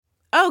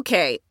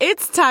Okay,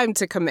 it's time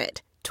to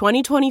commit.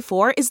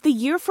 2024 is the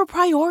year for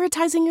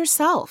prioritizing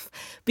yourself.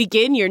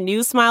 Begin your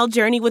new smile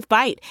journey with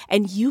Byte,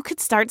 and you could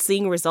start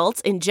seeing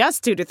results in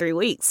just 2 to 3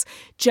 weeks.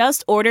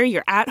 Just order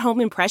your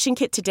at-home impression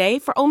kit today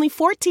for only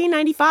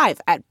 $14.95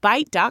 at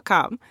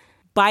Byte.com.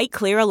 Byte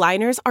Clear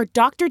aligners are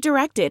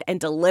doctor-directed and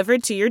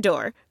delivered to your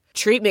door.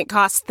 Treatment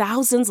costs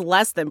thousands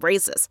less than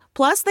braces.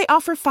 Plus, they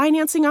offer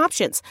financing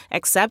options,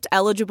 accept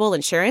eligible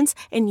insurance,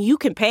 and you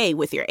can pay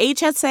with your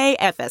HSA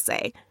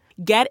FSA.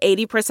 Get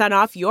 80%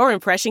 off your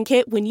impression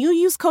kit when you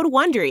use code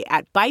WONDERY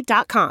at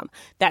Byte.com.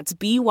 That's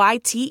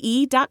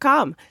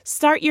BYTE.com.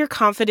 Start your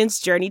confidence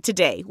journey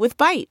today with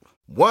Byte.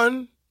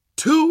 1,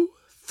 2,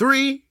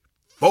 3,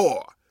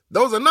 4.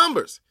 Those are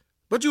numbers.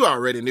 But you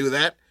already knew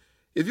that.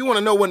 If you want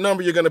to know what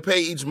number you're going to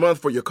pay each month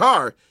for your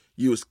car,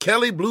 use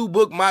Kelley Blue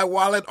Book My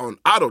Wallet on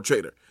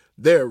AutoTrader.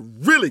 They're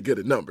really good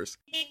at numbers.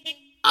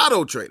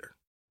 AutoTrader.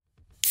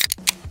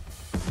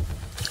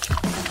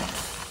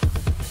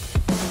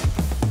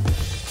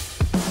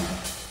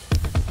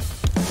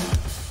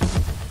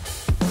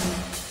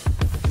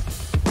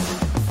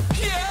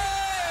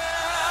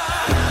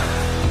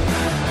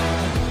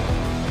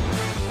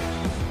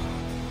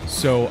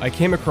 So I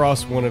came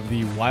across one of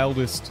the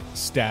wildest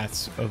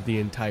stats of the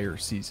entire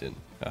season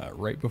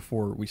right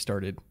before we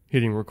started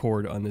hitting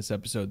record on this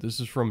episode. This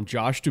is from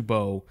Josh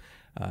Dubow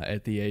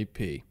at the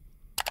AP,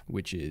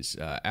 which is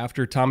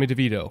after Tommy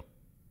DeVito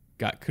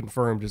got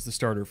confirmed as the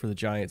starter for the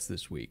Giants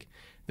this week.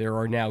 There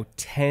are now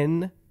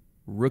 10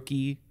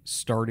 rookie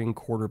starting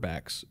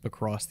quarterbacks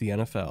across the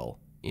NFL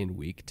in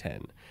Week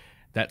 10.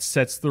 That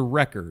sets the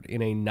record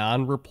in a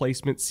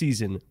non-replacement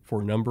season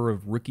for number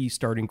of rookie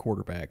starting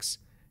quarterbacks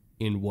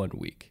in 1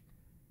 week.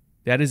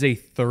 That is a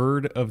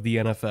third of the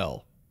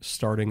NFL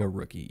starting a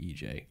rookie,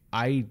 EJ.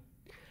 I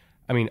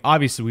mean,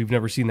 obviously we've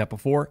never seen that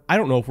before. I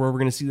don't know if we're ever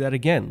going to see that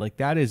again. Like,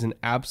 that is an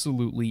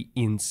absolutely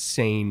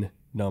insane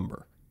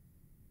number.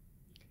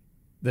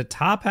 The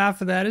top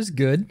half of that is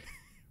good,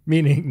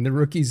 meaning the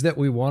rookies that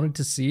we wanted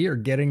to see are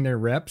getting their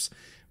reps,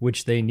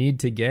 which they need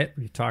to get.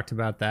 We've talked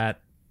about that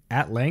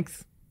at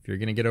length. If you're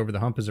going to get over the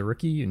hump as a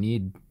rookie, you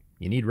need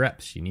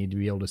reps. You need to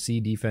be able to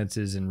see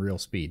defenses in real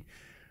speed.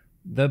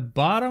 The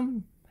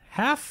bottom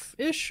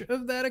half-ish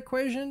of that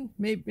equation,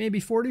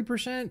 maybe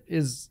 40%,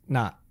 is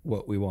not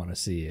what we want to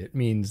see. It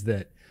means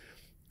that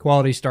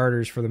quality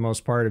starters, for the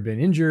most part, have been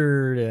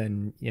injured,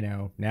 and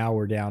now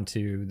we're down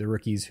to the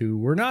rookies who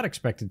were not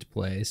expected to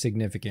play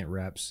significant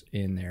reps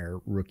in their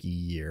rookie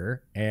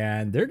year,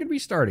 and they're going to be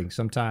starting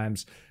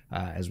sometimes,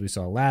 as we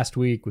saw last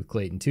week with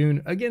Clayton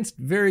Tune, against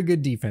very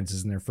good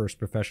defenses in their first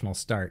professional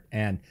start,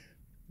 and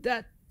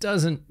that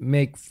doesn't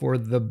make for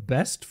the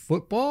best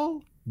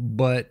football,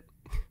 but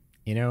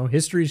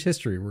history's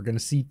history. We're going to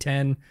see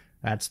 10.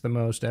 That's the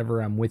most ever.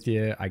 I'm with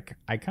you. I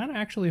kind of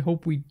actually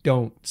hope we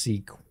don't see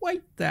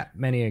quite that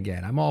many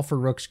again. I'm all for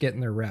rooks getting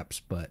their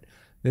reps, but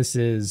this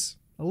is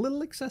a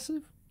little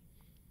excessive.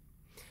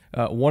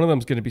 One of them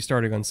is going to be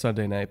starting on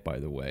Sunday night, by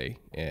the way.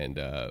 And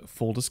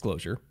full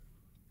disclosure,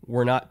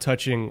 we're not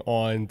touching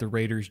on the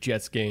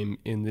Raiders-Jets game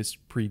in this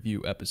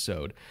preview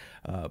episode.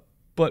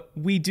 But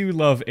we do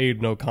love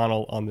Aidan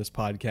O'Connell on this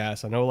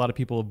podcast. I know a lot of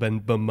people have been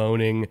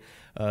bemoaning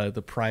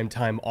the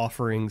primetime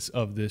offerings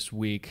of this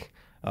week.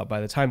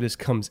 By the time this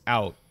comes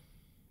out,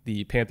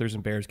 the Panthers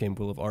and Bears game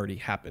will have already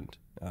happened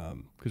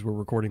because we're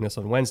recording this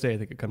on Wednesday. I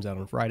think it comes out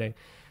on Friday.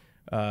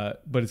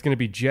 But it's going to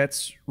be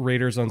Jets,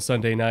 Raiders on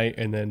Sunday night,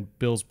 and then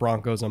Bills,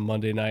 Broncos on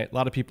Monday night. A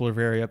lot of people are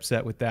very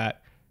upset with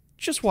that.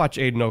 Just watch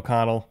Aidan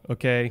O'Connell,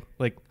 okay?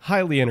 Like,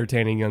 highly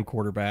entertaining young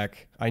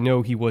quarterback. I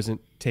know he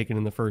wasn't taken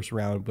in the first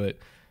round, but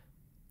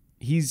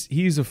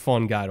he's a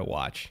fun guy to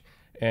watch.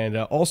 And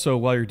also,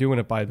 while you're doing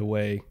it, by the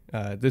way,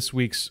 this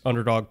week's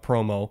Underdog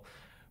promo,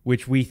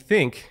 which we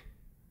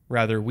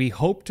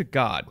hope to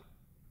God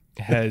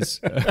has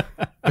a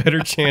better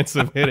chance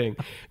of hitting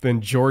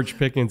than George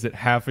Pickens at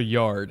half a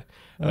yard.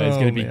 It's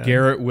going to be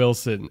Garrett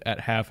Wilson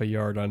at half a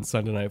yard on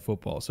Sunday Night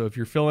Football. So if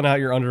you're filling out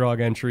your Underdog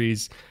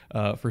entries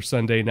for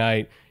Sunday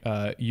night,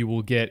 you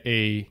will get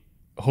a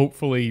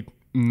hopefully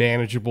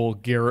manageable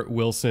Garrett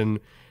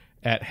Wilson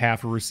at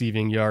half a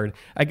receiving yard.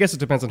 I guess it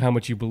depends on how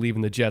much you believe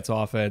in the Jets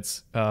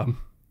offense.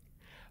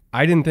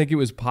 I didn't think it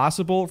was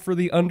possible for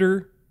the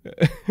under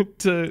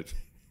to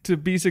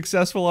be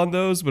successful on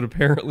those, but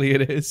apparently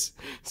it is.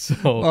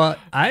 So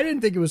I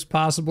didn't think it was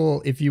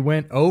possible if you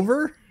went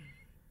over.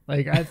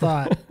 Like, I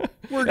thought,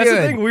 we're That's good.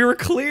 the thing. We were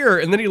clear,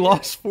 and then he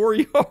lost 4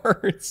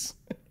 yards.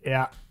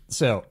 Yeah.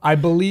 So I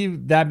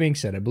believe, that being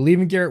said, I believe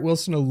in Garrett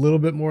Wilson a little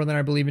bit more than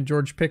I believe in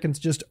George Pickens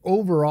just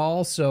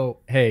overall. So,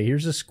 hey,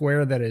 here's a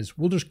square that is,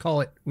 we won't call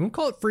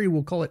it free.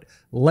 We'll call it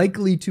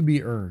likely to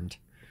be earned.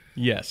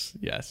 Yes.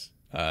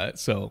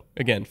 So,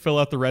 again, fill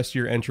out the rest of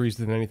your entries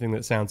with anything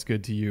that sounds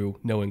good to you,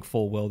 knowing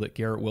full well that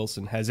Garrett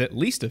Wilson has at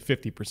least a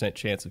 50%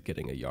 chance of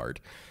getting a yard,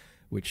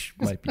 which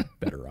might be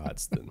better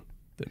odds than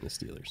the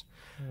Steelers.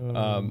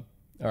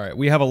 All right,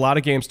 we have a lot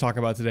of games to talk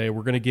about today.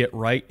 We're going to get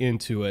right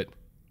into it.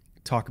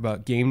 Talk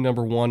about game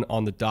number 1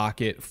 on the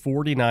docket,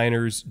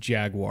 49ers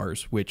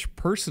Jaguars, which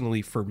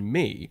personally for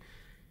me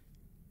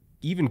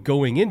even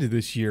going into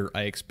this year,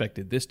 I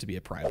expected this to be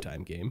a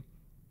primetime game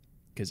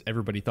because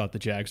everybody thought the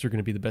Jags were going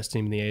to be the best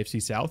team in the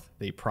AFC South.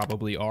 They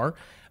probably are.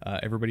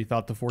 Everybody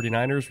thought the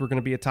 49ers were going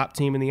to be a top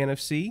team in the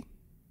NFC.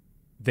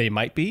 They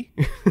might be.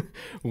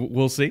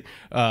 We'll see.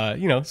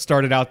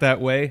 Started out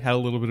that way, had a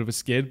little bit of a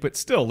skid, but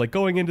still, like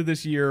going into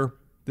this year,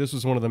 this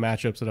was one of the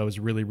matchups that I was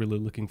really, really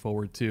looking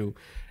forward to.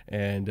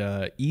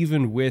 And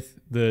even with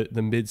the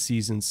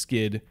midseason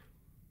skid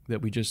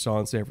that we just saw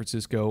in San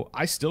Francisco,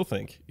 I still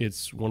think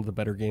it's one of the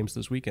better games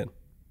this weekend.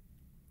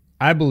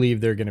 I believe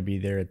they're going to be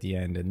there at the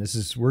end, and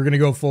we're going to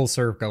go full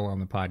circle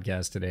on the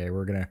podcast today.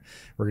 We're going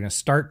to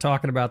start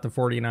talking about the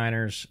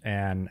 49ers,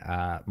 and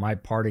my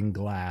parting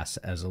glass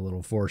as a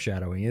little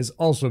foreshadowing is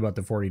also about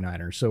the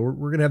 49ers. So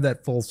we're going to have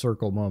that full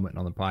circle moment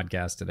on the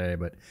podcast today.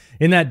 But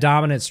in that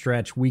dominant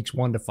stretch, weeks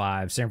 1 to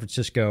 5, San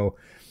Francisco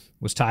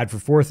was tied for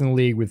 4th in the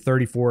league with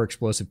 34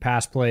 explosive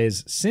pass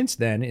plays. Since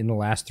then, in the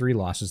last 3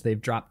 losses,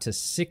 they've dropped to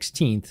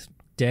 16th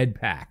dead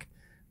pack,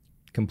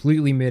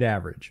 completely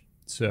mid-average.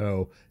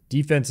 So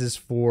defenses,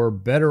 for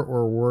better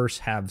or worse,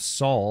 have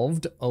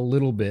solved a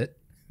little bit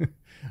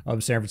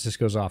of San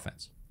Francisco's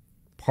offense.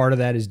 Part of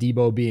that is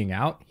Debo being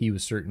out. He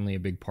was certainly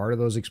a big part of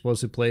those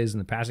explosive plays in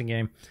the passing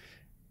game.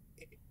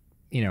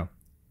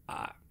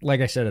 Like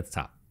I said at the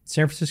top,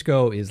 San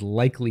Francisco is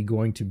likely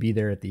going to be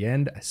there at the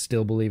end. I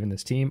still believe in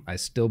this team. I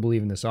still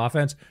believe in this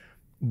offense.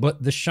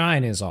 But the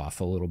shine is off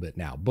a little bit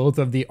now, both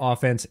of the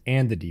offense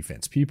and the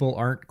defense. People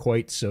aren't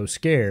quite so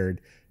scared.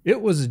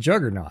 It was a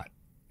juggernaut.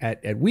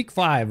 At week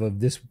 5 of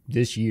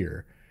this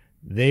year,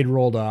 they'd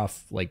rolled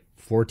off like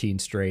 14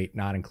 straight,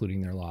 not including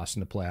their loss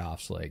in the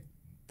playoffs, like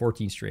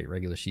 14 straight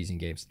regular season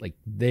games. Like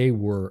they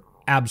were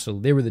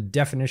the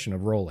definition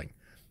of rolling.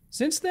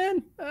 Since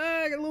then,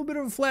 I got a little bit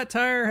of a flat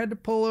tire, had to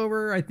pull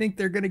over. I think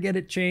they're going to get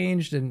it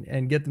changed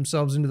and get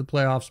themselves into the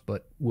playoffs,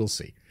 but we'll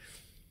see.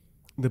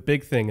 The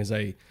big thing is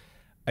I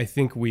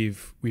think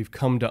we've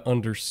come to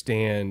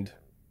understand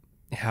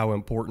how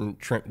important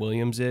Trent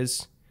Williams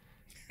is.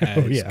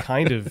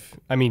 Kind of,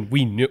 I mean,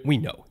 we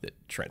know that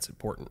Trent's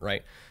important,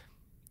 right?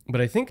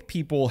 But I think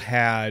people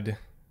had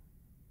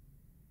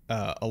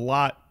a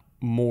lot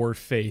more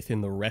faith in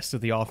the rest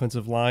of the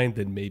offensive line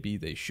than maybe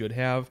they should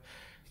have.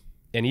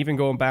 And even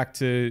going back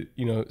to,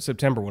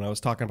 September when I was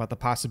talking about the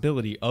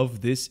possibility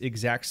of this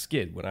exact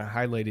skid, when I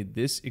highlighted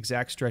this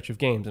exact stretch of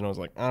games, and I was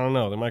like, I don't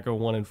know, they might go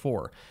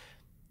 1-4.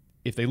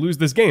 If they lose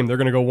this game, they're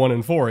going to go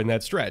 1-4 in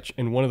that stretch.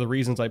 And one of the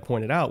reasons I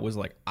pointed out was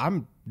like,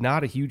 I'm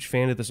not a huge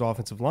fan of this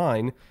offensive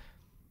line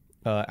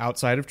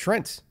outside of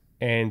Trent.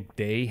 And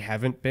they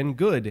haven't been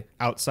good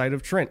outside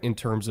of Trent in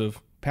terms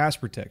of pass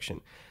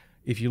protection.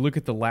 If you look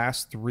at the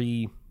last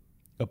 3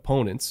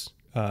 opponents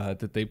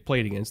that they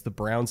played against, the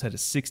Browns had a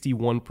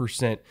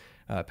 61%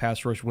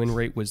 pass rush win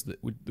rate. It was the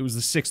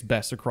 6th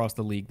best across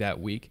the league that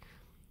week.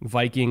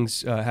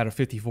 Vikings had a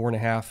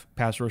 54.5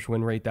 pass rush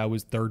win rate. That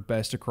was 3rd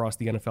best across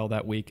the NFL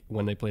that week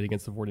when they played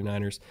against the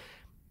 49ers.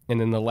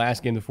 And then the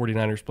last game the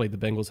 49ers played, the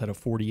Bengals had a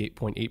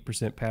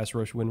 48.8% pass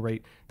rush win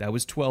rate. That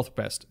was 12th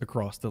best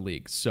across the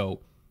league.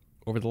 So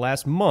over the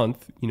last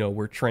month,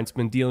 where Trent's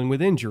been dealing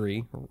with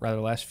injury, or rather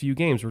the last few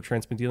games where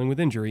Trent's been dealing with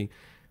injury,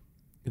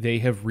 they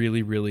have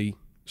really, really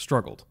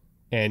struggled.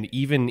 And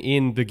even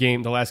in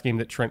the last game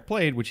that Trent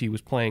played, which he was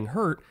playing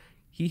hurt,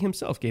 he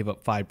himself gave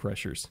up 5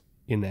 pressures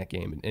in that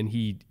game. And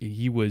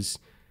he was,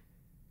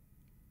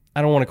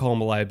 I don't want to call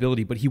him a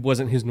liability, but he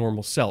wasn't his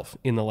normal self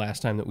in the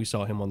last time that we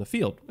saw him on the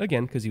field.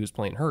 Again, because he was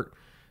playing hurt.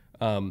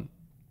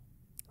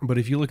 But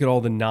if you look at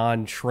all the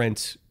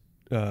non-Trent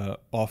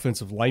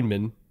offensive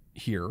linemen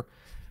here,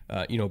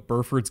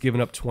 Burford's given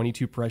up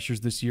 22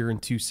 pressures this year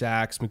and 2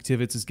 sacks.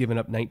 McTivitz has given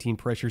up 19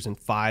 pressures and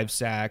 5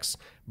 sacks.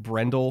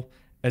 Brendel,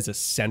 as a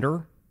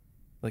center,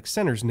 like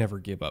centers never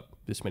give up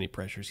this many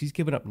pressures. He's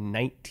given up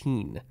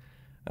 16.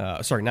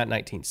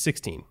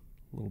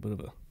 A little bit of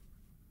a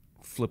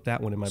flip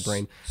that one in my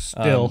brain.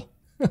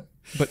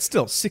 But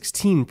still,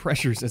 16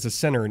 pressures as a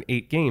center in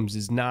 8 games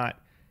is not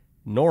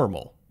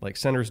normal. Like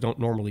centers don't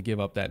normally give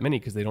up that many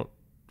because they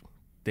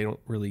don't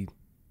really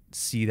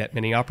see that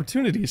many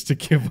opportunities to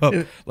give up.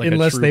 Like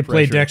unless they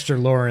play pressure. Dexter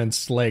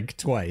Lawrence like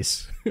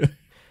twice.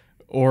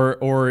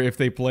 Or if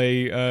they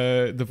play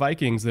the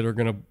Vikings that are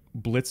going to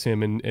blitz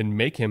him and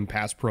make him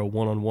pass pro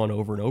one-on-one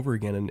over and over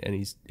again, and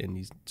he's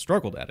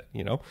struggled at it,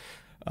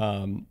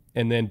 And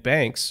then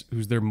Banks,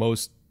 who's their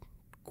most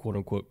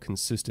quote-unquote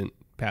consistent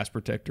pass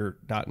protector,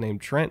 not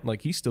named Trent,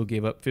 like he still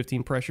gave up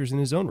 15 pressures in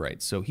his own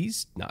right, so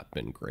he's not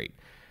been great.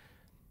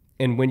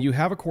 And when you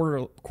have a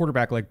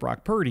quarterback like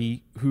Brock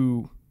Purdy,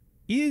 who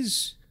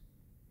is,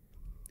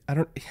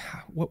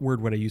 what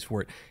word would I use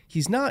for it?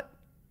 He's not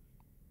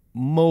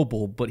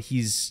mobile, but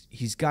he's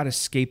got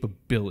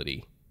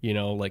escapability,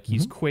 like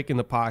he's quick in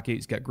the pocket.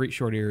 He's got great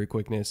short area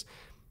quickness.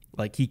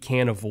 Like he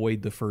can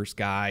avoid the first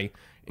guy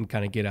and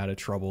kind of get out of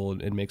trouble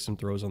and make some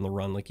throws on the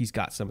run. Like he's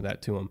got some of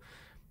that to him,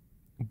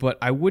 but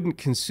I wouldn't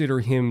consider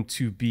him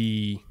to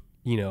be,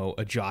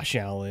 a Josh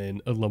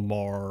Allen, a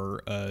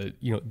Lamar,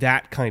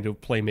 that kind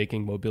of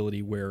playmaking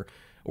mobility where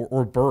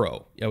or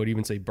Burrow. I would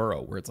even say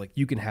Burrow, where it's like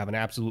you can have an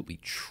absolutely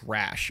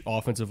trash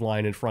offensive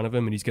line in front of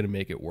him and he's going to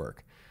make it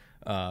work.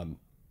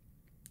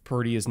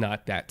 Purdy is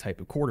not that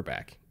type of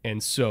quarterback.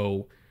 And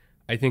so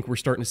I think we're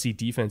starting to see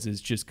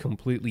defenses just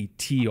completely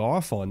tee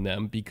off on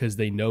them because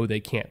they know they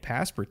can't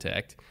pass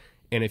protect.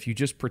 And if you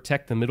just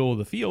protect the middle of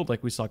the field,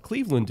 like we saw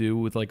Cleveland do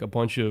with like a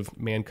bunch of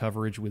man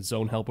coverage with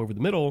zone help over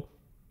the middle,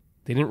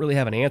 they didn't really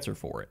have an answer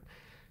for it.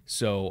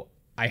 So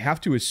I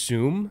have to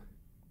assume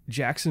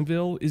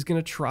Jacksonville is going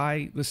to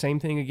try the same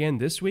thing again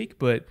this week.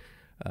 But,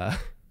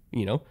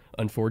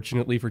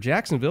 unfortunately for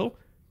Jacksonville,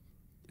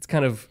 it's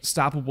kind of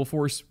stoppable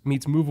force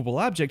meets movable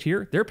object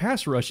here. Their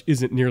pass rush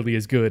isn't nearly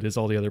as good as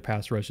all the other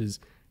pass rushes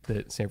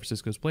that San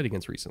Francisco's played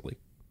against recently.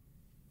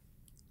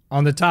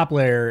 On the top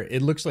layer,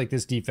 it looks like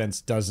this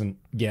defense doesn't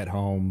get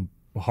home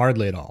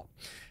hardly at all.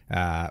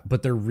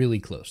 But they're really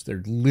close.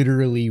 They're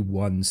literally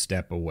one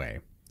step away.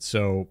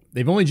 So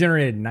they've only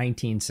generated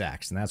 19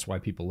 sacks, and that's why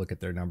people look at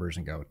their numbers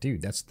and go,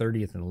 dude, that's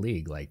 30th in the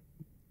league. Like,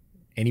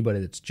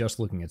 anybody that's just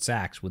looking at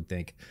sacks would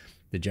think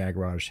the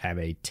Jaguars have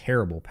a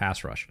terrible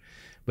pass rush.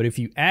 But if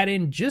you add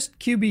in just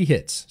QB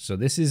hits, so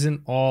this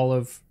isn't all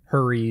of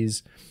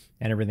hurries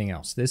and everything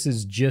else. This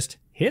is just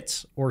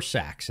hits or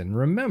sacks. And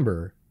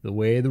remember, the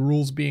way the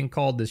rules being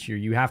called this year,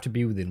 you have to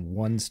be within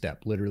one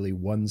step, literally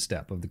one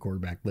step of the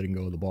quarterback letting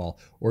go of the ball,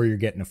 or you're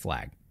getting a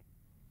flag.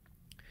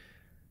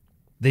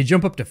 They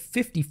jump up to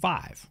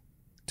 55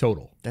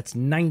 total. That's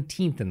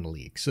 19th in the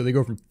league. So they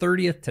go from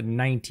 30th to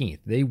 19th.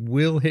 They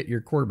will hit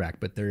your quarterback,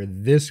 but they're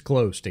this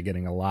close to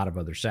getting a lot of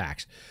other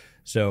sacks.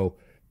 So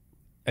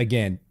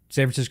again,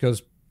 San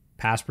Francisco's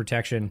pass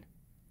protection,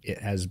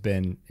 it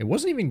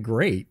wasn't even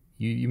great.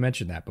 You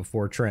mentioned that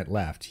before Trent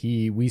left.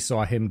 We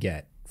saw him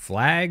get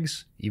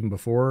flags even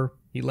before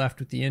he left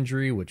with the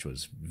injury, which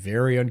was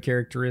very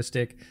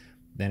uncharacteristic.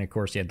 Then, of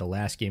course, he had the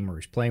last game where he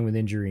was playing with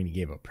injury and he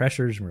gave up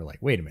pressures. And we're like,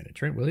 wait a minute,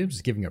 Trent Williams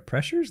is giving up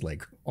pressures?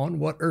 Like, on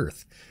what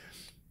earth?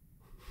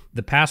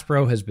 The pass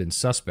pro has been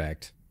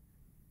suspect.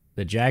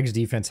 The Jags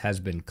defense has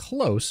been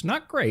close,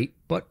 not great,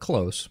 but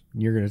close.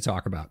 You're going to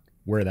talk about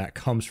where that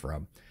comes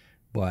from.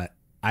 But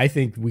I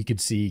think we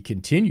could see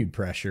continued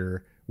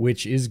pressure,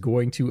 which is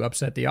going to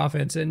upset the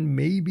offense, and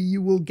maybe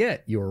you will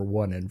get your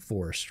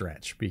 1-4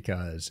 stretch,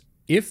 because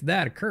if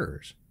that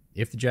occurs,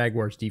 if the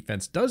Jaguars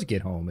defense does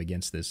get home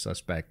against this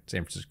suspect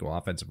San Francisco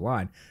offensive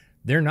line,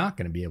 they're not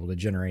going to be able to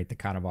generate the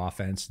kind of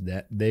offense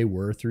that they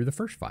were through the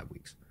first 5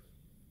 weeks.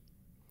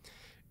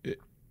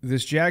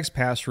 This Jags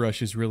pass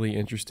rush is really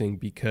interesting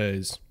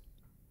because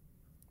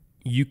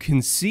you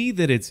can see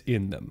that it's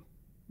in them.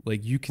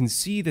 Like, you can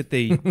see that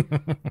they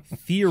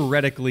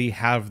theoretically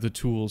have the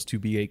tools to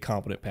be a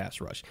competent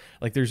pass rush.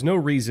 Like, there's no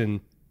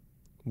reason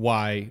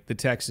why the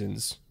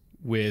Texans,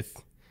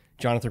 with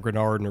Jonathan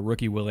Grenard and a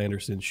rookie Will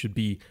Anderson, should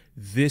be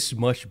this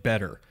much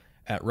better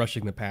at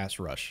rushing the pass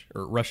rush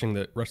or rushing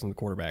the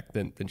quarterback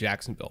than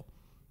Jacksonville,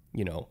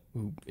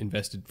 who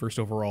invested first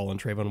overall in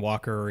Trayvon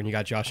Walker, and you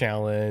got Josh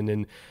Allen,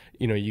 and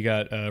you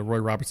got Roy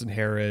Robertson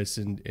Harris,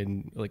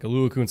 and like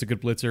Oluokun's a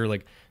good blitzer.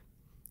 Like,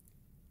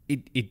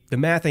 the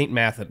math ain't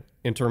mathin'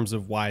 in terms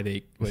of why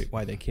they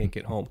can't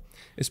get home,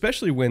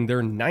 especially when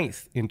they're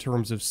ninth in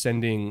terms of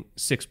sending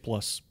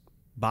 6+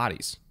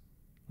 bodies,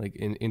 like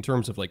in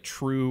terms of like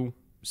true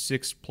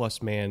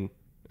 6+ man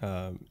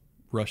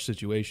rush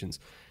situations.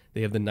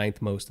 They have the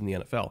 9th most in the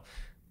NFL.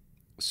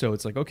 So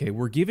it's like, okay,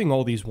 we're giving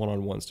all these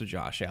one-on-ones to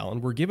Josh Allen.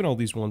 We're giving all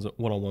these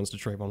one-on-ones to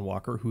Trayvon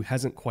Walker, who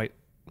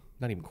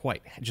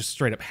just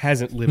straight up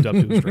hasn't lived up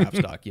to his draft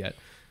stock yet.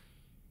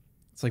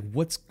 It's like,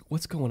 what's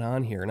going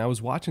on here? And I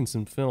was watching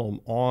some film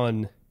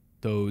on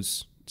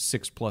those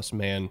 6+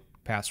 man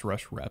pass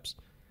rush reps.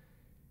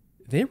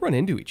 They run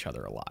into each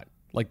other a lot.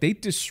 Like, they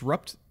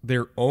disrupt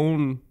their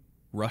own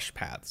rush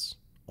paths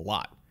a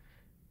lot.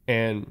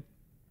 And,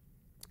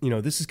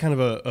 this is kind of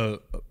a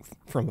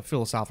from a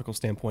philosophical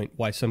standpoint,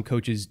 why some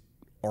coaches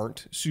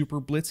aren't super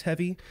blitz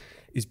heavy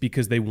is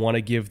because they want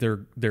to give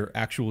their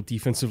actual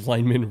defensive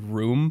linemen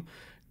room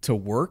to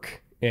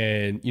work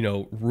and,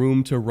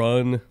 room to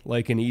run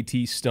like an ET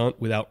stunt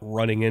without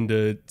running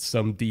into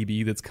some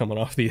DB that's coming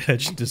off the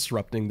edge and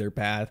disrupting their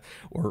path,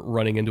 or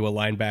running into a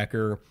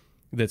linebacker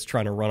that's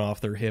trying to run off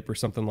their hip or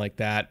something like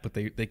that. But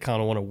they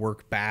kind of want to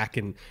work back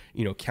and,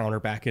 counter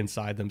back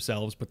inside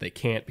themselves, but they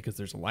can't because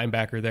there's a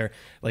linebacker there.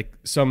 Like,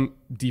 some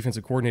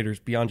defensive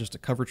coordinators, beyond just a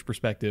coverage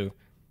perspective,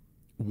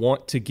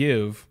 want to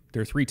give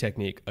their 3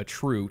 technique a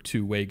true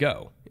 2-way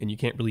go. And you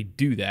can't really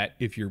do that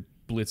if you're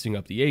blitzing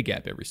up the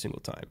A-gap every single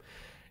time.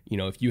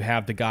 If you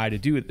have the guy to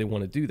do it, they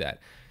want to do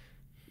that.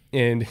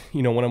 And,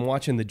 when I'm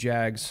watching the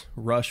Jags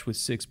rush with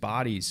 6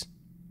 bodies,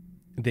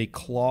 they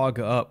clog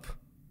up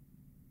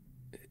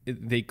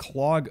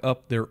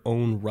their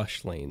own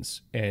rush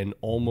lanes and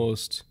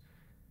almost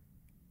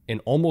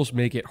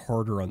make it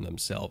harder on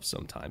themselves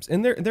sometimes.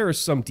 And there are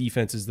some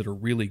defenses that are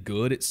really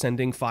good at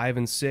sending 5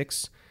 and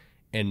 6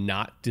 and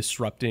not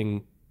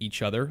disrupting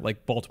each other,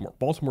 like Baltimore.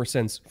 Baltimore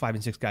sends 5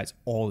 and 6 guys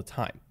all the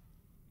time.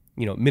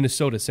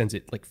 Minnesota sends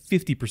it like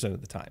 50%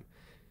 of the time.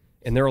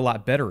 And they're a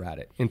lot better at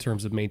it in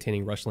terms of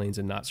maintaining rush lanes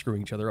and not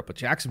screwing each other up. But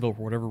Jacksonville,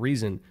 for whatever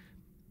reason,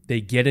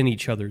 they get in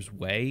each other's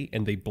way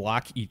and they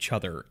block each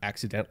other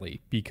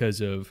accidentally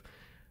because of,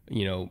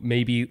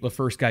 maybe the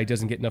first guy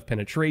doesn't get enough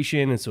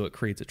penetration and so it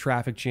creates a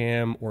traffic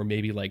jam, or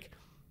maybe like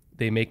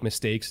they make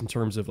mistakes in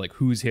terms of like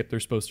whose hip they're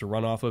supposed to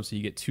run off of. So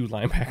you get two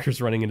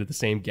linebackers running into the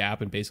same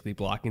gap and basically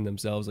blocking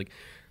themselves. Like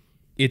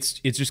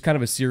it's just kind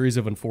of a series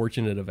of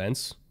unfortunate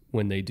events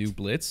when they do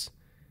blitz.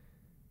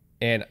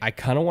 And I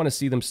kind of want to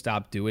see them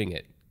stop doing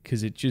it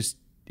because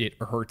it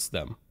hurts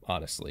them,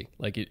 honestly.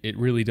 Like it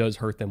really does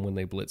hurt them when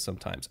they blitz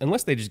sometimes,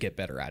 unless they just get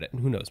better at it.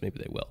 And who knows, maybe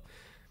they will.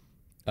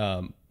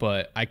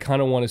 But I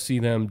kind of want to see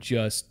them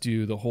just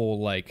do the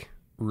whole like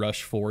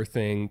rush 4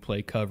 thing,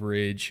 play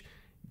coverage,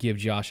 give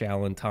Josh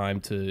Allen time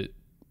to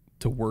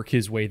work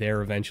his way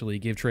there eventually,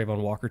 give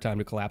Trayvon Walker time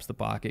to collapse the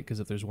pocket, because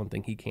if there's one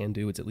thing he can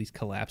do, it's at least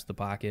collapse the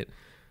pocket.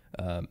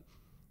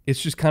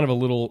 It's just kind of a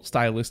little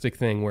stylistic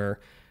thing where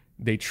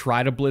they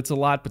try to blitz a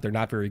lot, but they're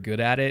not very good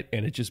at it,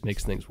 and it just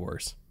makes things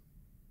worse.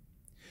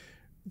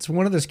 It's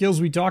one of the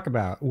skills we talk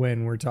about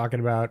when we're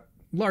talking about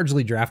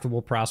largely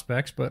draftable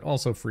prospects, but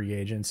also free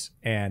agents.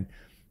 And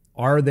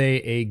are they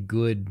a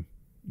good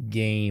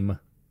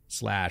game/stunt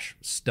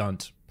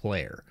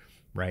player,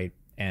 right?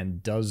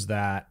 And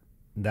that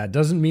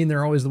doesn't mean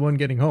they're always the one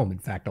getting home. In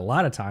fact, a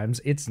lot of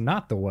times it's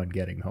not the one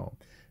getting home.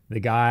 The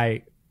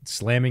guy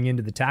slamming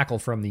into the tackle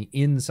from the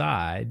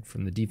inside,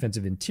 from the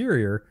defensive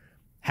interior,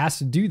 has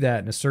to do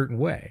that in a certain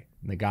way.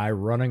 And the guy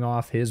running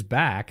off his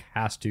back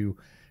has to,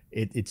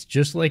 it's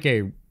just like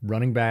a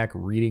running back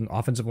reading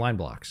offensive line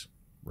blocks,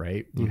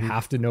 right? You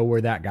have to know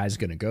where that guy's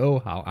going to go,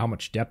 how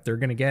much depth they're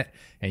going to get,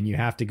 and you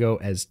have to go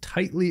as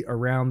tightly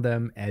around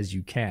them as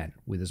you can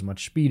with as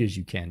much speed as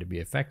you can to be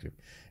effective.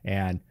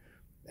 And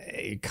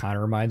it kind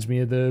of reminds me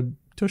of the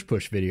tush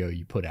push video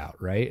you put out,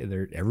 right?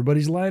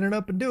 Everybody's lining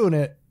up and doing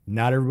it.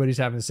 Not everybody's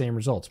having the same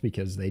results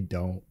because they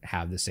don't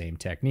have the same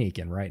technique.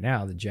 And right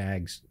now, the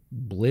Jags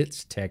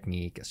blitz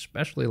technique,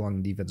 especially along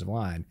the defensive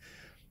line,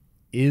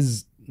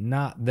 is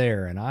not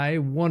there. And I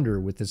wonder,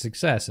 with the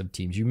success of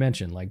teams you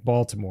mentioned, like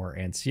Baltimore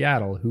and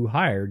Seattle, who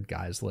hired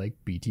guys like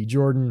BT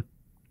Jordan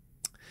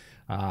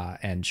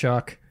and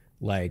Chuck,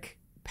 like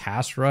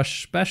pass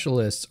rush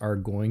specialists are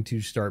going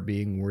to start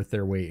being worth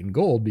their weight in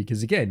gold.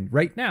 Because again,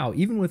 right now,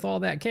 even with all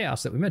that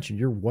chaos that we mentioned,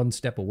 you're one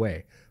step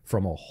away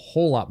from a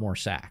whole lot more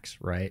sacks,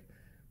 right?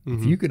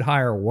 If you could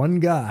hire one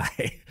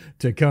guy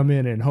to come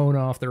in and hone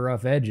off the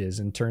rough edges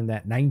and turn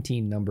that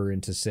 19 number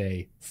into,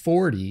 say,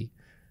 40,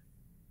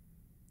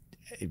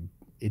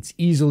 it's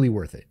easily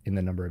worth it in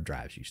the number of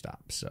drives you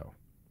stop. So,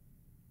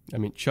 I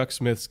mean, Chuck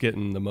Smith's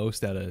getting the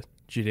most out of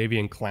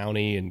Jadeveon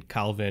Clowney and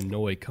Kyle Van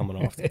Noy coming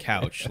off the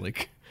couch.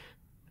 Like,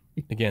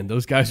 again,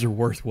 those guys are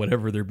worth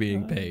whatever they're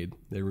being paid.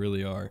 They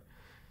really are.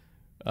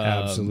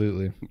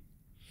 Absolutely.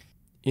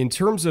 In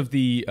terms of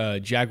the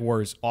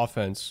Jaguars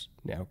offense,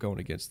 now going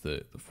against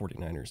the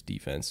 49ers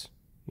defense,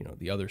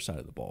 the other side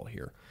of the ball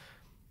here,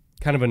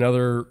 kind of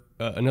another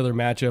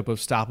matchup of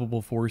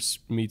stoppable force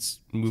meets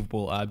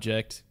movable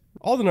object.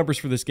 All the numbers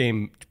for this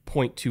game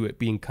point to it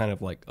being kind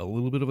of like a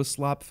little bit of a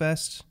slop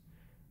fest,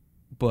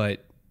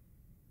 but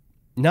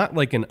not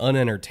like an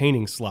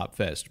unentertaining slop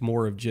fest,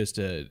 more of just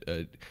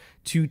a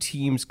two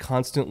teams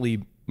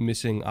constantly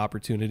missing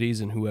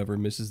opportunities, and whoever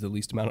misses the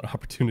least amount of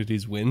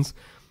opportunities wins.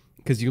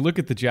 Because you look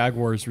at the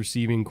Jaguars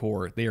receiving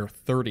core, they are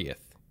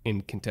 30th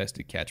in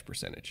contested catch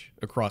percentage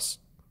across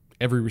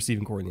every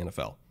receiving core in the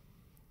NFL.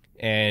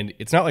 And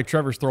it's not like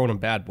Trevor's throwing them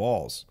bad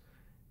balls.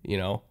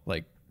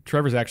 Like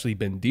Trevor's actually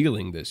been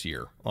dealing this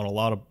year on a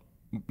lot of,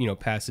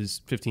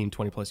 passes 15,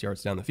 20 plus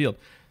yards down the field.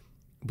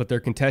 But their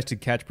contested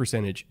catch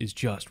percentage is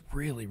just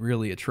really,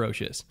 really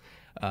atrocious.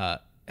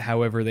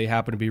 However, they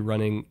happen to be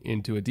running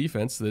into a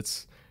defense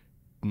that's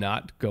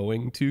not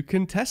going to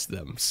contest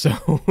them.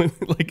 So,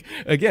 like,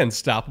 again,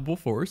 stoppable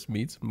force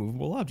meets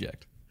movable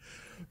object.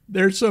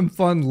 There's some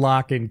fun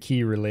lock and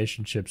key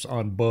relationships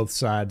on both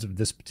sides of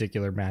this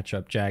particular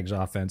matchup, Jags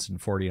offense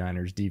and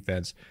 49ers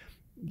defense.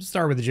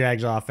 Start with the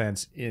Jags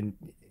offense.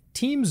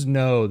 Teams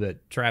know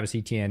that Travis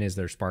Etienne is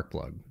their spark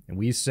plug. And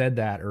we said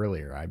that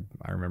earlier.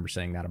 I remember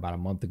saying that about a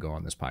month ago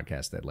on this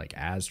podcast, that like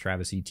as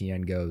Travis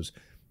Etienne goes,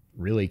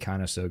 really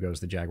kind of so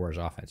goes the Jaguars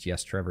offense.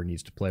 Yes, Trevor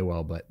needs to play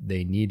well, but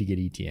they need to get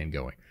Etienne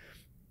going.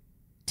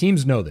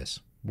 Teams know this.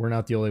 We're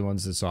not the only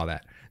ones that saw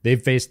that.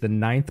 They've faced the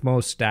 9th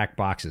most stacked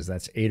boxes.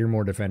 That's 8 or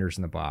more defenders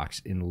in the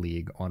box in the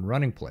league on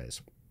running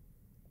plays.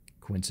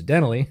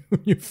 Coincidentally,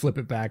 when you flip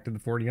it back to the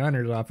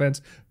 49ers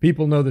offense,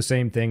 people know the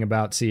same thing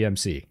about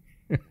CMC.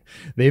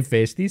 They've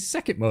faced the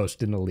 2nd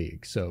most in the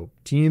league. So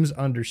teams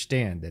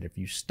understand that if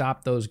you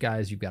stop those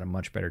guys, you've got a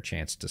much better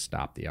chance to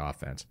stop the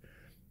offense.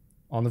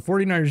 On the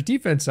 49ers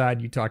defense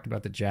side, you talked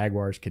about the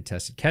Jaguars'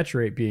 contested catch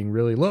rate being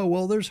really low.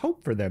 Well, there's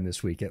hope for them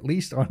this week, at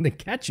least on the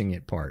catching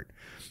it part,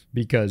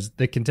 because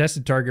the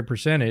contested target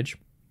percentage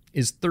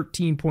is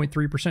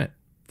 13.3%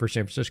 for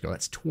San Francisco.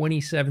 That's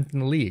 27th in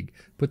the league.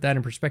 Put that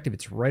in perspective,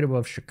 it's right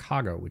above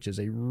Chicago, which is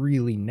a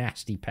really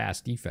nasty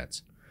pass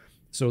defense.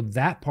 So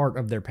that part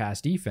of their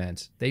pass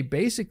defense, they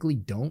basically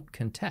don't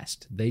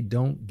contest. They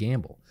don't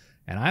gamble.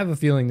 And I have a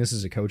feeling this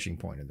is a coaching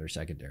point in their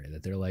secondary,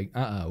 that they're like,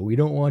 we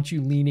don't want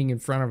you leaning in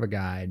front of a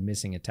guy and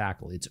missing a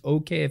tackle. It's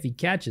okay if he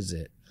catches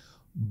it,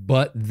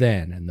 but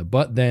then, and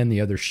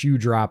the other shoe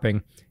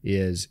dropping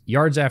is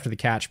yards after the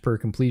catch per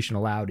completion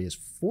allowed is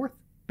 4th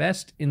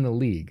best in the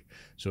league.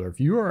 So if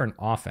you are an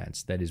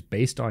offense that is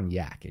based on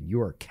yak and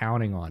you are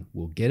counting on,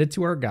 we'll get it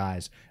to our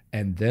guys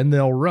and then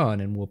they'll run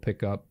and we'll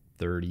pick up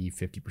 30,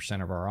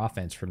 50% of our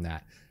offense from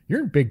that, you're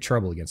in big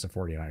trouble against the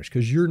 49ers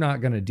because you're not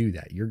going to do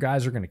that. Your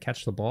guys are going to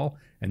catch the ball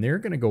and they're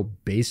going to go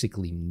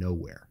basically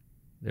nowhere.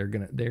 They're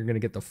going to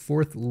get the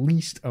 4th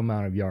least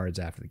amount of yards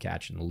after the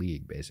catch in the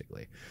league,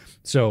 basically.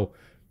 So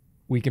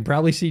we can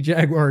probably see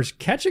Jaguars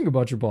catching a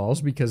bunch of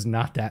balls because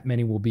not that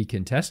many will be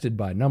contested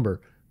by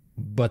number,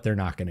 but they're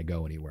not going to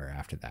go anywhere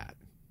after that.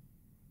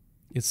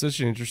 It's such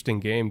an interesting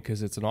game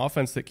because it's an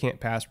offense that can't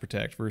pass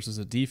protect versus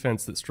a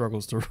defense that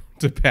struggles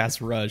to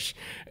pass rush,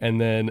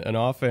 and then an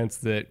offense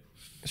that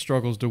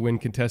struggles to win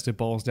contested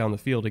balls down the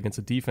field against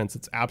a defense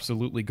that's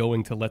absolutely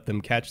going to let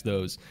them catch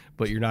those,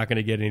 but you're not going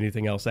to get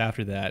anything else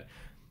after that.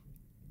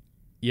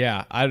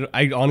 Yeah,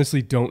 I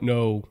honestly don't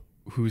know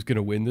who's going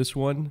to win this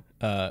one.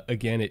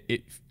 Again,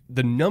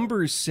 the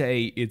numbers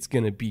say it's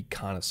going to be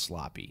kind of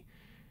sloppy.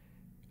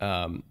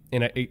 And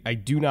I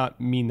do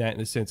not mean that in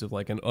the sense of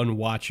like an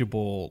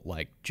unwatchable,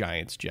 like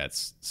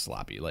Giants-Jets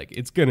sloppy. Like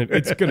it's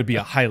gonna be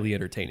a highly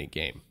entertaining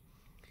game.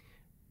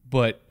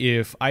 But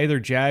if either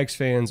Jags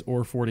fans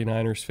or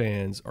 49ers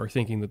fans are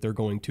thinking that they're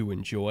going to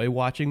enjoy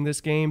watching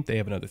this game, they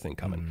have another thing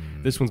coming.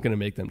 This one's going to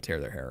make them tear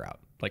their hair out.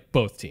 Like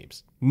both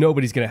teams.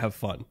 Nobody's going to have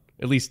fun.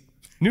 At least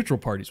neutral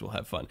parties will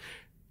have fun.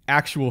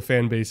 Actual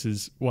fan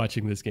bases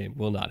watching this game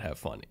will not have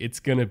fun. It's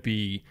going to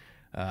be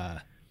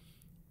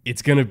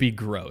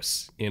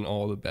gross in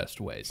all the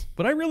best ways.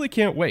 But I really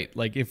can't wait.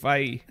 Like if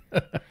I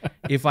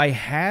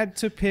had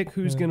to pick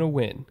who's going to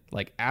win,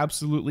 like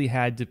absolutely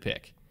had to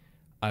pick,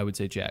 I would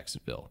say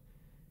Jacksonville.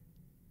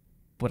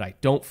 But I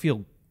don't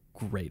feel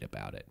great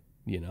about it,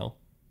 you know?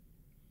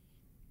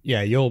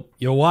 Yeah, you'll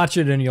watch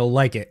it and you'll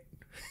like it.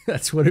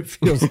 That's what it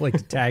feels like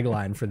the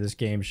tagline for this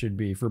game should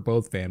be for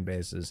both fan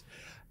bases.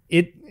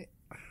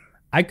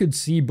 I could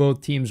see both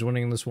teams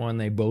winning this one.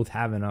 They both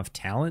have enough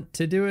talent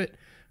to do it.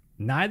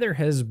 Neither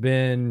has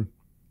been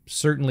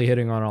certainly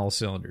hitting on all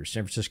cylinders.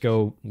 San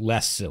Francisco,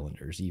 less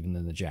cylinders even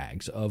than the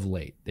Jags of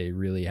late. They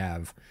really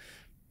have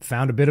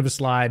found a bit of a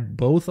slide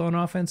both on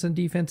offense and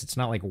defense. It's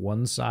not like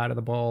one side of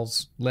the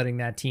ball's letting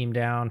that team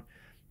down.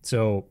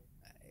 So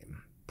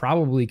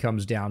probably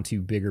comes down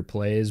to bigger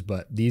plays,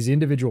 but these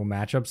individual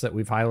matchups that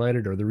we've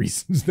highlighted are the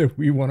reasons that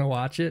we want to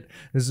watch it.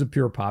 This is a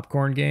pure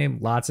popcorn game.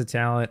 Lots of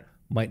talent.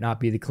 Might not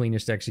be the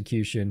cleanest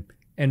execution.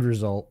 End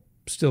result,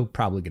 still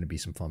probably going to be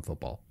some fun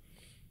football.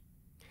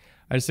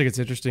 I just think it's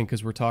interesting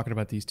because we're talking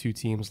about these two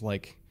teams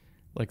like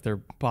they're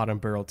bottom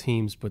barrel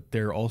teams, but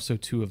they're also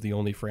two of the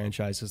only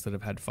franchises that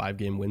have had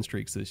 5-game win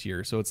streaks this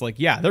year. So it's like,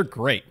 yeah, they're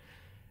great.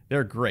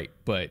 They're great,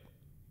 but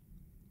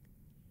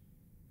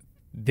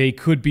they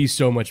could be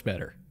so much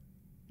better.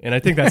 And I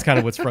think that's kind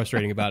of what's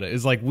frustrating about it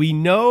is like we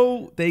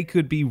know they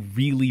could be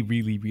really,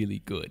 really, really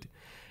good.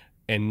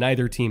 And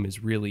neither team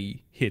has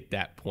really hit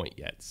that point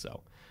yet.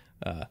 So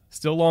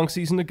still a long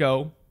season to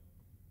go.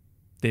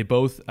 They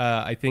both,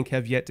 I think,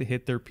 have yet to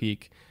hit their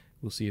peak.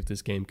 We'll see if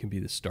this game can be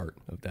the start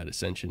of that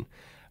ascension.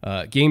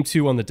 Game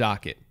 2 on the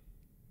docket,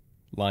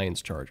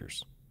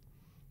 Lions-Chargers.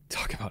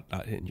 Talk about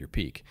not hitting your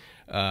peak.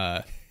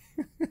 God,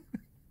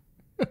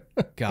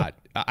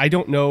 I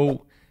don't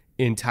know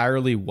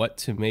entirely what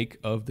to make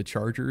of the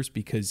Chargers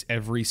because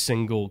every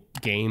single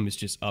game is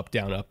just up,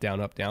 down, up, down,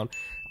 up, down.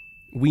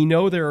 We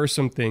know there are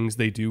some things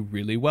they do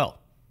really well.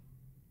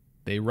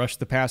 They rush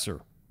the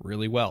passer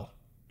really well.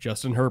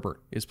 Justin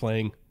Herbert is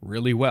playing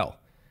really well.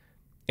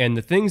 And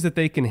the things that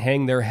they can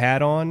hang their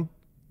hat on,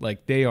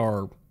 like they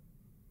are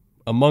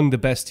among the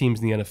best teams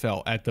in the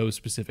NFL at those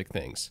specific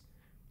things.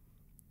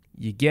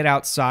 You get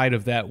outside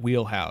of that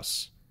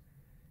wheelhouse,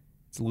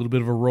 it's a little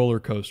bit of a roller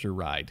coaster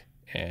ride.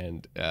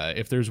 And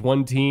if there's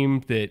one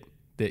team that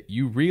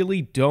you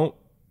really don't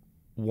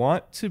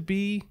want to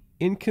be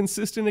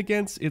inconsistent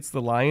against, it's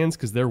the Lions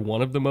because they're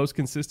one of the most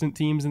consistent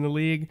teams in the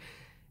league.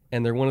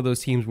 And they're one of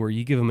those teams where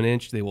you give them an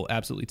inch, they will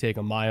absolutely take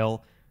a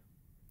mile.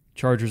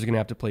 Chargers are going to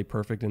have to play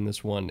perfect in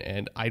this one,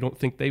 and I don't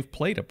think they've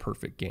played a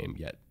perfect game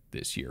yet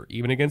this year.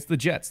 Even against the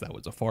Jets, that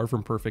was a far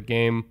from perfect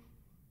game.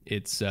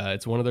 It's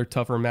one of their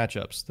tougher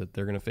matchups that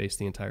they're going to face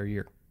the entire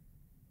year.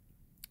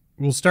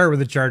 We'll start with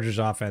the Chargers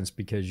offense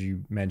because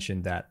you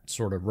mentioned that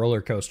sort of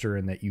roller coaster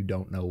and that you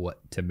don't know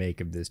what to make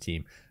of this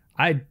team.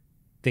 I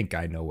think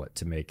I know what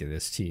to make of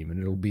this team, and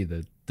it'll be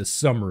the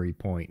summary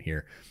point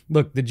here.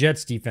 Look, the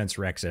Jets defense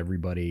wrecks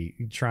everybody.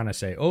 You're trying to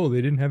say, oh,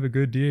 they didn't have a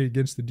good day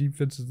against the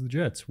defense of the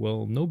Jets.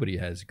 Well, nobody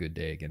has a good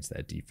day against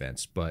that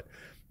defense, but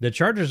the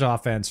Chargers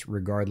offense,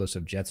 regardless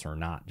of Jets or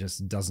not,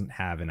 just doesn't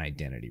have an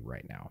identity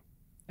right now.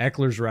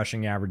 Eckler's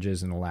rushing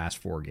averages in the last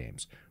 4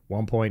 games,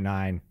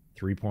 1.9,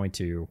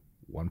 3.2,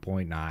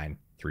 1.9,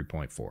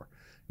 3.4.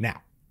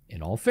 Now,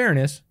 in all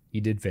fairness, he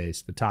did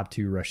face the top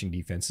 2 rushing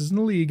defenses in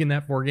the league in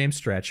that 4-game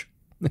stretch.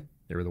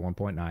 They were the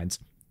 1.9s.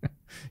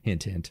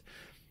 Hint, hint.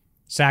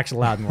 Sacks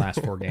allowed in the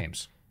last 4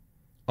 games.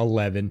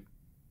 11.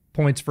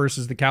 Points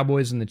versus the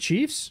Cowboys and the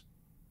Chiefs.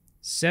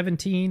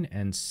 17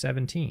 and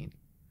 17.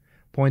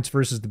 Points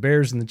versus the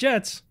Bears and the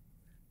Jets.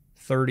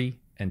 30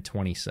 and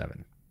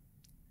 27.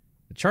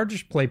 The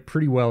Chargers play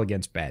pretty well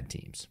against bad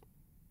teams.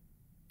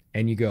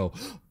 And you go,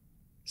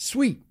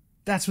 sweet,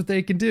 that's what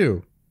they can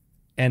do.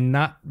 And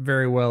not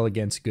very well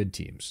against good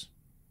teams.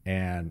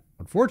 And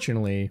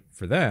unfortunately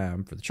for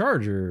them, for the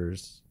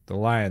Chargers, the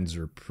Lions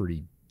are a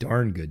pretty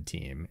darn good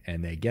team,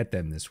 and they get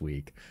them this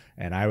week.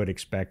 And I would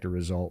expect a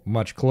result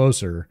much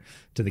closer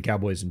to the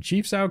Cowboys and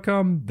Chiefs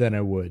outcome than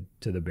I would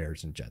to the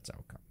Bears and Jets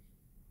outcome.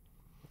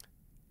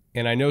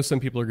 And I know some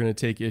people are going to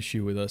take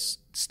issue with us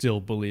still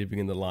believing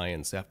in the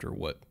Lions after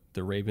what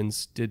the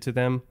Ravens did to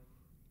them.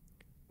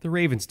 The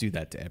Ravens do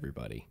that to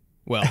everybody.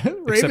 Well,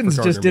 Ravens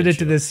just did it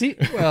to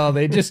the well,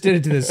 they just did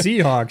it to the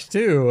Seahawks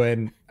too.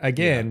 And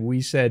again,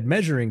 we said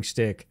measuring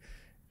stick.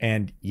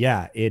 And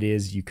yeah, it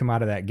is. You come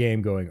out of that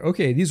game going,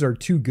 okay, these are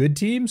 2 good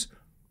teams.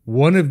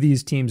 One of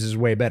these teams is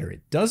way better.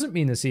 It doesn't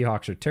mean the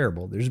Seahawks are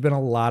terrible. There's been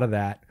a lot of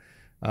that.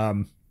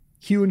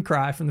 Hue and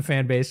cry from the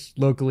fan base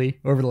locally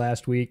over the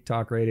last week.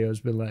 Talk radio has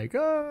been like,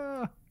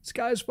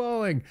 sky's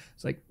falling.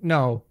 It's like,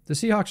 no, the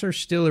Seahawks are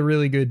still a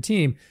really good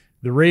team.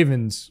 The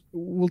Ravens,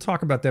 we'll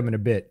talk about them in a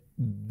bit.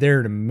 They're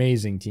an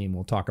amazing team.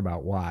 We'll talk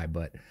about why.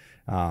 But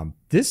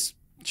this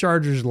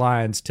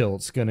Chargers-Lions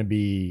tilt's going to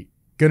be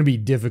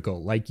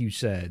difficult. Like you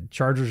said,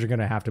 Chargers are going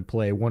to have to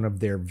play one of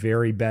their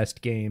very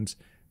best games.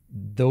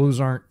 Those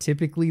aren't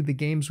typically the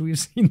games we've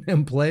seen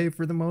them play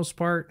for the most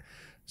part.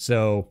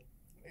 So,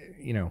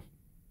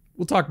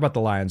 we'll talk about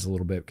the Lions a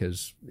little bit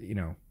because,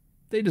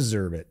 they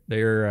deserve it.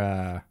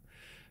 They're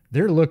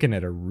looking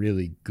at a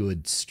really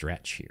good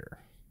stretch here.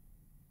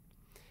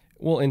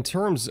 Well, in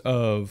terms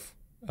of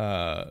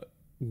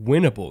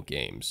winnable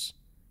games,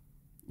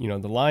 the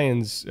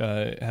Lions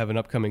have an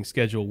upcoming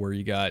schedule where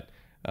you got,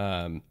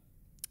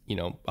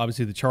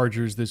 obviously the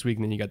Chargers this week,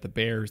 and then you got the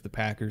Bears, the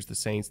Packers, the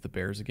Saints, the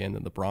Bears again,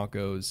 then the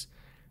Broncos.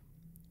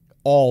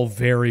 All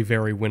very,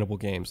 very winnable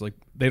games. Like,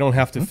 they don't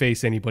have to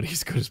face anybody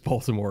as good as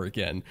Baltimore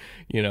again,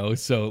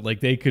 so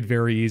like they could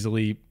very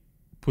easily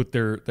put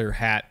their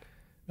hat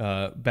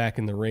back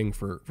in the ring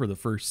for the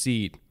first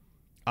seed.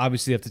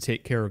 Obviously, they have to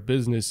take care of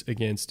business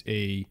against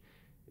a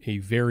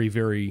very,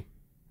 very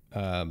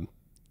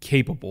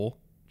capable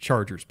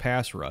Chargers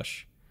pass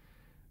rush.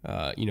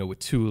 With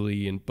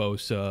Thule and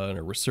Bosa and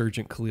a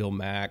resurgent Khalil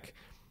Mack.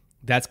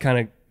 That's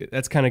kind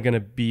of going to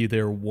be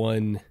their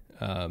one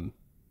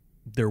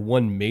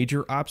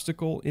major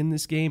obstacle in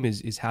this game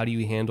is how do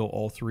you handle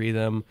all 3 of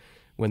them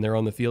when they're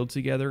on the field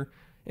together?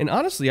 And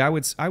honestly, I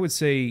would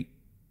say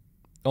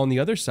on the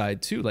other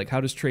side too, like, how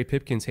does Trey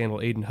Pipkins handle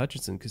Aiden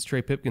Hutchinson? Because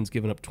Trey Pipkins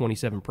given up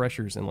 27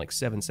 pressures and like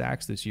 7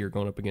 sacks this year,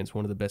 going up against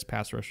one of the best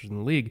pass rushers in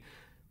the league.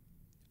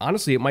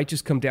 Honestly, it might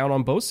just come down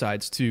on both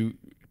sides to,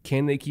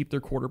 can they keep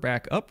their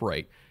quarterback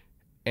upright?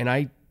 And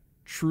I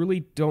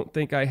truly don't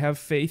think I have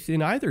faith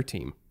in either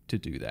team to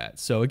do that.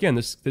 So again,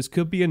 this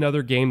could be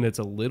another game that's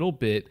a little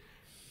bit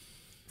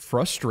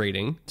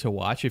frustrating to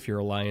watch if you're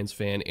a Lions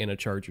fan and a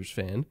Chargers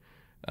fan.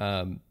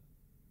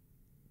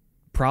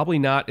 Probably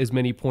not as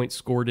many points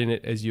scored in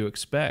it as you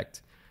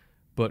expect,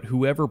 but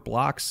whoever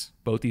blocks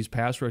both these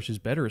pass rushes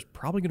better is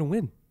probably going to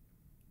win.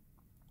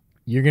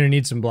 You're going to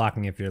need some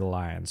blocking if you're the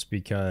Lions,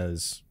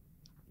 because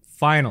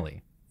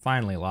finally,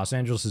 Los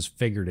Angeles has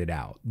figured it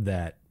out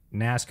that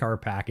NASCAR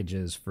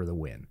packages for the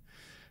win.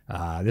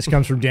 This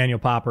comes from Daniel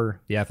Popper,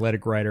 the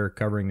Athletic writer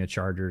covering the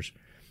Chargers.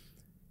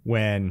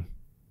 When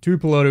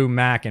Tuipulotu,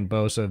 Mack, and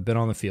Bosa have been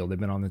on the field, they've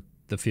been on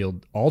the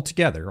field all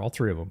together, all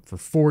 3 of them, for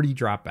 40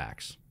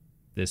 dropbacks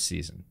this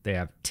season. They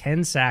have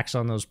 10 sacks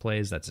on those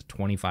plays. That's a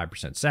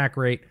 25% sack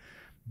rate.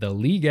 The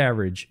league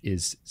average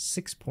is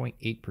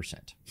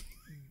 6.8%.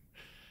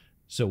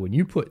 So when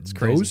you put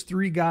those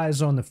 3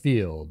 guys on the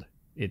field,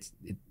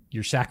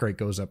 your sack rate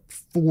goes up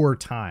 4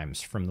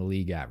 times from the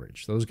league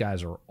average. Those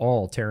guys are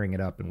all tearing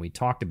it up, and we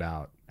talked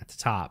about at the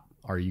top,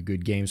 are you a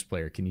good games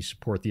player? Can you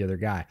support the other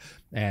guy?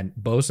 And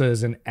Bosa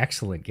is an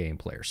excellent game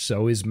player.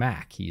 So is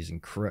Mack. He's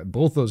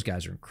both those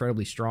guys are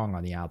incredibly strong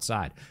on the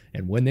outside.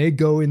 And when they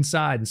go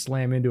inside and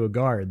slam into a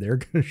guard, they're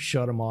going to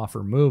shut them off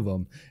or move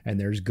them, and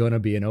there's going to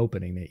be an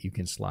opening that you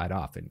can slide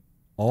off. And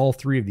all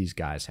 3 of these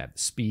guys have the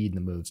speed and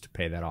the moves to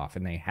pay that off,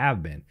 and they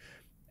have been.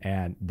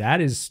 And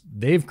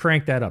they've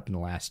cranked that up in the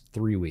last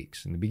 3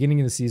 weeks. In the beginning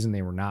of the season,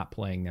 they were not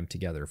playing them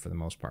together for the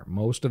most part.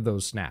 Most of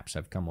those snaps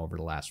have come over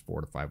the last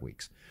 4 to 5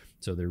 weeks.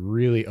 So they're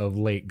really of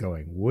late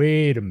going,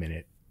 wait a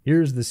minute,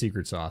 here's the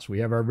secret sauce. We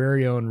have our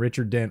very own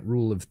Richard Dent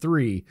rule of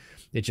 3.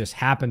 It just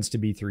happens to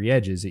be 3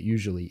 edges. It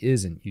usually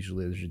isn't.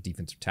 Usually there's a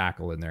defensive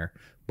tackle in there.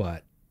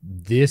 But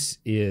this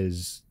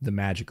is the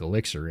magic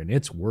elixir, and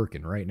it's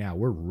working right now.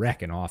 We're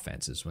wrecking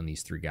offenses when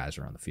these 3 guys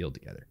are on the field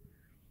together.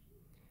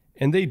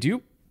 And they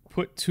do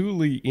put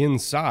Thule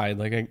inside.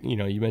 Like,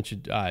 you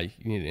mentioned you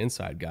need an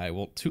inside guy.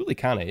 Well, Thule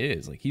kind of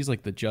is. Like, he's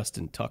like the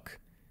Justin Tuck,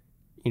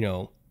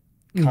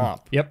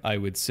 comp, Yep. I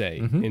would say,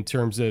 in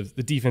terms of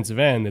the defensive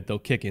end that they'll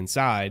kick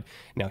inside.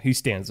 Now, he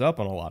stands up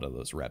on a lot of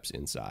those reps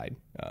inside,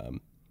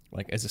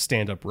 like as a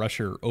stand-up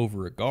rusher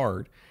over a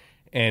guard.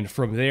 And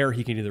from there,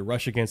 he can either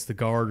rush against the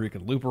guard, or he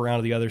can loop around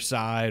to the other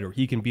side, or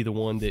he can be the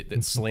one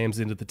that slams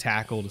into the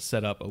tackle to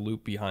set up a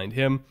loop behind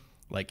him.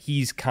 Like,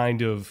 he's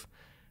kind of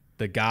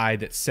the guy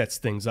that sets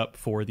things up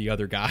for the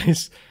other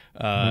guys.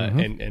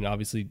 And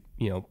obviously,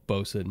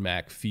 Bosa and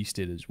Mack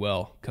feasted as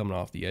well, coming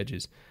off the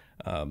edges.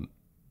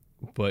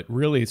 But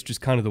really, it's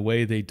just kind of the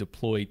way they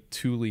deploy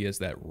Thule as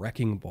that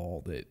wrecking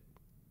ball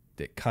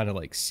that kind of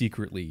like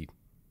secretly,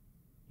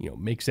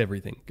 makes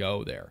everything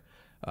go there.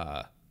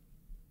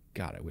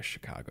 God, I wish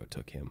Chicago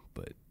took him,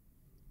 but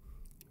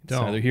it's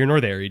neither here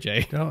nor there,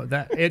 EJ.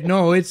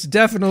 No, it's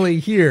definitely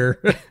here.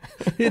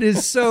 It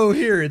is so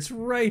here. It's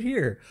right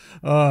here.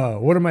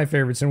 One of my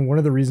favorites, and one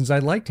of the reasons I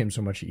liked him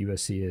so much at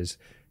USC is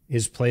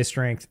his play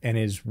strength and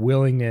his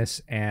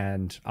willingness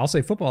and I'll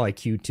say football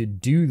IQ to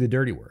do the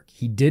dirty work.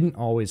 He didn't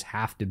always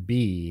have to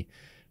be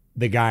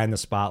the guy in the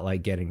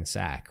spotlight getting the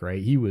sack,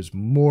 right? He was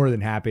more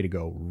than happy to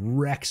go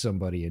wreck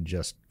somebody and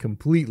just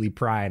completely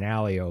pry an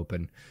alley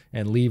open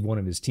and leave one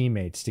of his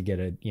teammates to get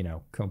a,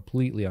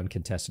 completely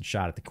uncontested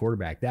shot at the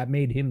quarterback. That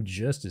made him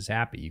just as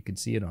happy. You could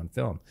see it on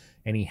film.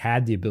 And he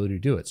had the ability to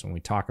do it. So when we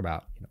talk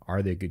about,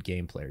 are they a good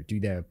game player? Do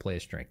they have play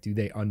strength? Do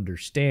they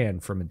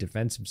understand from a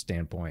defensive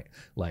standpoint,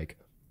 like,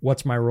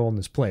 what's my role in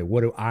this play?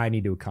 What do I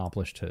need to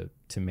accomplish to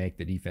make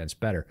the defense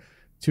better?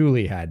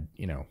 Thule had,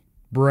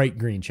 bright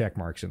green check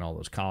marks in all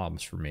those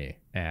columns for me.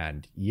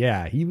 And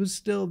yeah, he was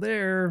still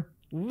there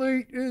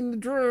late in the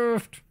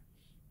draft.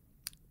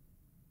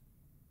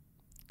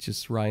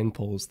 Just Ryan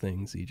Poles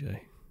things, EJ.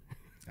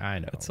 I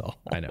know. That's all.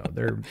 I know.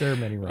 There are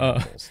many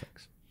Ryan Poles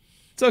things.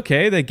 It's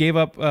okay. They gave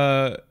up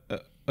a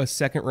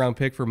second-round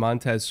pick for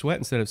Montez Sweat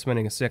instead of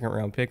spending a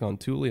second-round pick on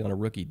Thule on a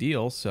rookie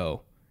deal.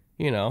 So,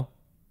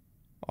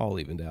 all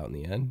evened out in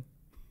the end.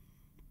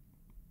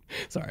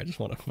 Sorry, I just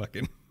want to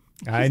fucking...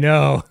 I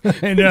know.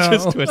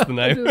 Just twist the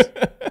knife.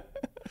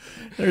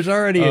 There's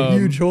already a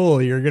huge hole.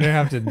 You're going to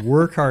have to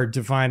work hard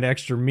to find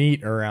extra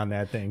meat around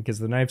that thing because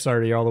the knife's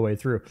already all the way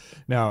through.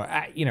 No,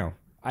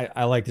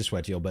 I like the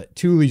Sweat deal, but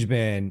Thule's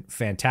been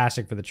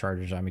fantastic for the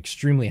Chargers. I'm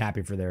extremely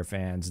happy for their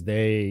fans.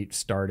 They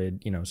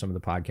started, some of the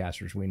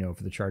podcasters we know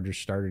for the Chargers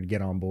started to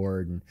get on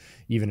board. And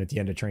even at the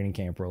end of training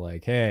camp, we're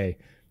like, hey,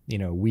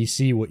 we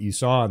see what you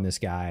saw in this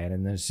guy.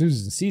 And then as soon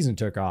as the season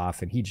took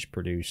off and he's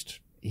produced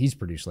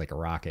like a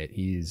rocket.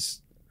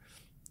 He's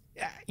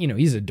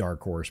a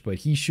dark horse, but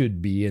he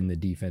should be in the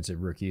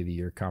defensive rookie of the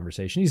year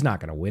conversation. He's not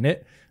going to win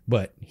it,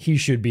 but he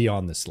should be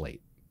on the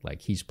slate.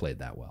 Like, he's played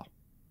that well.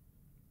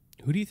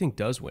 Who do you think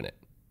does win it?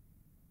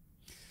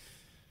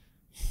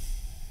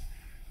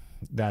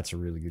 That's a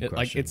really good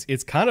question. Like,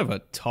 it's kind of a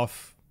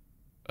tough.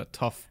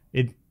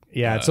 It's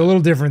a little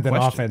different than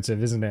question.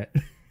 Offensive, isn't it?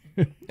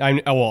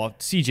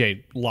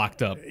 CJ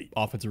locked up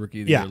offensive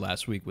rookie of the year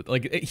last week with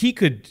he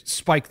could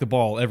spike the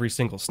ball every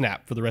single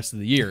snap for the rest of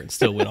the year and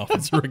still win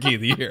offensive rookie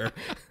of the year.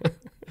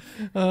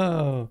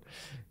 Oh,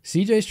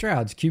 CJ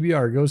Stroud's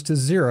QBR goes to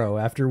 0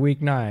 after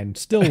week 9,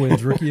 still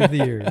wins rookie of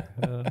the year.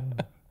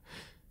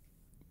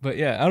 But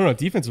yeah, I don't know.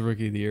 Defensive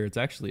rookie of the year, it's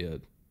actually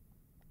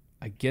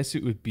I guess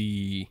it would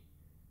be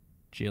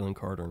Jalen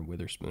Carter and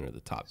Witherspoon are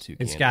the top two.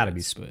 It's got to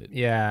be.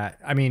 Yeah,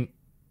 I mean,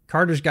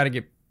 Carter's got to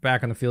get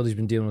back on the field. He's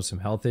been dealing with some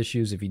health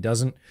issues. If he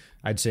doesn't,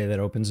 I'd say that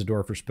opens the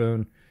door for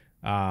Spoon.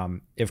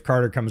 If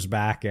Carter comes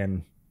back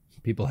and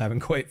people haven't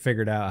quite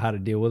figured out how to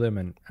deal with him,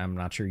 and I'm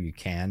not sure you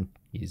can,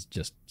 he's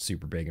just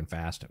super big and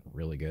fast and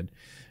really good.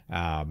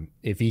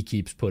 If he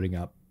keeps putting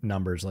up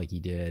numbers like he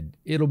did,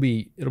 it'll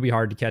be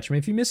hard to catch him.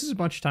 If he misses a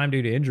bunch of time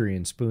due to injury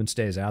and Spoon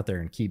stays out there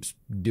and keeps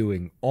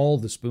doing all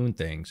the Spoon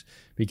things,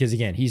 because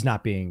again, he's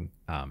not being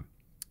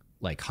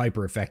like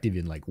hyper effective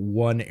in like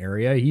one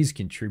area. He's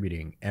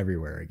contributing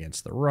everywhere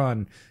against the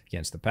run,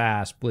 against the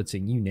pass,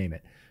 blitzing, you name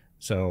it.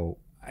 So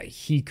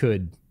he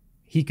could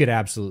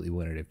absolutely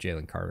win it if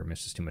Jalen Carter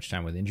misses too much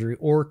time with injury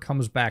or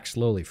comes back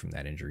slowly from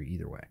that injury.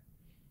 Either way.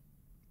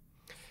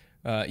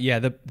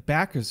 The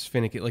back is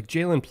finicky. Like,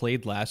 Jalen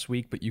played last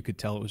week, but you could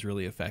tell it was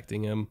really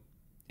affecting him.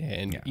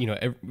 And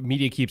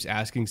media keeps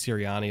asking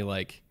Sirianni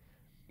like,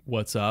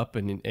 what's up,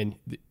 and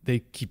they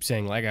keep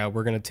saying like,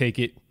 we're going to take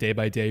it day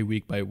by day,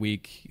 week by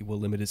week. We'll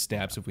limit his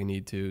snaps if we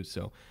need to.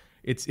 So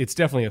it's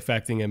definitely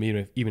affecting him,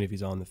 even if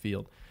he's on the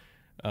field.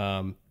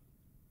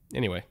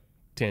 Anyway,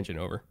 tangent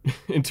over.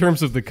 In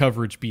terms of the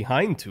coverage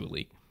behind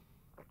Thule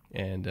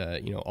and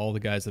all the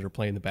guys that are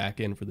playing the back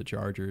end for the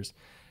Chargers,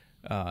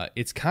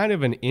 it's kind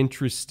of an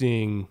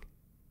interesting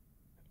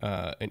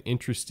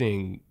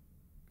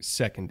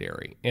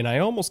secondary, and I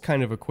almost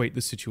kind of equate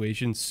the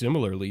situation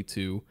similarly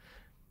to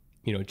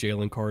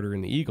Jalen Carter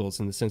and the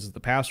Eagles, in the sense that the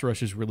pass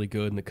rush is really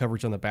good and the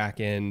coverage on the back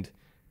end,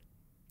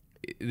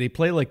 they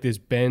play like this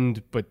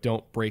bend but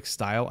don't break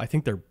style. I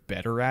think they're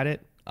better at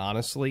it,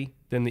 honestly,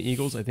 than the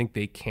Eagles. I think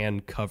they can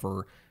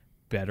cover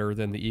but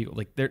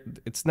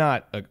it's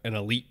not an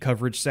elite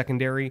coverage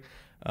secondary.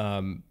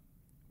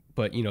 But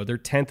but they're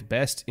 10th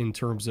best in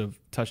terms of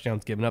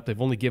touchdowns given up. They've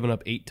only given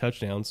up 8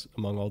 touchdowns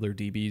among all their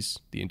DBs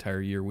the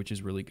entire year, which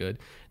is really good.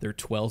 They're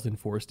 12th in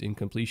forced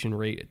incompletion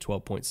rate at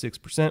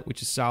 12.6%,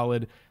 which is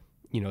solid.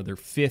 They're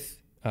 5th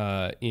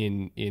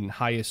in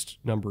highest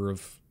number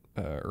of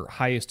or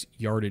highest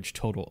yardage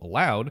total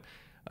allowed,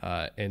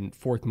 and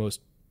 4th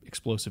most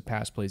explosive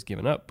pass plays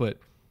given up. But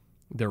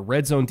their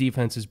red zone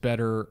defense is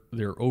better.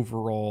 Their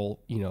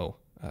overall,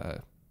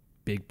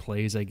 big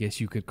plays, I guess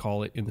you could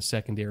call it, in the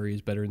secondary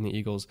is better than the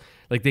Eagles.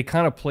 Like, they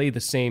kind of play the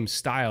same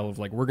style of,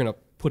 like, we're going to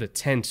put a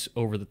tent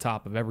over the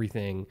top of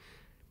everything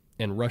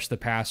and rush the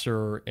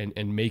passer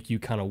and make you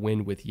kind of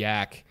win with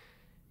yak.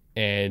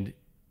 And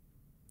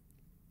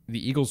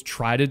the Eagles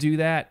try to do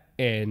that,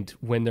 and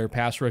when their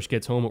pass rush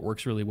gets home, it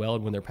works really well,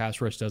 and when their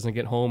pass rush doesn't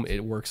get home,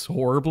 it works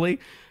horribly.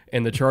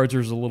 And the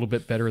Chargers are a little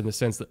bit better in the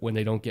sense that when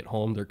they don't get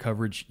home, their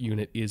coverage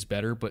unit is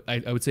better. But I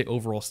would say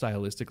overall,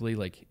 stylistically,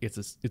 like, it's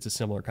a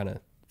similar kind of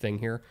thing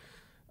here.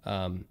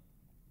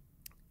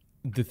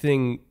 The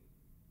thing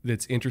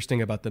that's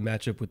interesting about the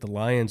matchup with the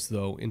Lions,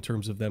 though, in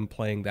terms of them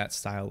playing that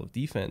style of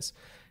defense,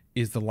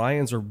 is the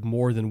Lions are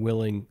more than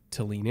willing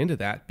to lean into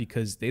that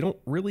because they don't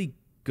really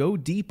go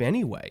deep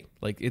anyway.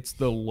 Like, it's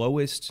the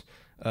lowest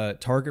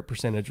target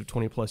percentage of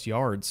 20-plus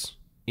yards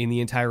in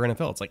the entire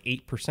NFL. It's like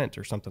 8%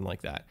 or something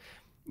like that.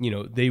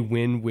 They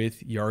win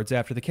with yards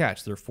after the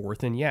catch. They're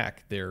 4th in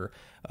yak. They're,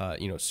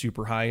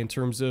 super high in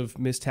terms of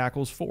missed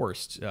tackles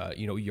forced.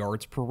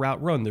 Yards per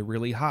route run, they're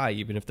really high,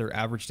 even if their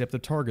average depth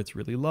of target's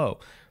really low.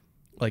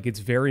 Like, it's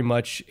very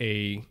much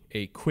a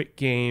quick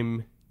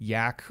game,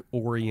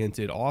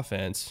 yak-oriented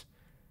offense,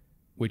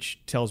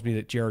 which tells me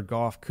that Jared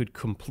Goff could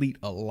complete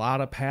a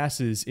lot of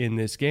passes in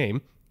this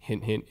game.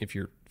 Hint, hint, if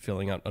you're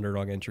filling out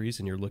underdog entries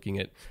and you're looking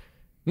at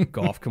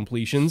Goff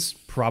completions,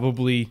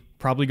 probably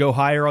go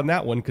higher on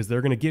that one because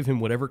they're going to give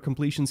him whatever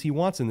completions he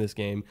wants in this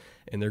game,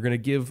 and they're going to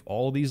give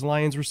all these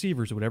Lions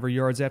receivers whatever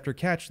yards after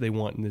catch they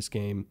want in this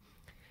game.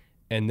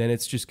 And then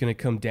it's just going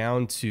to come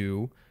down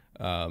to,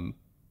 can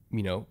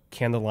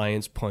the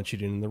Lions punch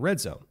it in the red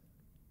zone?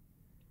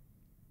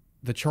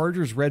 The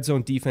Chargers' red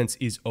zone defense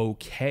is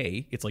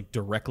okay. It's like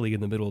directly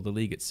in the middle of the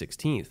league at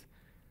 16th.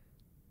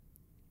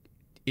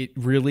 It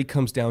really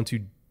comes down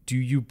to, do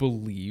you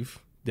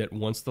believe that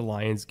once the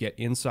Lions get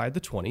inside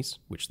the 20s,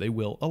 which they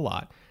will a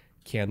lot,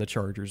 can the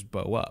Chargers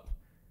bow up?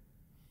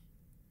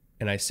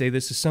 And I say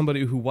this as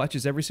somebody who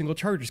watches every single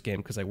Chargers game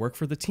because I work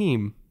for the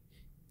team.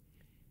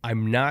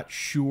 I'm not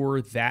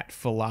sure that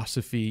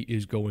philosophy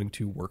is going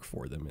to work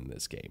for them in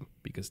this game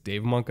because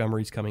David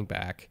Montgomery's coming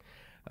back.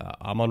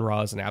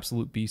 Amon-Ra is an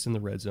absolute beast in the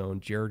red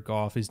zone. Jared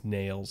Goff is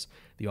nails.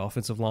 The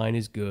offensive line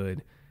is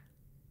good.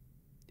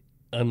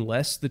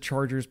 Unless the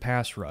Chargers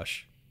pass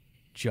rush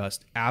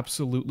just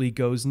absolutely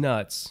goes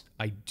nuts,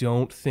 I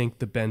don't think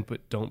the bend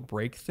but don't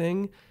break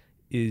thing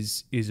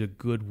is a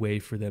good way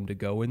for them to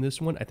go in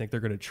this one. I think they're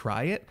going to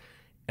try it,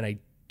 and I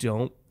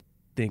don't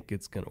think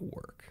it's going to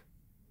work.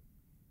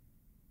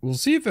 We'll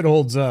see if it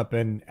holds up,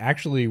 and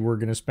actually we're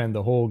going to spend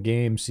the whole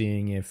game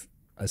seeing if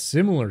a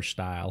similar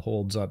style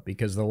holds up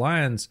because the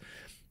Lions,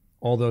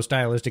 although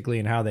stylistically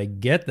and how they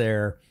get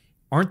there,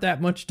 aren't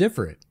that much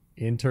different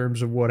in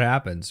terms of what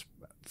happens.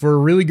 For a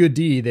really good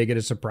D, they get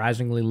a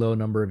surprisingly low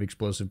number of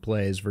explosive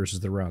plays versus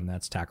the run.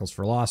 That's tackles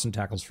for loss and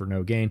tackles for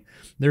no gain.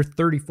 They're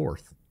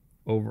 34th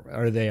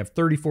they have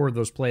 34 of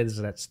those plays.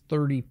 That's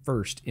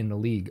 31st in the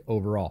league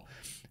overall.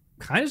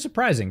 Kind of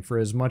surprising for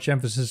as much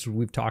emphasis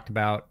we've talked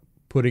about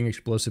putting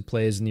explosive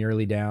plays in the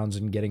early downs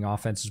and getting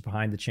offenses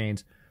behind the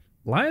chains.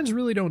 Lions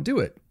really don't do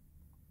it.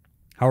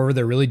 However,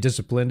 they're really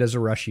disciplined as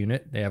a rush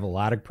unit. They have a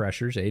lot of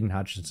pressures. Aiden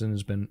Hutchinson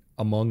has been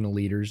among the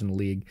leaders in the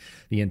league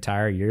the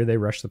entire year. They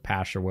rush the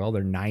passer well.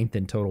 They're 9th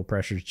in total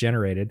pressures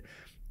generated.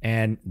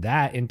 And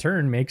that, in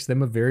turn, makes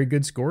them a very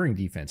good scoring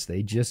defense.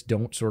 They just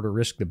don't sort of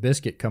risk the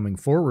biscuit coming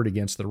forward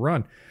against the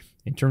run.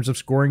 In terms of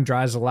scoring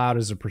drives allowed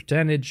as a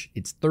percentage,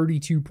 it's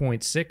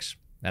 32.6.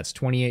 That's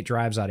 28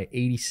 drives out of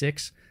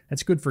 86.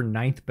 That's good for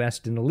 9th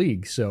best in the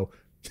league. So,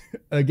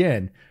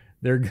 again,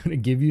 they're going to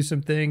give you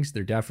some things.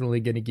 They're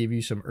definitely going to give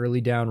you some early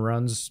down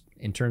runs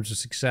in terms of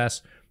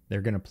success.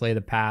 They're going to play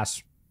the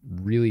pass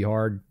really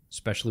hard,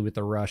 especially with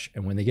the rush.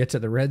 And when they get to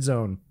the red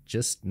zone,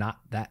 just not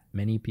that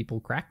many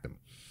people crack them.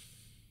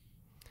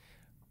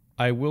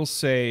 I will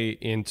say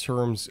in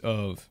terms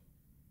of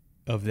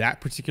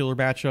that particular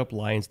matchup,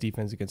 Lions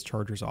defense against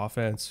Chargers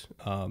offense,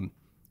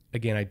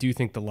 again, I do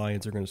think the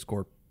Lions are going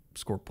to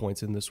score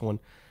points in this one.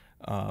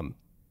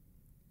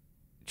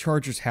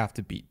 Chargers have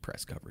to beat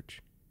press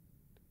coverage.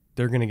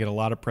 They're going to get a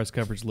lot of press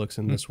coverage looks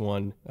in this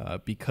one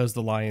because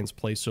the Lions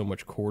play so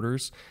much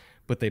quarters,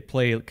 but they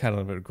play kind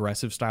of an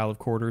aggressive style of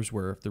quarters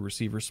where if the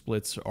receiver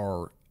splits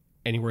are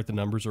anywhere the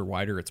numbers are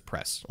wider, it's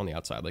press on the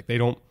outside. Like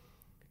the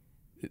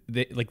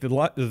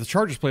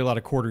Chargers play a lot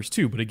of quarters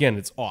too, but again,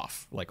 it's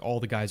off. Like all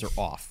the guys are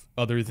off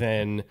other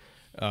than,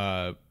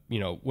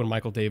 when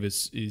Michael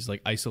Davis is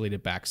like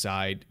isolated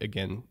backside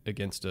again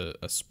against a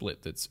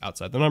split that's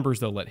outside the numbers,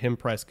 they'll let him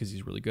press because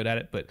he's really good at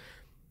it. But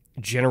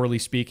generally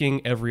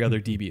speaking, every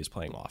other DB is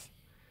playing off.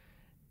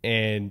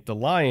 And the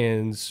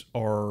Lions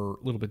are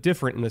a little bit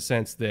different in the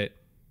sense that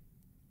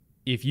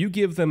if you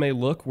give them a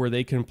look where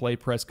they can play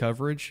press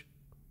coverage,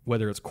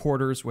 whether it's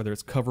quarters, whether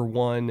it's cover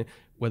one,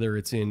 whether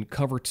it's in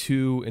cover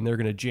two, and they're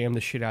going to jam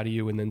the shit out of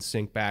you and then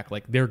sink back,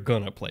 like they're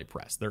going to play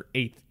press. They're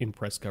 8th in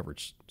press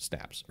coverage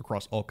snaps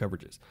across all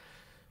coverages.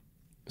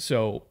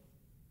 So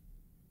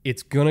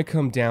it's going to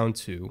come down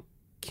to,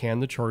 can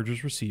the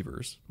Chargers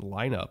receivers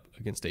line up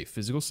against a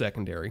physical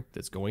secondary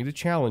that's going to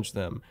challenge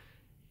them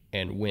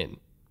and win?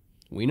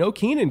 We know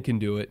Keenan can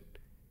do it.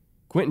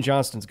 Quentin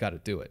Johnston's got to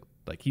do it.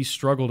 Like, he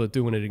struggled at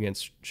doing it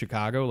against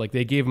Chicago. Like,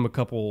 they gave him a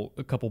couple,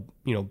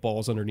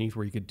 balls underneath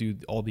where he could do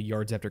all the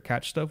yards after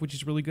catch stuff, which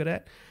he's really good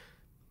at.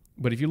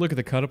 But if you look at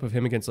the cut up of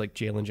him against like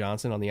Jalen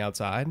Johnson on the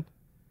outside,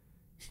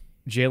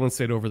 Jalen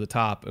stayed over the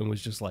top and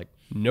was just like,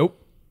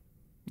 nope,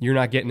 you're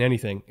not getting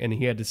anything. And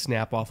he had to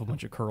snap off a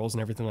bunch of curls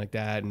and everything like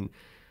that. And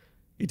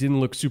it didn't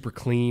look super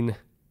clean.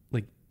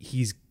 Like,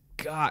 he's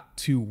got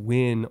to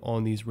win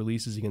on these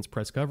releases against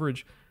press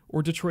coverage,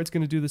 or Detroit's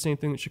going to do the same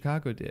thing that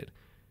Chicago did.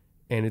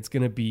 And it's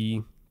going to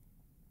be,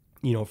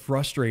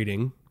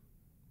 frustrating,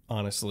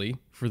 honestly,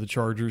 for the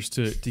Chargers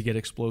to get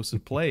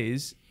explosive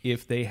plays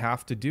if they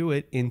have to do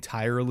it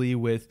entirely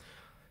with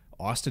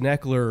Austin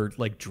Eckler,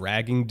 like,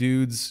 dragging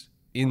dudes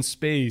in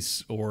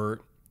space,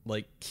 or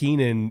like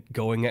Keenan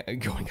going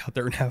out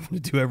there and having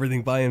to do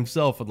everything by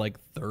himself on like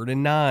 3rd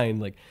and 9.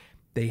 Like,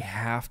 they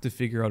have to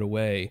figure out a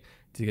way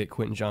to get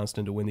Quentin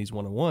Johnston to win these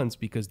one-on-ones,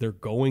 because they're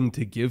going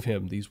to give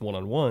him these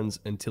one-on-ones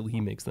until he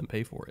makes them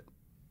pay for it.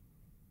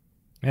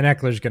 And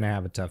Eckler's going to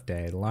have a tough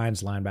day. The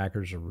Lions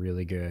linebackers are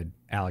really good.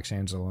 Alex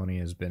Anzalone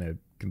has been a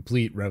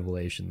complete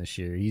revelation this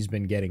year. He's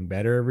been getting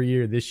better every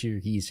year. This year,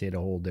 he's hit a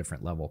whole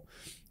different level.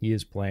 He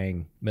is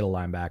playing middle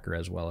linebacker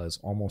as well as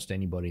almost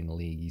anybody in the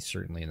league. He's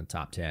certainly in the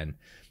top 10.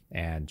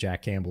 And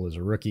Jack Campbell, as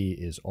a rookie,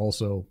 is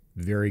also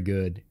very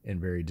good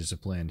and very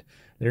disciplined.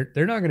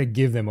 They're not going to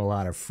give them a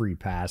lot of free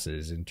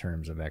passes in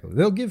terms of Eckler.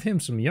 They'll give him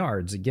some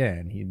yards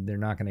again. They're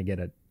not going to get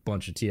a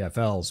bunch of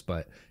TFLs,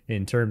 but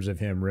in terms of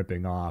him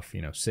ripping off,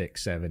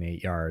 6, 7,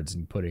 8 yards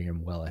and putting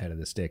him well ahead of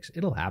the sticks,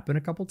 it'll happen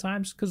a couple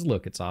times, because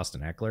look, it's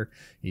Austin Eckler.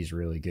 He's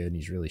really good and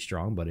he's really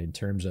strong. But in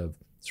terms of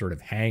sort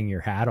of hang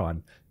your hat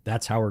on,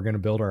 that's how we're going to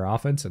build our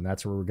offense and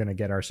that's where we're going to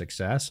get our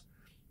success.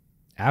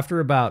 After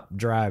about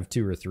drive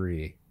 2 or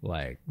 3,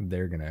 like,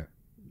 they're gonna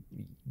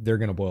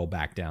boil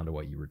back down to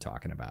what you were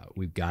talking about.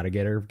 We've got to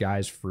get our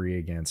guys free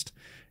against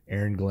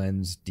Aaron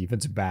Glenn's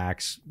defensive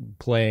backs,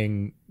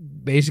 playing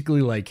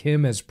basically like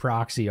him as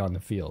proxy on the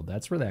field.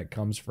 That's where that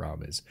comes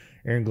from. Is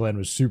Aaron Glenn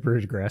was super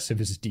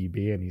aggressive as a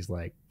DB, and he's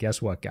like,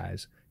 guess what,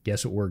 guys?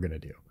 Guess what we're gonna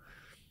do?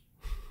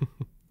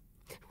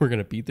 We're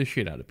gonna beat the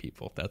shit out of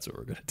people. That's what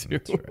we're gonna do.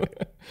 That's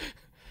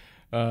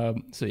right.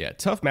 So yeah,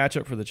 tough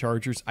matchup for the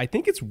Chargers. I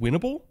think it's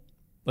winnable.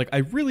 Like, I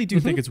really do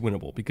think it's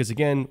winnable, because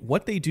again,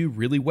 what they do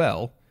really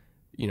well,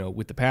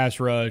 with the pass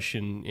rush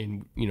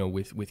and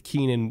with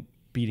Keenan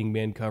beating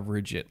man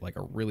coverage at like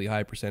a really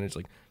high percentage,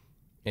 like,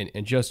 and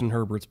Justin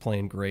Herbert's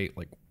playing great.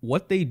 Like,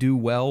 what they do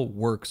well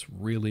works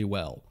really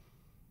well.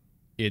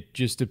 It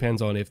just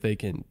depends on if they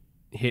can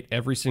hit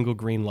every single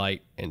green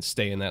light and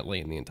stay in that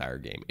lane the entire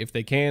game. If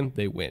they can,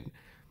 they win.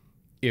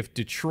 If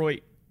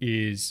Detroit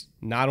is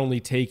not only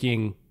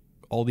taking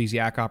all these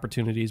yak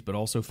opportunities, but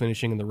also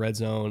finishing in the red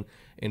zone,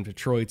 and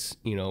Detroit's,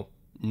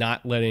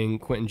 not letting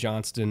Quentin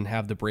Johnston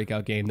have the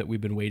breakout game that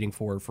we've been waiting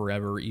for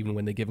forever, even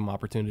when they give him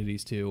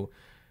opportunities to.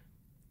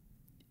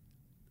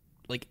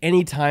 Like,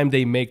 anytime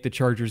they make the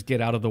Chargers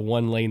get out of the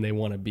one lane they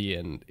want to be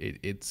in,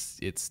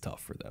 it's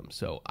tough for them.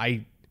 So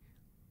I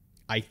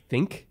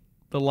think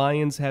the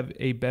Lions have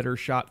a better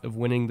shot of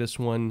winning this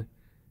one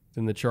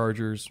than the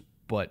Chargers,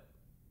 but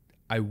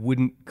I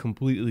wouldn't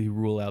completely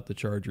rule out the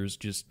Chargers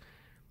just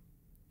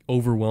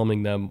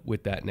overwhelming them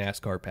with that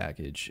NASCAR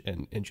package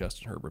and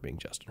Justin Herbert being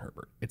Justin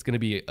Herbert. It's going to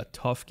be a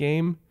tough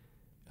game,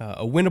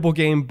 a winnable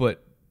game,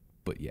 but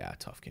yeah, a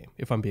tough game,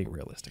 if I'm being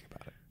realistic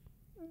about it.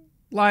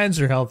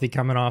 Lions are healthy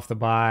coming off the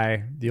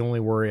bye. The only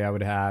worry I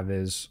would have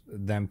is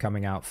them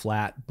coming out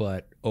flat,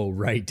 but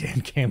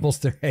Dan Campbell's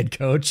their head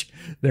coach.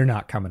 They're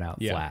not coming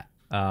out flat.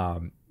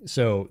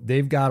 So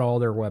they've got all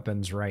their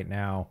weapons right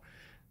now,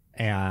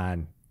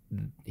 and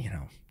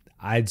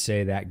I'd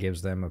say that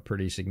gives them a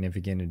pretty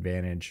significant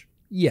advantage.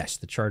 Yes,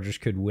 the Chargers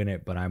could win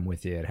it, but I'm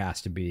with you. It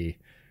has to be,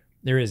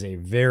 there is a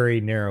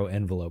very narrow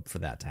envelope for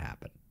that to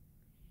happen.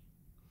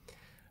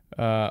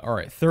 All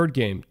right, third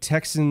game,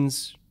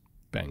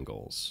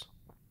 Texans-Bengals.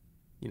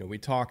 We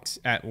talked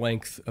at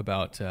length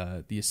about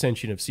the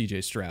ascension of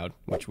CJ Stroud,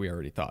 which we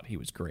already thought he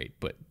was great,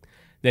 but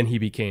then he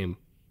became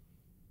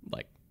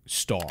like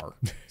star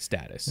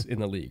status in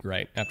the league,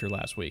 right, after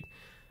last week.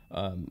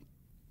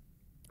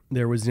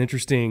 There was an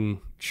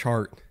interesting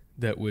chart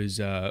that was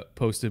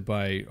posted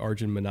by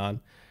Arjun Manan,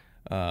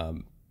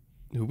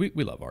 who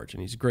we love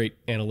Arjun. He's a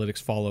great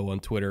analytics follow on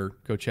Twitter.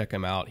 Go check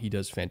him out. He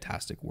does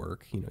fantastic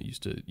work.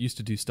 Used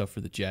to do stuff for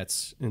the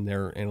Jets in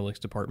their analytics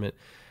department.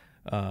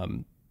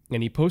 And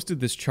he posted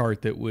this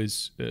chart that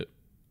was a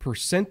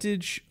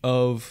percentage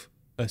of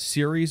a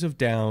series of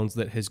downs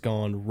that has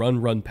gone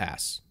run,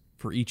 pass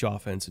for each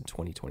offense in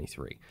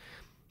 2023.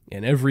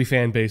 And every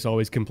fan base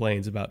always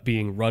complains about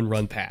being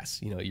run,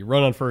 pass. You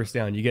run on first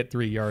down, you get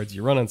 3 yards.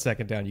 You run on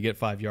second down, you get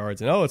 5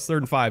 yards. And, it's 3rd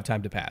and 5,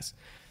 time to pass.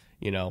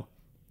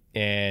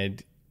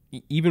 And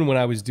even when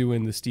I was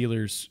doing the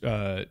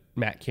Steelers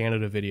Matt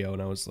Canada video,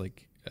 and I was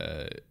like,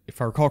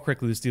 if I recall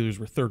correctly, the Steelers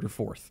were 3rd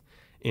or 4th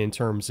in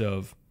terms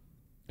of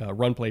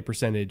run play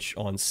percentage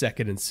on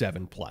 2nd and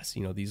 7 plus,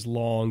 these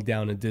long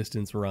down and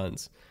distance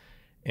runs,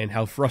 and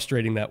how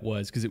frustrating that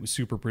was because it was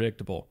super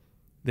predictable.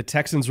 The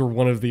Texans were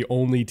one of the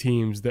only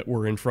teams that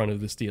were in front of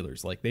the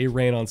Steelers. Like, they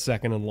ran on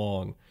 2nd and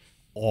long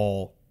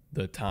all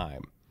the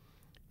time.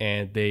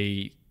 And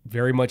they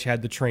very much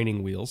had the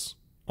training wheels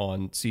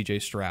on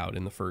CJ Stroud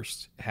in the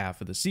first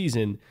half of the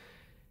season.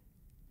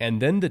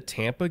 And then the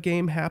Tampa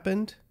game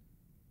happened,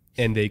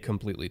 and they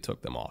completely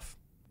took them off.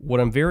 What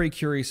I'm very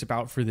curious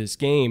about for this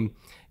game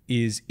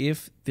is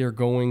if they're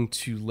going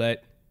to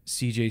let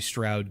CJ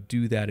Stroud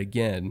do that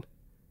again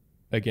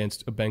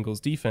against a Bengals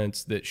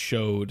defense that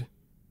showed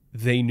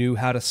they knew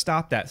how to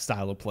stop that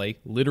style of play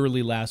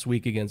literally last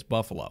week against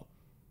Buffalo,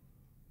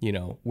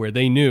 where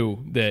they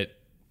knew that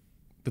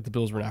the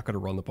Bills were not going to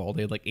run the ball.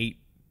 They had like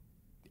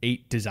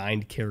eight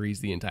designed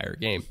carries the entire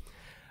game.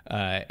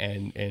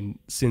 And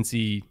since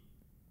he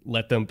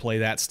let them play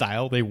that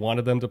style, they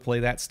wanted them to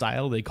play that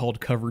style. They called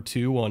cover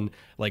 2 on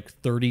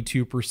like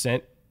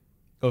 32%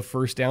 of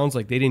first downs.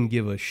 Like, they didn't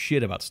give a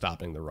shit about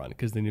stopping the run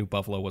because they knew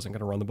Buffalo wasn't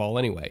going to run the ball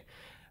anyway.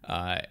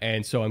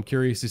 And so I'm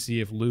curious to see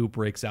if Lou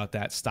breaks out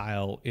that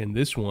style in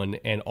this one.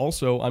 And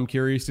also I'm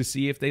curious to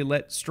see if they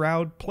let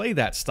Stroud play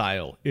that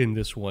style in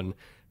this one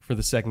for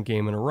the second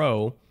game in a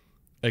row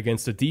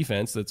against a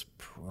defense that's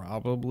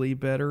probably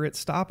better at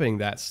stopping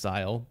that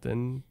style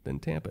than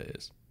Tampa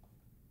is.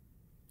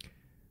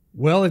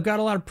 Well, they've got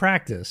a lot of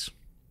practice.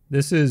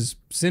 This is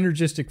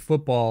synergistic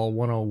football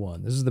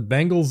 101. This is the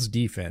Bengals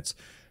defense.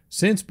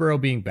 Since Burrow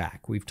being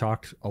back, we've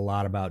talked a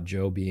lot about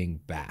Joe being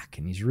back,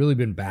 and he's really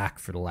been back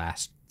for the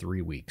last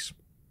 3 weeks.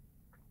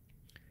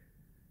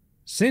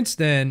 Since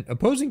then,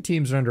 opposing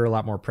teams are under a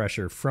lot more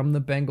pressure from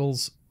the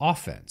Bengals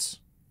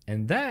offense,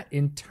 and that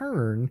in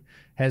turn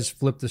has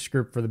flipped the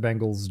script for the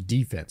Bengals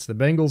defense. The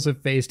Bengals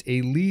have faced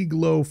a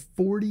league-low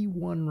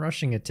 41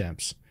 rushing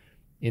attempts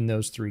in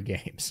those 3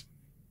 games.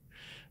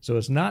 So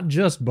it's not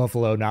just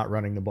Buffalo not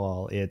running the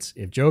ball. It's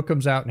if Joe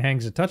comes out and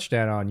hangs a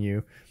touchdown on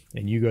you,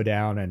 and you go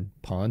down and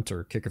punt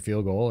or kick a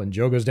field goal, and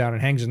Joe goes down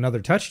and hangs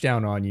another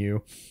touchdown on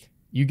you,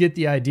 you get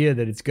the idea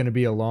that it's going to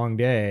be a long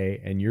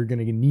day and you're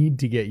going to need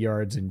to get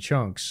yards in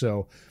chunks.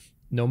 So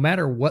no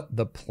matter what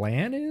the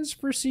plan is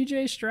for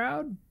CJ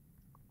Stroud,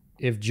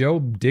 if Joe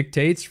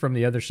dictates from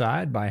the other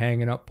side by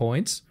hanging up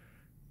points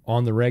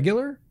on the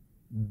regular,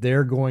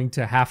 they're going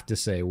to have to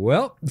say,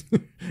 well,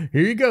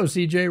 here you go,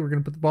 CJ. We're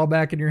going to put the ball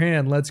back in your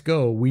hand. Let's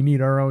go. We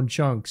need our own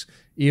chunks.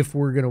 If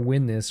we're going to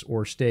win this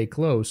or stay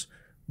close,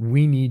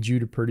 we need you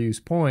to produce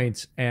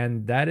points,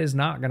 and that is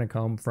not going to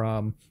come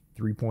from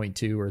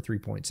 3.2 or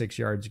 3.6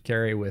 yards a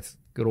carry with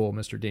good old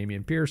Mr.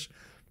 Dameon Pierce.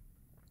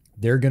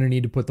 They're going to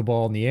need to put the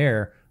ball in the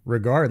air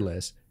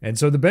regardless. And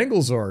so the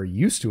Bengals are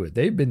used to it.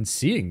 They've been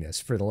seeing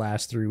this for the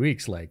last 3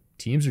 weeks. Like,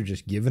 teams are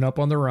just giving up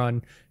on the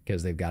run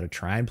because they've got to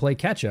try and play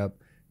catch up,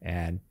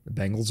 and the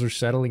Bengals are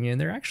settling in.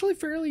 They're actually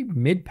fairly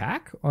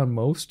mid-pack on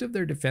most of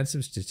their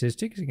defensive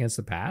statistics against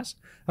the pass.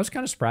 I was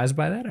kind of surprised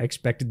by that. I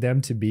expected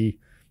them to be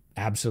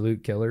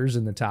absolute killers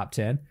in the top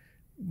 10.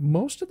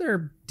 Most of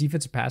their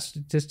defensive pass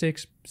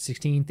statistics,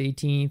 16th,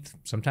 18th,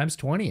 sometimes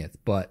 20th,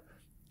 but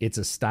it's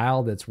a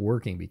style that's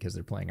working because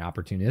they're playing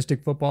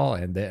opportunistic football,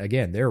 and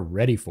they're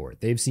ready for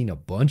it. They've seen a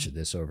bunch of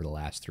this over the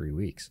last 3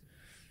 weeks.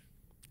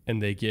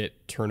 And they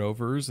get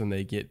turnovers and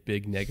they get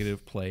big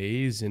negative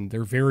plays, and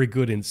they're very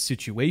good in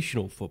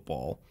situational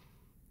football,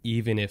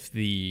 even if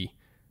the,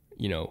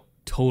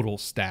 total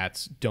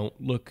stats don't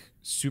look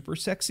super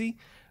sexy.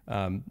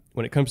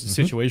 When it comes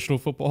to situational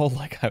football,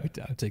 like I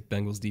would take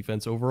Bengals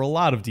defense over a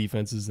lot of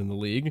defenses in the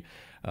league,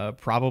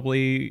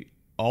 probably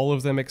all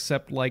of them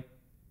except like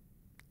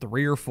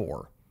 3 or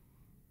 4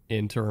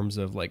 in terms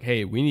of like,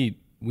 hey, we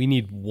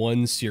need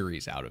one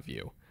series out of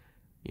you,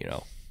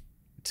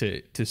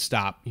 to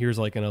stop. Here's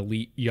like an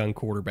elite young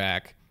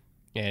quarterback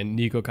and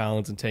Nico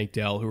Collins and Tank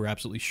Dell, who are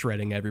absolutely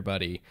shredding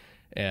everybody,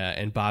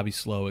 and Bobby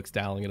Slowick's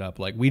dialing it up.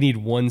 Like, we need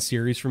one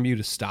series from you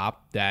to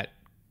stop that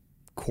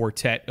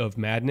quartet of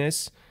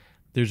madness.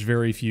 There's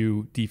very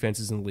few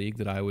defenses in the league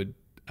that I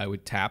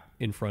would tap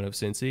in front of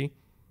Cincy,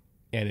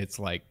 and it's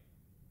like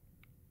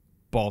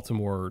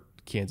Baltimore,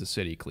 Kansas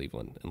City,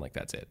 Cleveland, and like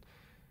that's it,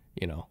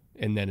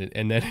 And then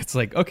it's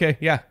like, okay,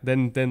 yeah,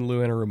 then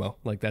Lou Anarumo,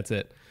 like that's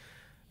it.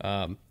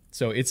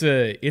 So it's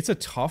a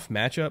tough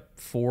matchup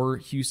for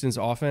Houston's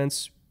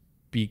offense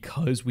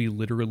because we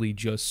literally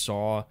just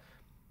saw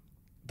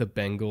the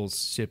Bengals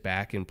sit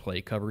back and play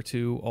cover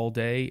 2 all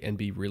day and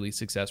be really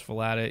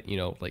successful at it.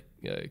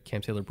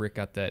 Cam Taylor-Britt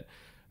got that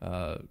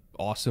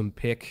awesome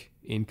pick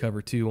in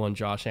cover 2 on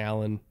Josh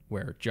Allen,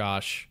 where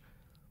Josh,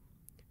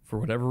 for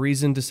whatever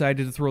reason,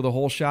 decided to throw the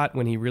whole shot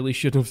when he really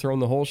shouldn't have thrown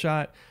the whole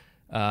shot.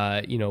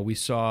 We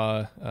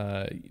saw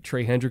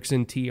Trey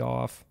Hendrickson tee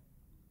off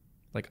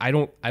Like I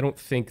don't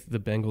think the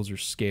Bengals are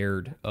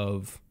scared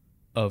of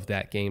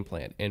that game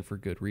plan, and for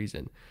good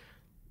reason.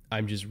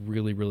 I'm just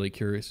really, really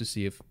curious to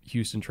see if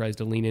Houston tries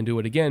to lean into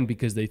it again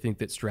because they think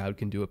that Stroud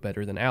can do it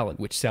better than Allen,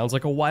 which sounds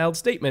like a wild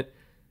statement,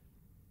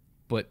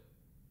 but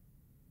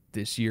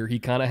this year he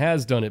kind of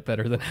has done it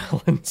better than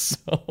Allen.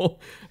 So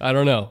I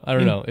don't know.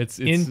 It's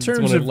in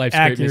terms one of life's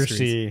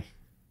accuracy.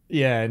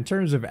 Yeah, in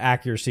terms of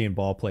accuracy and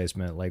ball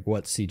placement, like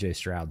what CJ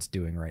Stroud's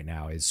doing right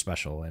now is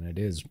special, and it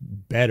is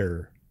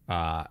better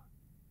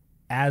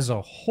as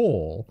a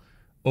whole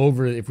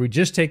over if we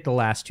just take the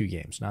last 2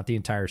 games, not the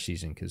entire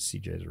season, because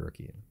CJ is a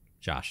rookie and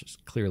Josh is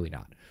clearly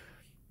not.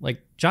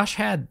 Like Josh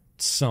had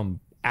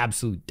some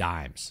absolute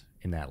dimes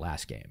in that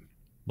last game,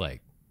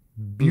 like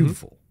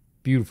beautiful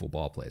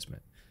ball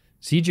placement.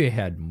 CJ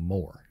had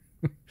more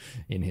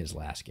in his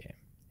last game.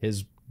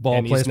 His ball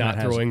and he's placement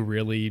not throwing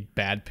really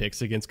bad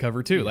picks against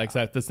cover 2. Like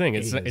that's the thing.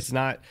 It's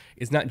not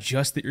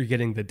just that you're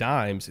getting the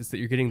dimes, it's that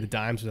you're getting the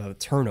dimes without the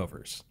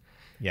turnovers.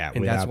 Yeah,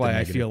 and that's why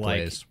I feel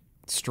like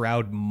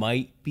Stroud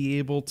might be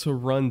able to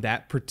run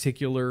that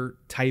particular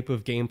type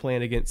of game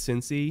plan against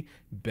Cincy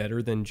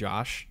better than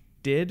Josh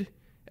did,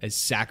 as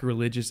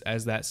sacrilegious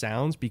as that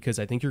sounds, because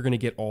I think you're going to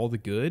get all the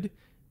good,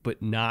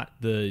 but not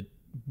the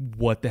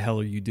what the hell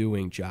are you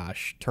doing,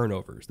 Josh,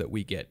 turnovers that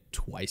we get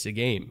twice a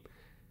game.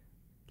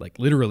 Like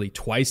literally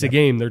twice a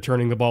game, they're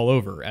turning the ball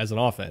over as an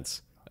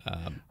offense.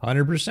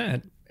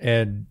 100%.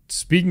 And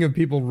speaking of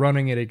people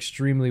running it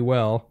extremely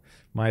well,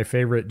 my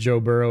favorite Joe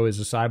Burrow is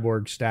a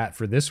cyborg stat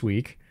for this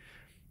week.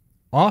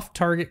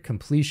 Off-target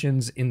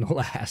completions in the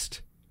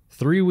last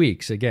 3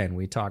 weeks. Again,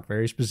 we talked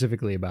very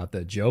specifically about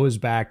that. Joe is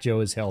back. Joe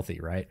is healthy,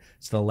 right?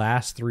 It's the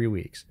last 3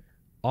 weeks.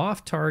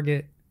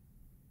 Off-target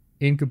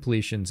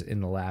incompletions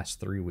in the last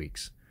 3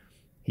 weeks.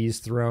 He's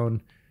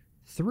thrown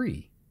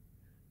 3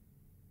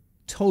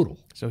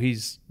 total. So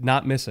he's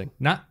not missing.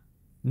 Not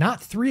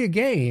 3 a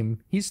game.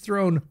 He's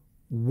thrown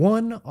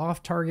 1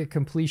 off-target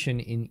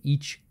completion in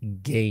each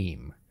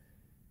game.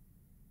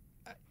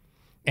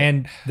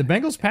 And the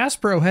Bengals pass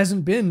pro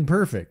hasn't been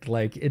perfect.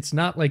 Like, it's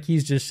not like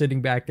he's just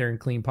sitting back there in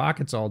clean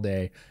pockets all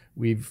day.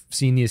 We've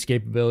seen the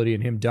escapability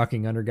in him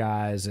ducking under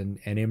guys and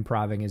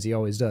improvising as he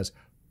always does.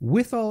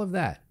 With all of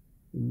that,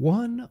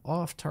 1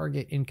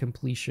 off-target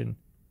incompletion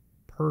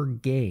per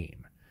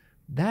game.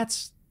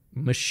 That's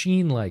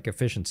machine-like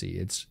efficiency.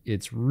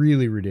 It's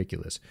really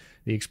ridiculous.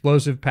 The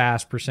explosive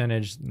pass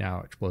percentage, now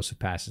explosive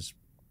passes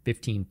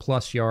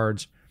 15-plus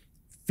yards,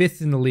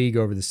 5th in the league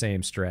over the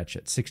same stretch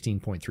at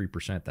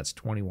 16.3%. That's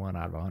 21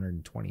 out of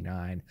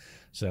 129.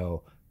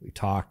 So we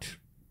talked,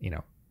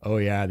 oh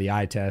yeah, the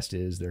eye test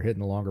is they're hitting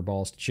the longer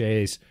balls to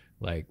chase.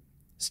 Like,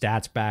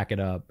 stats back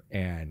it up.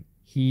 And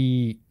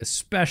he,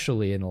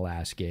 especially in the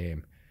last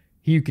game,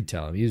 you could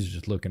tell him he was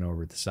just looking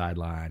over at the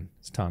sideline,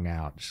 his tongue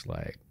out, just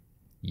like,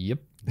 yep,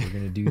 we're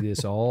going to do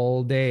this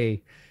all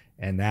day.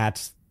 And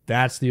that's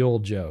the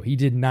old Joe. He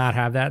did not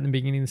have that in the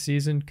beginning of the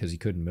season because he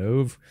couldn't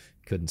move,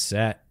 couldn't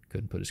set,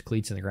 couldn't put his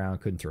cleats in the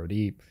ground, couldn't throw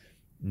deep.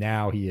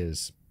 Now he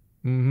is,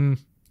 I'm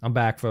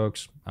back,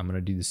 folks. I'm going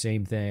to do the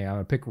same thing. I'm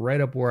going to pick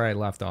right up where I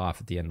left off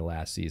at the end of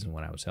last season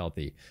when I was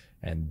healthy.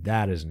 And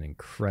that is an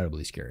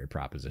incredibly scary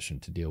proposition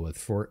to deal with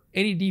for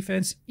any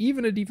defense,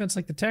 even a defense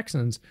like the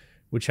Texans,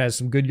 which has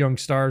some good young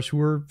stars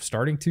who are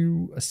starting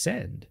to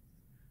ascend.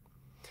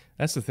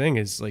 That's the thing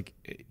is, like,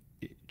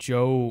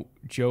 Joe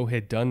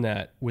had done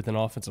that with an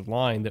offensive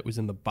line that was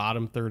in the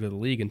bottom third of the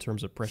league in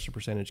terms of pressure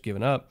percentage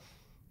given up.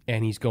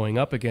 And he's going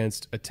up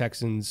against a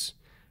Texans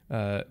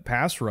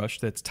pass rush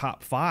that's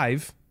top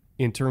 5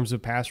 in terms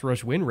of pass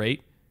rush win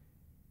rate.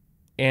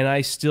 And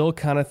I still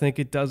kind of think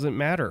it doesn't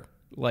matter.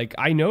 Like,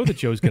 I know that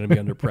Joe's going to be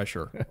under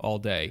pressure all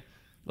day.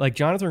 Like,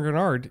 Jonathan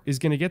Grenard is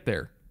going to get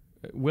there.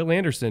 Will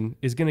Anderson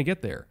is going to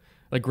get there.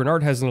 Like,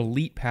 Grenard has an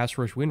elite pass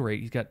rush win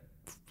rate.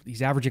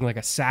 He's averaging like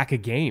a sack a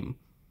game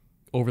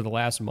over the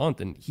last month,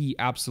 and he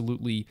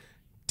absolutely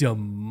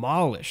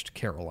demolished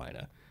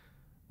Carolina.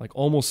 Like,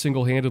 almost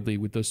single-handedly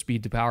with those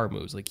speed-to-power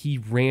moves. Like, he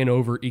ran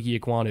over Iggy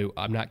Ekwonu,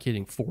 I'm not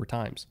kidding, 4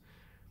 times.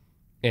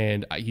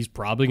 And he's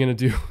probably going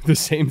to do the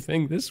same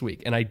thing this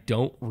week. And I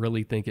don't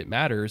really think it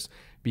matters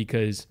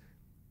because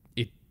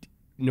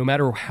no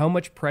matter how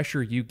much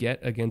pressure you get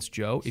against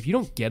Joe, if you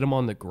don't get him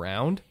on the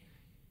ground,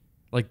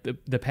 like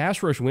the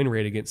pass rush win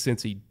rate against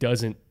Cincy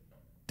doesn't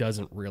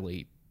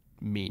really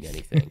mean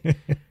anything.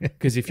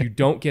 Because if you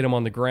don't get him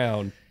on the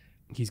ground,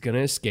 he's going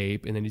to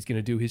escape, and then he's going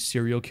to do his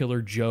serial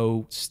killer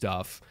Joe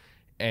stuff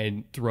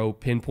and throw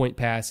pinpoint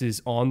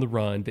passes on the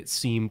run that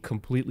seem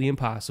completely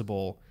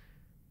impossible.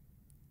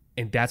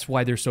 And that's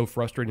why they're so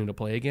frustrating to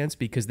play against,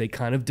 because they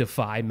kind of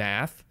defy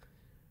math.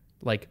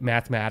 Like,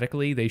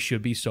 mathematically, they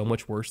should be so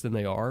much worse than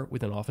they are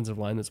with an offensive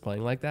line that's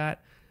playing like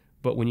that.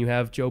 But when you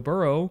have Joe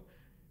Burrow,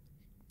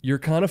 you're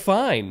kind of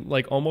fine,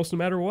 like almost no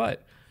matter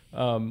what.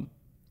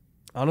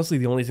 Honestly,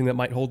 the only thing that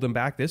might hold them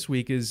back this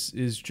week is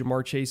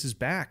Jamar Chase's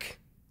back.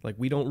 Like,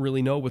 we don't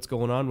really know what's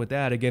going on with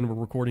that. Again, we're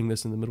recording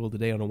this in the middle of the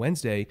day on a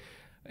Wednesday,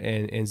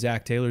 and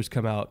Zach Taylor's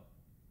come out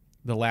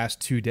the last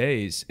 2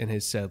 days and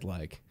has said,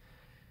 like,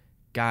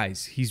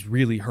 guys, he's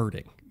really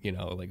hurting. You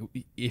know, like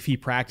if he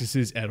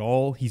practices at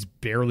all, he's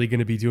barely going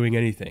to be doing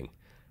anything,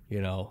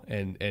 you know.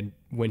 And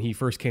when he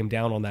first came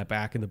down on that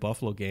back in the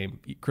Buffalo game,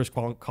 Chris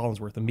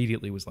Collinsworth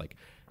immediately was like,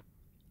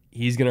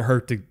 he's going to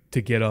hurt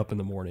to get up in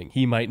the morning.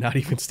 He might not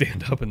even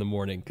stand up in the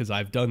morning because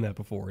I've done that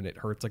before and it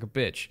hurts like a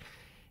bitch.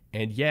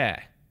 And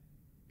yeah,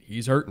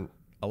 he's hurting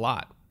a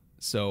lot.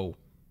 So,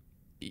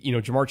 you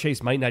know, Ja'Marr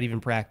Chase might not even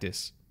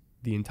practice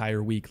the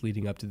entire week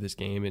leading up to this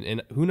game.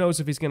 And who knows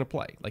if he's going to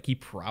play. Like, he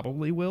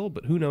probably will,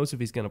 but who knows if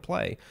he's going to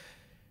play.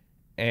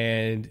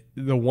 And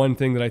the one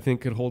thing that I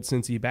think could hold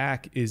Cincy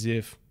back is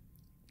if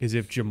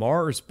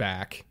Jamar's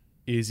back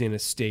is in a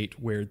state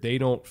where they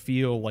don't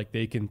feel like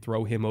they can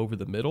throw him over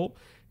the middle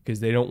because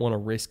they don't want to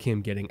risk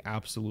him getting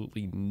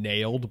absolutely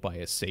nailed by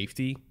a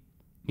safety,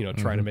 you know,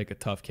 trying to make a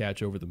tough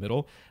catch over the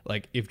middle.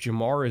 Like, if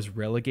Ja'Marr is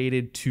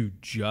relegated to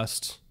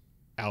just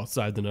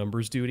outside the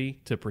numbers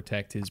duty to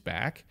protect his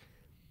back,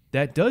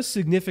 that does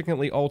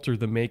significantly alter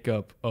the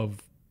makeup of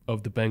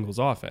the Bengals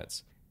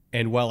offense.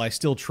 And while I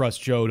still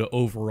trust Joe to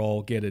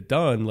overall get it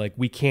done, like,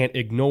 we can't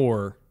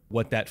ignore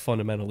what that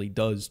fundamentally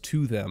does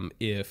to them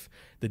if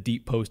the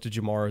deep post to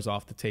Ja'Marr is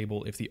off the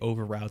table, if the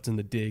over routes and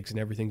the digs and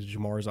everything to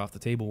Ja'Marr is off the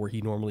table where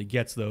he normally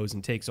gets those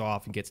and takes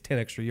off and gets 10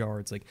 extra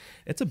yards. Like,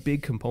 it's a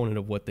big component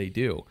of what they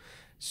do.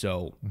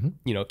 So,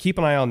 you know, keep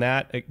an eye on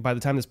that. By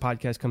the time this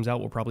podcast comes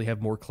out, we'll probably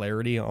have more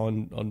clarity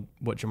on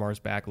what Jamar's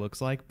back looks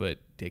like, but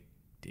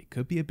it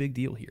could be a big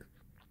deal here.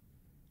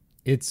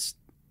 It's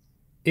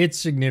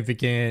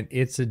significant.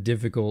 It's a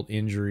difficult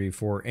injury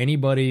for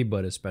anybody,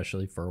 but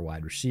especially for a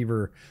wide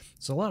receiver.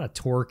 It's a lot of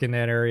torque in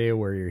that area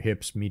where your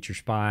hips meet your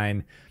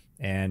spine,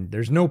 and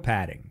there's no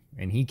padding.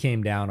 And he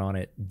came down on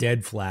it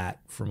dead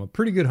flat from a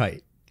pretty good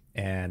height.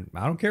 And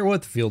I don't care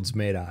what the field's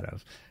made out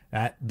of.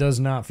 That does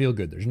not feel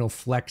good. There's no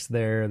flex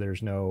there.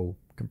 There's no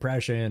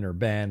compression or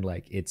bend.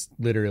 Like, it's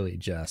literally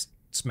just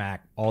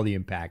smack. All the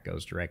impact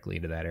goes directly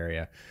into that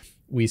area.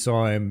 We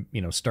saw him, you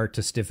know, start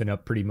to stiffen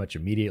up pretty much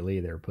immediately.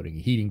 They were putting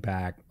a heating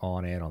pack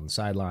on it on the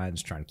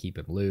sidelines, trying to keep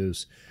him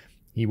loose.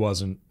 He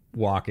wasn't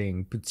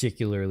walking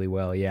particularly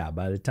well. Yeah,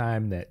 by the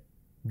time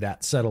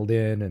that settled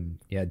in and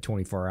you had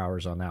 24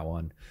 hours on that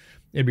one,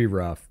 it'd be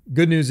rough.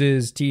 Good news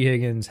is T.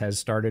 Higgins has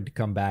started to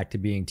come back to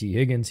being T.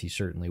 Higgins. He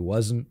certainly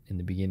wasn't in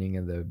the beginning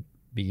of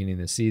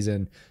the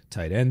season.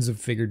 Tight ends have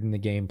figured in the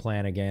game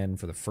plan again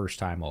for the first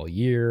time all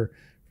year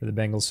for the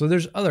Bengals. So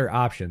there's other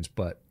options,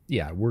 but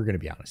yeah, we're going to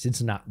be honest.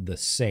 It's not the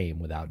same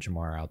without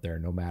Ja'Marr out there,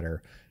 no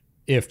matter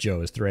if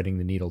Joe is threading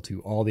the needle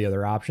to all the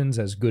other options,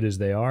 as good as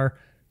they are.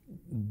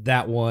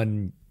 That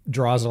one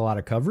draws a lot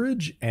of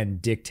coverage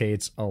and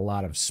dictates a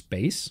lot of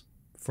space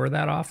for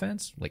that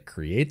offense, like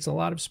creates a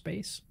lot of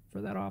space for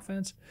that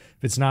offense.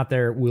 If it's not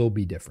there, it will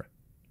be different.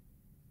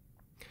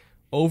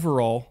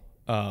 Overall,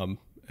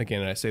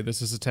 again, I say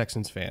this as a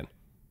Texans fan,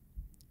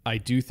 I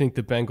do think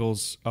the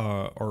Bengals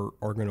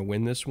are going to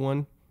win this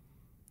one.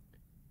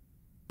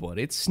 But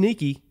it's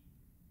sneaky.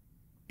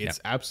 It's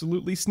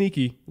absolutely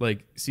sneaky.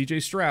 Like,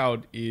 CJ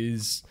Stroud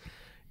is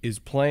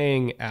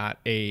playing at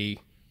a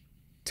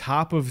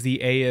top of the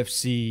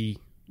AFC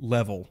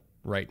level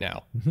right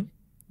now.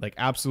 Like,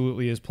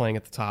 absolutely is playing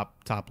at the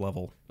top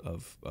level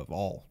of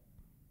all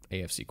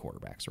AFC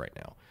quarterbacks right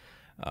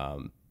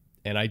now.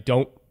 And I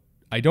don't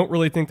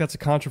really think that's a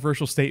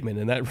controversial statement,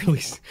 and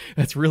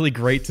that's really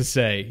great to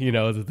say, you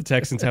know, that the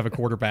Texans have a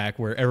quarterback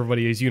where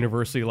everybody is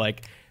universally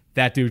like,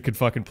 that dude could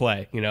fucking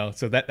play, you know?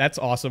 So that's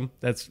awesome.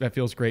 That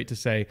feels great to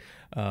say.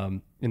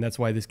 And that's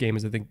why this game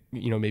is, I think,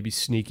 you know, maybe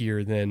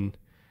sneakier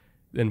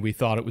than we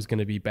thought it was going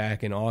to be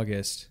back in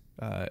August.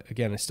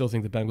 Again, I still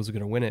think the Bengals are going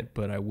to win it,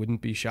 but I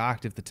wouldn't be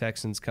shocked if the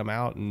Texans come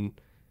out and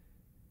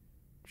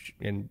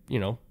you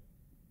know,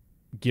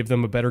 give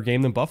them a better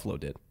game than Buffalo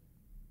did.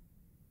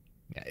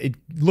 It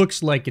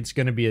looks like it's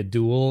going to be a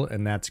duel,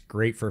 and that's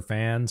great for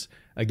fans.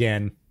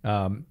 Again,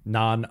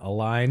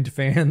 non-aligned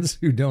fans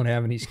who don't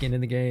have any skin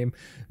in the game.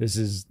 This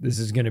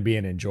is going to be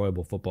an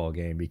enjoyable football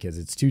game because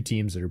it's two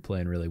teams that are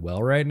playing really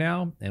well right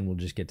now, and we'll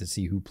just get to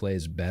see who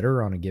plays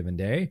better on a given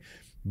day.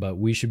 But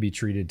we should be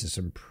treated to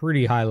some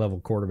pretty high-level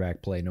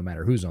quarterback play no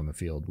matter who's on the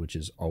field, which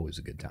is always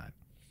a good time.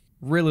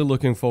 Really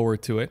looking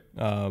forward to it.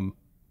 We're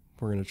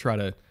going to try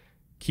to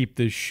keep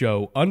this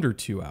show under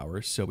 2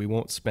 hours, so we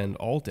won't spend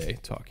all day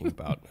talking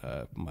about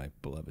my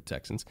beloved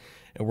Texans.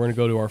 And we're going to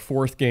go to our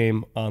fourth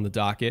game on the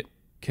docket,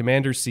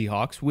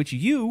 Commanders-Seahawks, which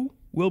you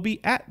will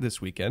be at this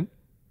weekend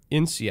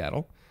in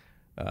Seattle.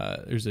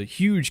 There's a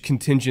huge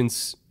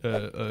contingent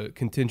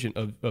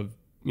of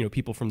you know,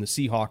 people from the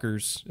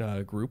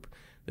Seahawkers group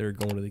that are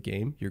going to the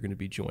game. You're going to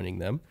be joining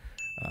them.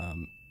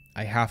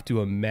 I have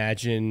to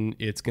imagine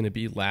it's going to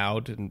be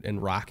loud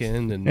and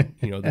rocking, and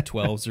you know, the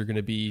 12s are going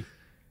to be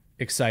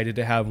excited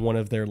to have one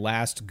of their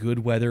last good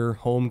weather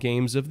home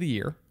games of the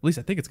year. At least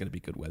I think it's going to be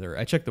good weather.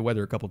 I checked the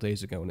weather a couple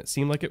days ago, and it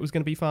seemed like it was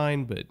going to be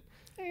fine, but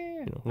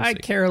you know, we'll I see.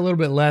 care a little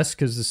bit less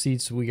because the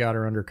seats we got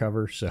are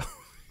undercover, so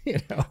you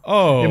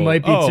know, it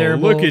might be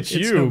terrible. Look at It's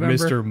you, November.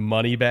 Mr.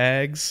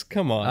 Moneybags.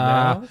 Come on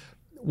now.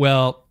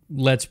 Well,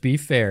 let's be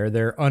fair.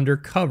 They're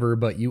undercover,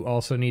 but you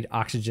also need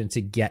oxygen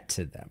to get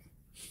to them.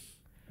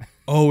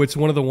 Oh, it's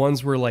one of the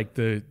ones where like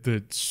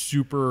the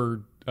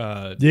super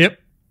Yep.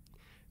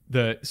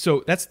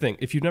 So that's the thing.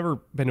 If you've never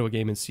been to a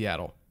game in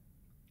Seattle,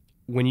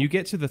 when you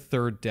get to the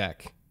third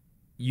deck,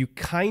 you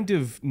kind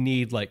of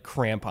need like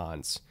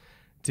crampons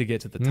to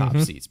get to the top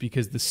seats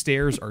because the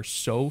stairs are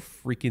so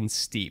freaking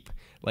steep.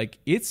 Like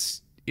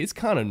it's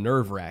kind of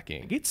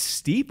nerve-wracking. It's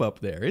steep up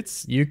there.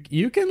 You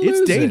can lose.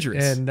 It's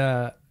dangerous. And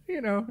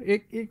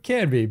it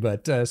can be,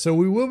 but so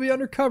we will be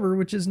undercover,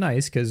 which is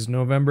nice because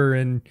November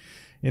in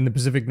the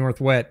Pacific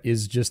Northwest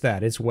is just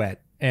that. It's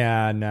wet.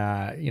 And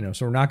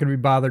so we're not going to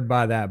be bothered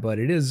by that, but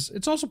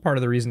it's also part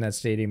of the reason that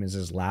stadium is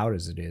as loud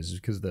as it is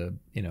because the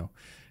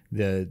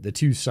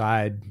two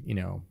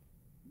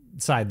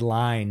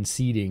sideline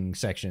seating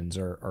sections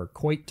are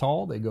quite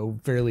tall. They go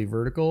fairly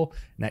vertical,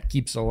 and that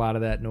keeps a lot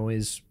of that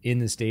noise in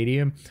the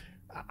stadium.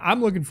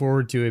 I'm looking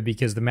forward to it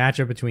because the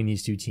matchup between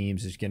these two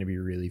teams is going to be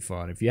really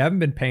fun. If you haven't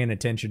been paying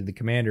attention to the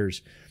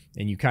Commanders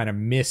and you kind of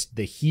missed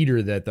the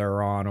heater that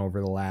they're on over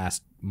the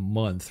last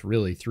month,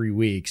 really 3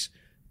 weeks,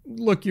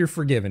 look, you're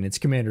forgiven. It's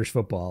Commanders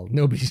football.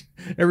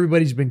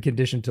 Everybody's been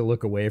conditioned to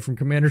look away from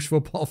Commanders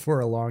football for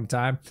a long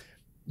time.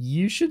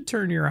 You should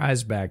turn your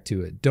eyes back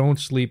to it. Don't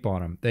sleep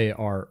on them. They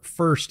are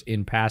first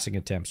in passing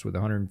attempts with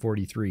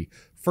 143,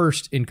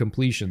 first in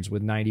completions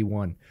with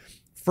 91,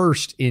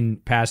 first in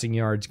passing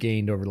yards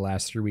gained over the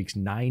last 3 weeks,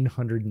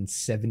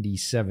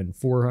 977.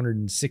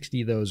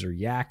 460 of those are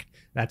yak.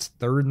 That's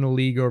third in the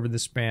league over the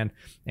span.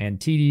 And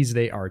TDs,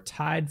 they are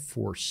tied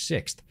for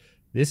sixth.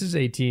 This is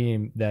a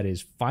team that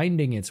is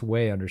finding its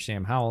way under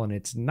Sam Howell, and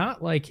it's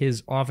not like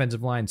his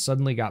offensive line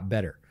suddenly got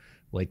better.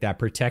 Like that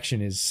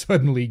protection is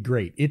suddenly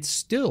great. It's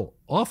still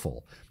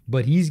awful,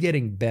 but he's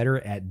getting better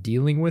at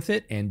dealing with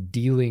it and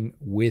dealing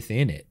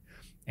within it.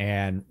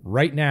 And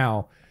right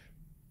now,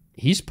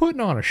 he's putting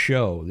on a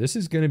show. This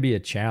is going to be a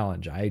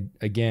challenge.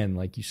 Again,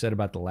 like you said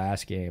about the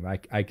last game,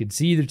 I could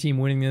see either team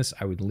winning this.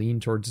 I would lean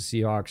towards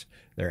the Seahawks.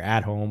 They're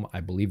at home.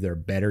 I believe they're a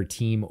better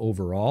team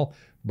overall.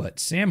 But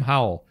Sam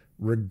Howell,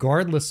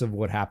 regardless of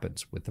what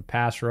happens with the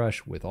pass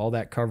rush, with all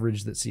that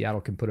coverage that Seattle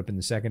can put up in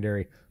the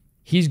secondary,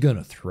 he's going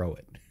to throw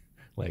it.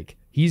 Like,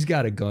 he's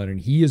got a gun, and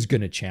he is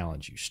going to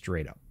challenge you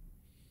straight up.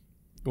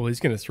 Well, he's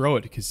going to throw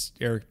it because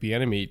Eric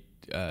Bieniemy,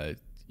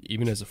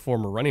 even as a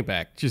former running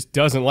back, just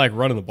doesn't like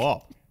running the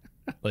ball.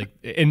 Like,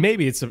 and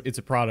maybe it's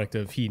a product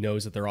of he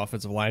knows that their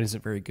offensive line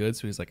isn't very good,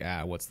 so he's like,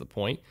 what's the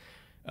point?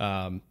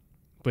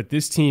 But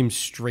this team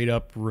straight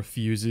up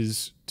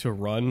refuses to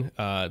run.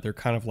 They're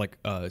kind of like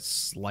a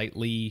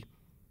slightly,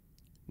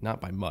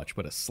 not by much,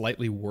 but a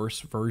slightly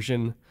worse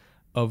version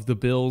of the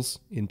Bills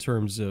in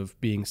terms of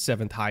being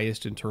seventh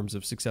highest in terms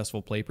of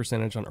successful play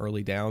percentage on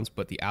early downs,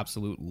 but the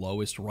absolute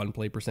lowest run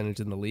play percentage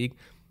in the league.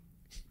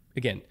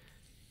 Again,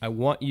 I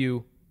want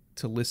you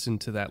to listen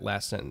to that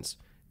last sentence.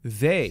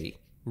 They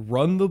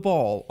run the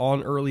ball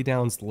on early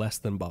downs less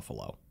than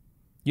Buffalo.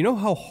 You know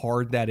how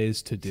hard that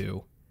is to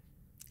do?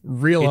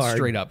 Real it's hard.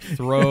 Straight up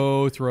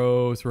throw.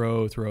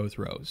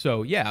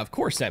 So, yeah, of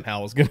course Sam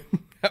Howell's going to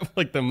have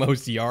like the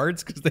most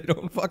yards because they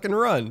don't fucking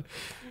run.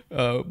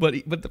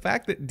 But the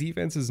fact that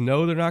defenses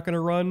know they're not going to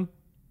run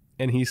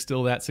and he's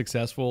still that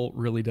successful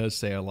really does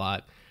say a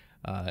lot.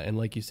 And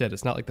like you said,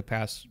 it's not like the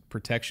pass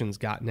protection's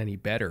gotten any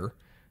better.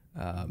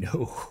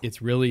 No,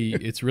 it's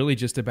really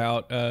just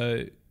about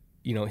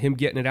him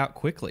getting it out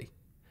quickly,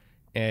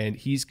 and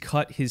he's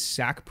cut his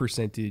sack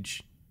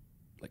percentage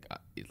like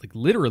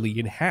literally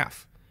in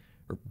half,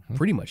 or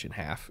pretty much in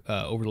half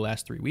over the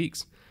last 3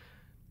 weeks.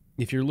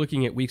 If you're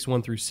looking at weeks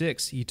 1 through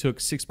 6, he took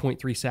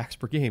 6.3 sacks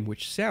per game,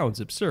 which sounds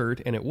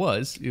absurd, and it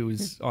was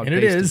on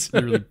pace to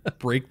literally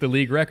break the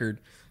league record.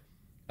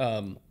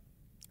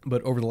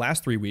 But over the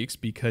last 3 weeks,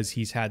 because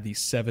he's had the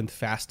 7th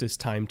fastest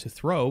time to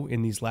throw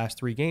in these last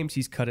 3 games,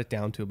 he's cut it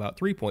down to about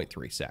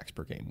 3.3 sacks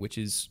per game, which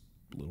is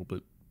a little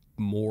bit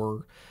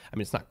more. I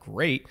mean, it's not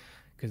great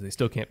because they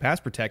still can't pass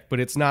protect, but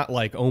it's not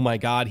like, oh my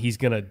God, he's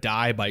going to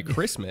die by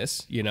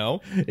Christmas,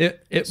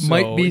 It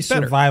might be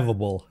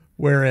survivable.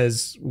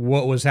 Whereas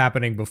what was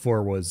happening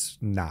before was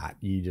not.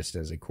 You just,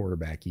 as a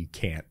quarterback, you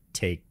can't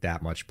take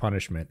that much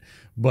punishment.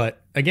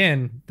 But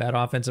again, that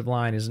offensive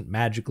line isn't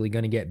magically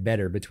going to get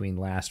better between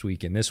last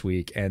week and this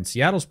week. And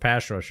Seattle's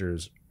pass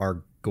rushers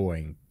are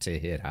going to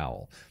hit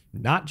Howell.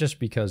 Not just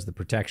because the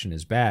protection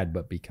is bad,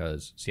 but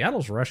because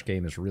Seattle's rush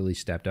game has really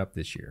stepped up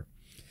this year.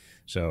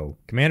 So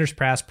Commanders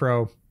pass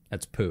pro,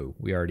 that's poo.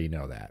 We already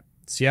know that.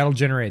 Seattle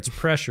generates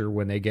pressure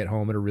when they get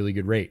home at a really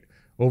good rate.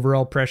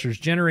 Overall pressures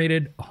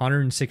generated,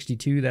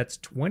 162. That's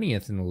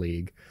 20th in the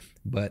league.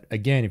 But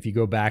again, if you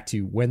go back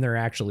to when they're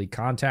actually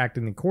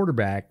contacting the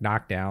quarterback,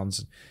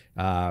 knockdowns,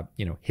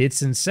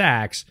 hits and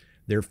sacks,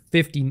 they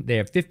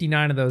have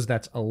 59 of those.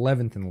 That's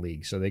 11th in the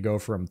league. So they go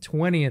from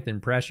 20th in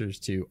pressures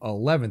to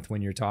 11th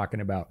when you're talking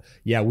about,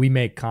 we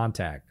make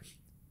contact.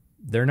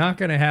 They're not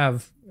going to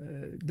have,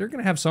 they're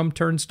going to have some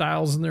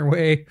turnstiles in their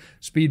way,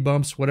 speed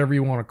bumps, whatever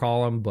you want to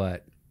call them.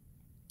 But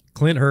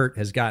Clint Hurt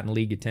has gotten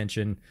league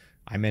attention.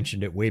 I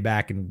mentioned it way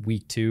back in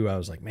week 2. I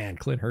was like, man,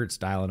 Clint Hurt's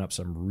dialing up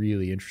some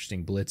really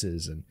interesting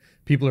blitzes, and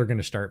people are going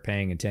to start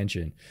paying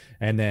attention.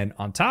 And then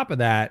on top of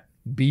that,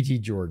 BT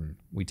Jordan.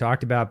 We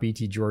talked about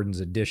BT Jordan's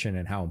addition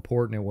and how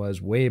important it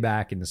was way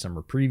back in the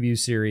summer preview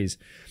series,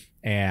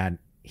 and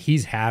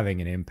he's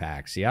having an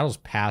impact. Seattle's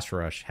pass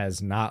rush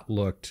has not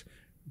looked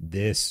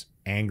this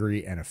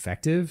angry and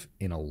effective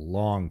in a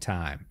long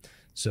time.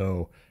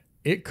 So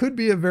it could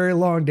be a very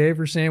long day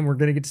for Sam. We're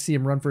going to get to see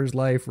him run for his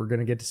life. We're going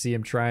to get to see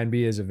him try and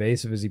be as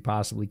evasive as he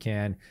possibly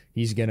can.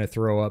 He's going to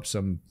throw up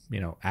some,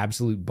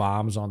 absolute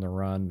bombs on the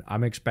run.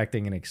 I'm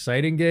expecting an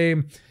exciting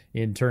game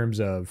in terms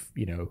of,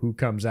 who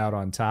comes out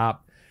on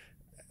top.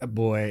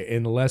 Boy,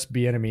 unless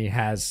Bieniemy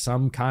has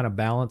some kind of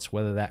balance,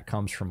 whether that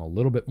comes from a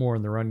little bit more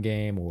in the run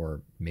game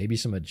or maybe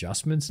some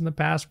adjustments in the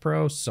pass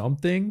pro,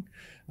 something.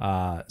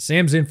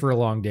 Sam's in for a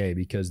long day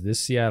because this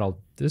Seattle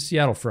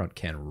front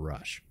can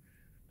rush.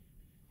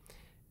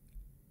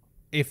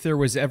 If there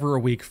was ever a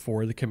week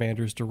for the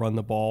Commanders to run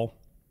the ball,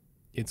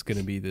 it's going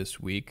to be this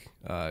week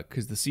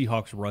because the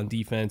Seahawks run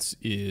defense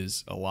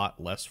is a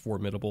lot less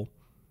formidable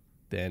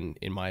than,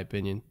 in my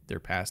opinion, their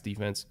pass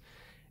defense.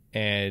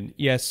 And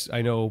yes,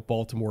 I know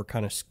Baltimore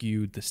kind of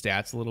skewed the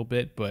stats a little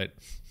bit, but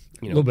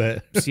a little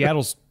bit.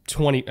 Seattle's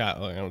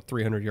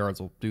 300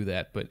 yards will do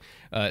that, but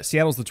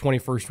Seattle's the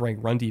 21st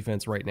ranked run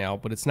defense right now,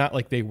 but it's not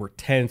like they were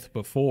 10th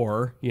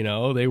before.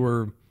 They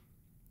were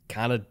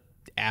kind of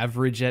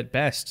average at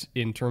best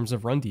in terms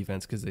of run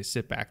defense because they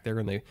sit back there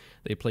and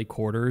they play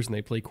quarters and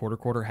they play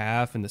quarter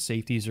half, and the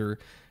safeties are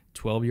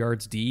 12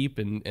 yards deep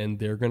and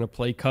they're going to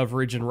play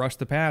coverage and rush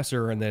the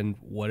passer, and then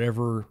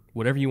whatever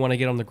you want to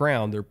get on the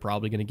ground, they're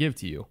probably going to give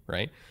to you,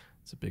 right?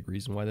 It's a big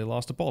reason why they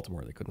lost to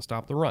Baltimore. They couldn't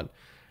stop the run.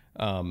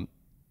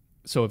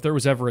 So if there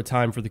was ever a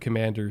time for the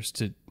Commanders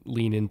to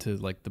lean into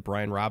like the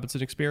Brian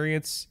Robinson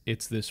experience,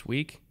 it's this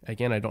week.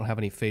 Again, I don't have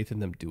any faith in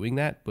them doing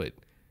that, but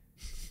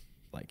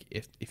like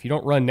if you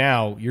don't run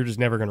now, you're just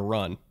never going to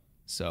run.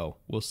 So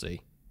we'll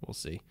see.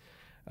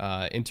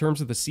 In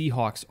terms of the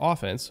Seahawks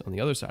offense on the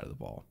other side of the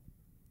ball,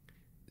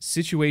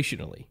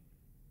 situationally,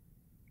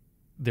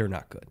 they're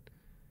not good.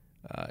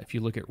 If you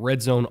look at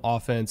red zone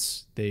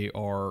offense, they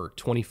are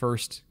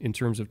 21st in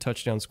terms of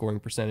touchdown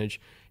scoring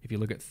percentage. If you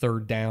look at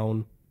third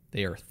down,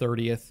 they are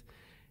 30th.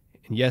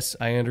 And yes,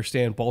 I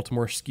understand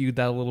Baltimore skewed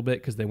that a little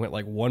bit because they went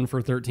like 1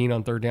 for 13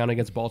 on third down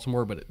against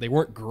Baltimore, but they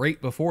weren't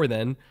great before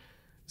then.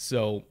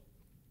 So,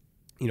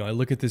 I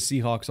look at the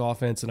Seahawks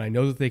offense and I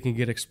know that they can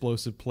get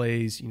explosive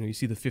plays. You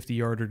see the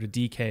 50-yarder to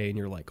DK and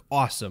you're like,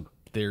 awesome.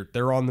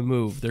 They're on the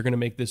move. They're going to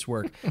make this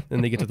work.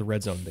 Then they get to the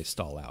red zone and they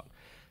stall out.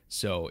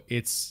 So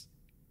it's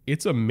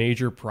a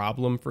major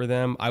problem for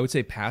them. I would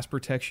say pass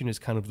protection is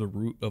kind of the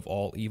root of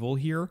all evil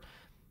here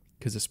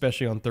because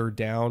especially on third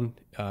down,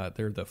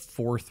 they're the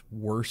 4th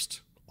worst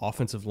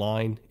offensive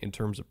line in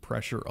terms of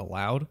pressure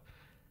allowed.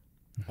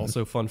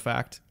 Also, fun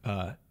fact,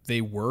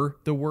 they were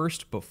the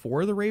worst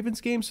before the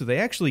Ravens game, so they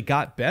actually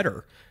got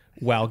better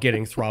while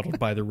getting throttled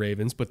by the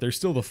Ravens, but they're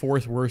still the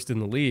 4th worst in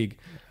the league.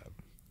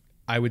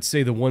 I would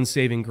say the one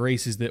saving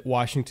grace is that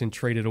Washington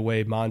traded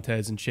away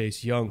Montez and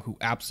Chase Young, who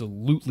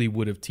absolutely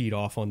would have teed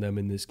off on them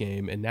in this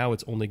game, and now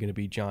it's only going to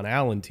be John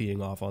Allen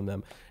teeing off on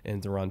them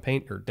and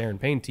Darren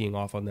Payne teeing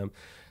off on them.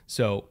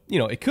 So,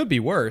 it could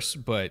be worse,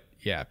 but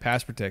yeah,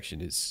 pass protection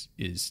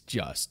is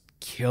just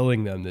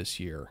killing them this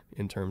year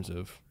in terms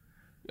of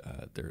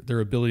their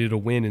ability to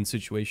win in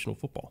situational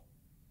football.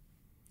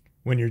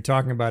 When you're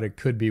talking about it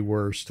could be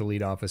worse to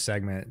lead off a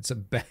segment,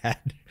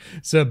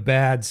 it's a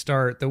bad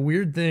start. The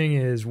weird thing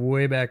is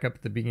way back up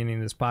at the beginning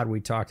of this pod, we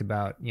talked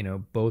about,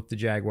 both the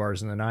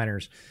Jaguars and the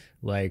Niners,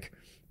 like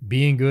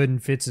being good in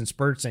fits and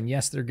spurts. And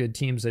yes, they're good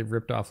teams. They've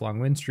ripped off long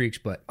win streaks,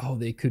 but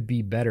they could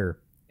be better.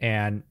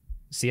 And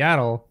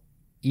Seattle,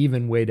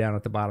 even way down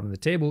at the bottom of the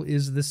table,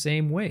 is the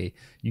same way.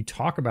 You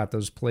talk about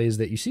those plays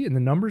that you see and the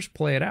numbers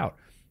play it out.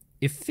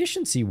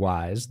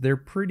 Efficiency-wise, they're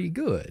pretty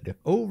good.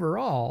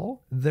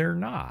 Overall, they're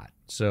not.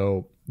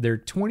 So they're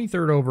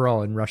 23rd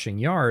overall in rushing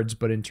yards,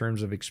 but in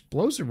terms of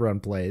explosive run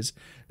plays,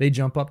 they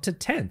jump up to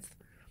 10th.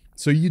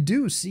 So you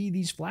do see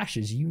these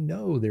flashes.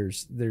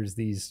 There's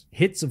these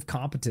hits of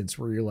competence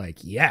where you're like,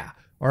 yeah,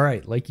 all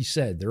right, like you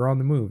said, they're on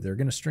the move. They're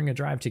going to string a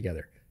drive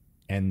together.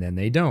 And then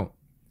they don't.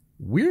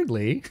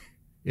 Weirdly,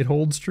 it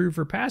holds true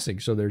for passing.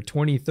 So they're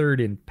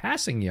 23rd in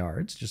passing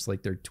yards, just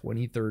like they're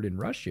 23rd in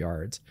rush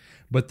yards,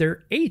 but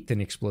they're 8th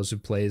in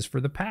explosive plays for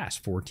the pass,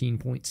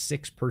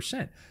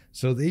 14.6%.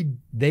 So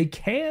they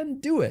can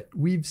do it.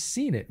 We've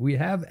seen it. We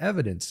have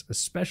evidence,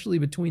 especially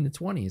between the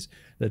 20s,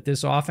 that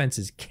this offense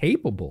is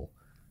capable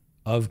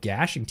of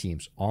gashing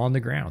teams on the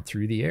ground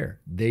through the air.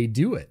 They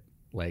do it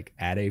like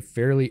at a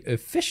fairly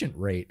efficient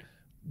rate,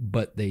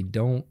 but they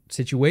don't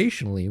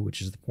situationally,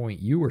 which is the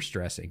point you were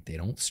stressing. They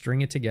don't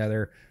string it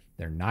together.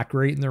 They're not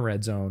great in the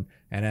red zone.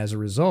 And as a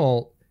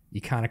result, you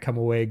kind of come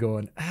away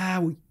going,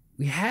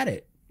 we had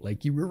it.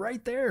 Like you were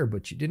right there,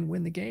 but you didn't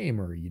win the game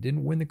or you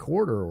didn't win the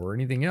quarter or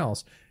anything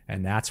else.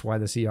 And that's why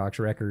the Seahawks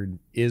record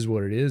is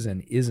what it is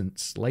and isn't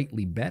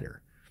slightly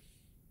better.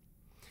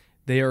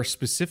 They are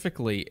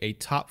specifically a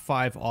top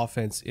 5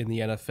 offense in the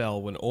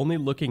NFL when only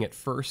looking at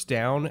first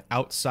down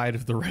outside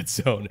of the red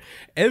zone.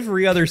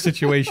 Every other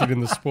situation in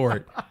the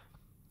sport,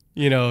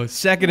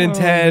 Second and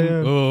 10.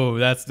 Man. Oh,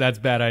 that's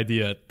bad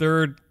idea.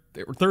 Third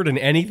and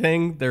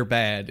anything, they're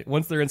bad.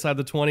 Once they're inside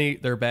the 20,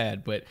 they're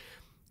bad. But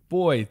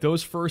boy,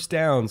 those first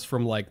downs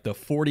from like the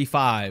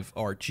 45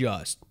 are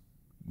just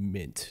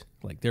mint.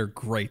 Like they're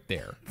great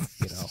there.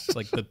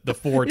 Like the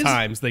four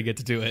times they get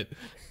to do it.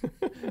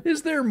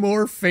 Is there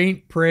more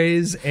faint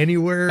praise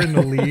anywhere in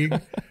the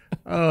league?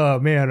 Oh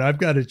man, I've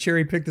got to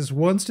cherry pick this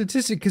one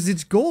statistic because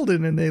it's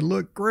golden and they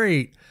look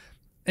great.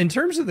 In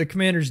terms of the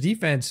Commanders'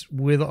 defense,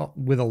 with a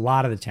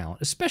lot of the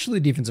talent, especially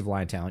the defensive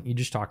line talent, you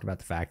just talked about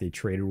the fact they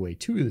traded away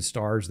 2 of the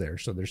stars there,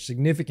 so there's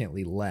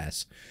significantly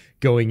less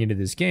going into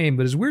this game.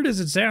 But as weird as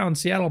it sounds,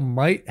 Seattle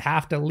might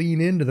have to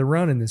lean into the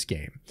run in this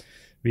game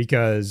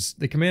because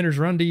the Commanders'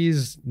 run D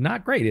is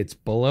not great. It's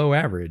below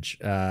average.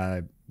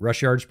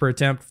 Rush yards per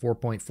attempt,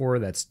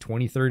 4.4. That's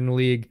 23rd in the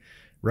league.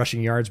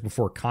 Rushing yards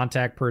before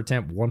contact per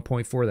attempt,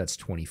 1.4. That's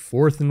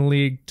 24th in the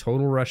league.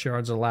 Total rush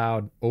yards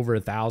allowed, over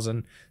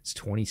 1,000. It's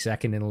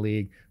 22nd in the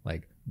league.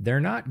 Like, they're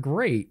not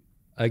great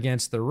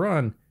against the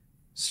run.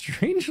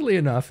 Strangely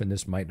enough, and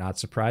this might not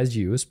surprise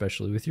you,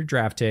 especially with your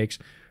draft takes,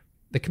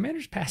 the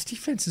Commanders' pass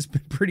defense has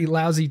been pretty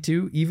lousy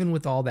too, even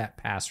with all that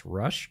pass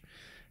rush.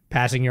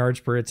 Passing yards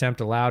per attempt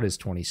allowed is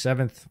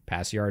 27th.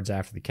 Pass yards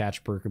after the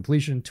catch per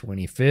completion,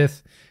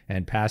 25th.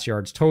 And pass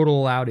yards total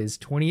allowed is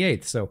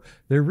 28th. So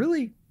they're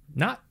really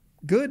not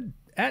good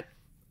at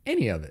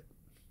any of it.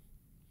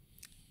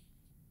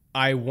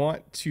 I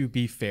want to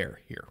be fair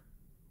here.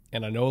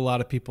 And I know a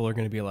lot of people are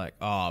going to be like,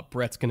 oh,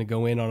 Brett's going to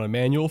go in on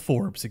Emmanuel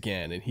Forbes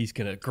again, and he's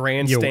going to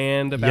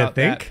grandstand about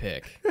that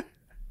pick. I'm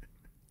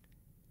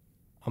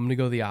going to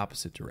go the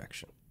opposite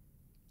direction.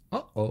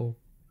 Uh-oh.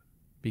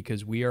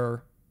 Because we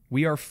are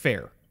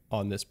fair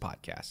on this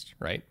podcast,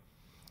 right?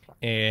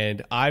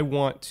 And I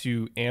want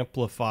to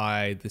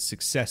amplify the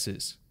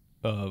successes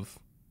of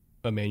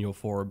Emmanuel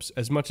Forbes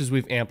as much as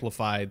we've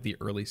amplified the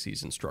early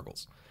season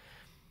struggles.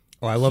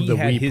 Oh, I love the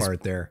we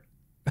part there.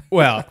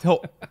 Well,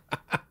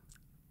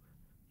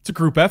 it's a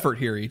group effort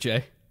here,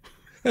 EJ.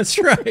 That's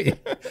right.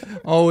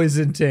 Always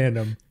in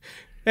tandem.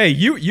 Hey,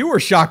 you were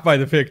shocked by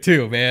the pick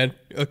too, man.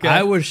 Okay,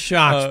 I was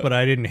shocked, but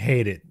I didn't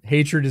hate it.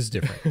 Hatred is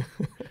different.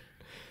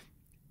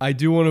 I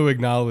do want to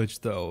acknowledge,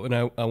 though, and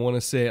I want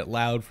to say it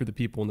loud for the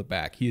people in the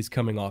back, he is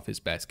coming off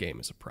his best game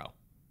as a pro.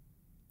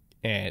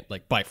 And,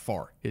 like, by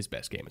far, his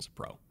best game as a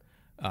pro.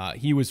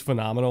 He was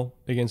phenomenal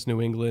against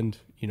New England.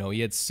 He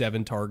had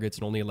 7 targets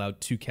and only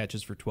allowed 2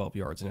 catches for 12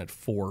 yards and had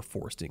 4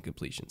 forced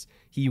incompletions.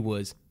 He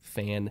was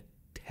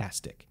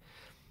fantastic.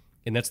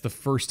 And that's the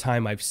first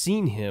time I've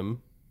seen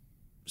him,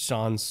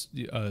 sans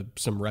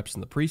some reps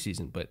in the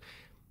preseason, but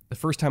the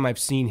first time I've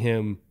seen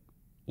him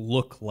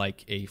look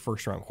like a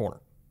first-round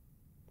corner.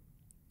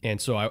 And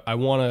so I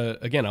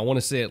want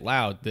to say it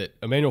loud that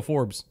Emmanuel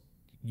Forbes,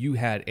 you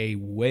had a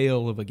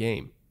whale of a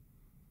game.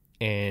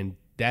 And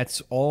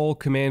that's all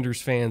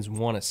Commanders fans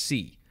want to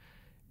see,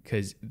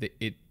 because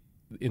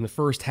in the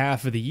first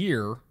half of the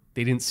year,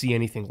 they didn't see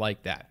anything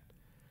like that.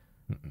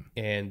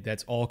 And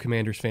that's all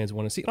Commanders fans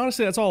want to see. And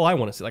honestly, that's all I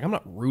want to see. Like, I'm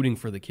not rooting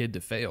for the kid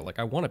to fail. Like,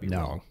 I want to be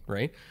wrong,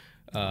 right?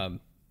 I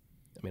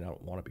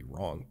don't want to be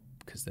wrong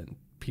because then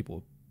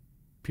people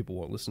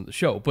won't listen to the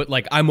show. But,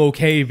 like, I'm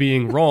okay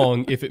being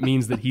wrong if it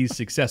means that he's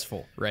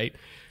successful, right?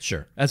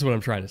 Sure. That's what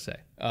I'm trying to say.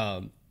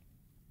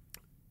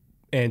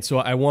 And so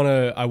I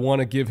want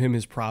to give him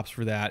his props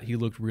for that. He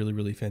looked really,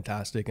 really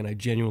fantastic, and I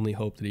genuinely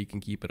hope that he can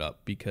keep it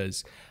up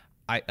because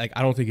I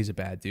don't think he's a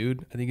bad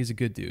dude. I think he's a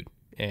good dude,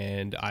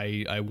 and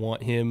I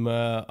want him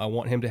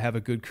to have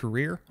a good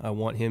career. I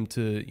want him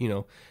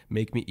to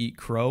make me eat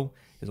crow.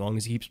 As long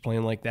as he keeps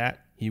playing like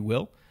that, he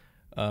will.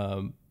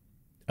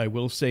 I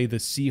will say the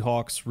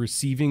Seahawks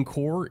receiving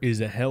core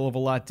is a hell of a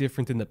lot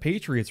different than the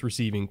Patriots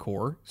receiving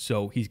core,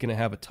 so he's going to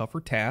have a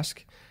tougher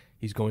task.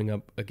 He's going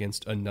up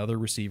against another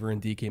receiver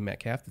in DK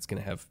Metcalf that's going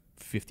to have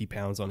 50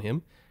 pounds on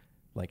him,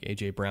 like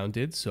A.J. Brown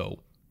did. So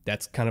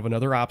that's kind of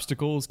another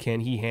obstacle is can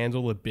he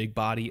handle a big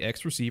body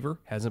X receiver?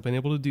 Hasn't been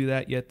able to do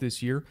that yet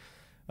this year.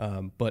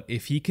 But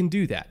if he can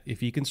do that, if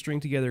he can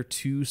string together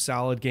 2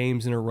 solid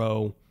games in a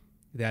row,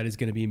 that is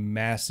going to be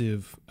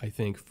massive, I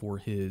think, for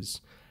his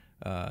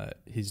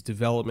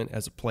development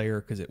as a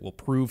player, because it will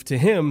prove to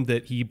him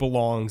that he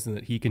belongs and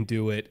that he can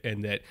do it,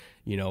 and that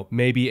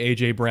maybe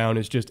AJ Brown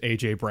is just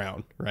AJ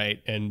Brown,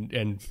 right?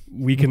 And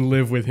we can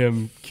live with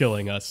him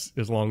killing us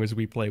as long as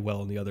we play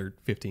well in the other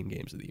 15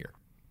 games of the year.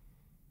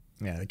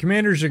 Yeah, the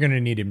Commanders are going to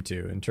need him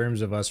too. In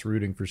terms of us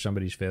rooting for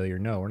somebody's failure,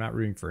 no, we're not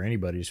rooting for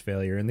anybody's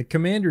failure, and the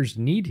Commanders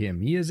need him.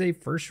 He is a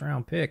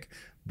first-round pick.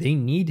 They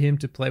need him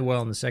to play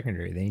well in the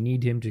secondary. They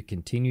need him to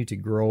continue to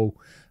grow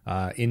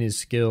in his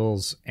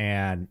skills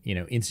and,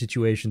 in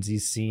situations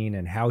he's seen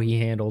and how he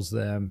handles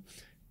them.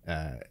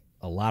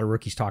 A lot of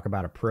rookies talk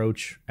about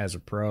approach as a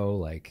pro.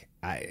 Like,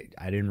 I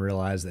didn't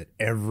realize that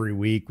every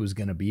week was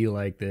going to be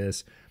like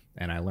this.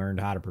 And I learned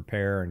how to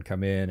prepare and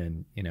come in,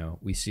 and,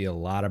 we see a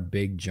lot of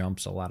big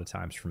jumps a lot of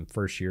times from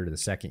first year to the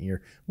second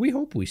year. We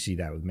hope we see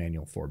that with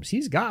Emmanuel Forbes.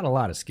 He's got a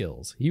lot of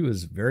skills. He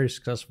was a very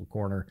successful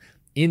corner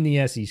in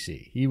the SEC.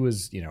 He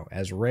was,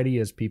 as ready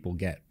as people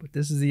get. But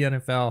this is the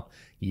NFL.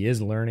 He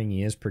is learning.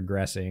 He is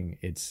progressing.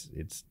 It's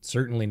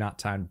certainly not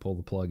time to pull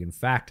the plug. In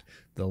fact,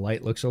 the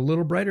light looks a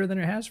little brighter than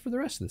it has for the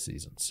rest of the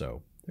season.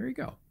 So there you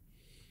go.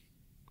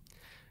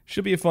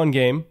 Should be a fun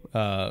game.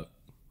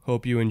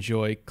 Hope you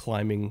enjoy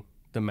climbing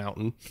the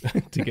mountain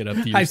to get up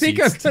to your I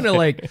think seats. I'm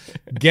going to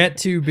get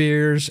 2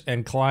 beers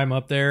and climb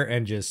up there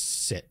and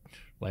just sit.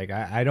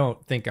 I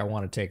don't think I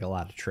want to take a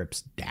lot of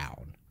trips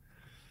down.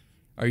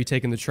 Are you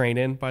taking the train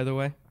in, by the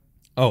way?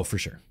 Oh, for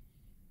sure.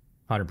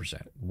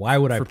 100%. Why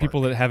would I For park?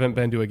 people that haven't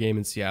been to a game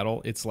in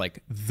Seattle, it's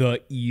like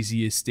the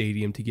easiest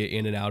stadium to get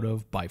in and out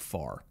of by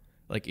far.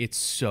 Like, it's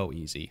so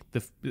easy.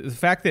 The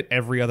fact that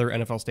every other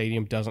NFL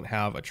stadium doesn't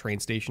have a train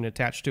station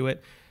attached to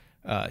it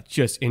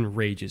just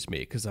enrages me,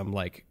 because I'm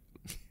like,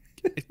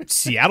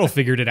 Seattle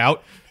figured it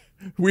out.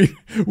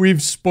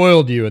 We've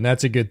spoiled you, and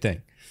that's a good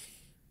thing.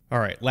 All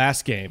right,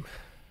 last game.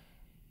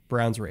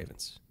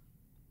 Browns-Ravens.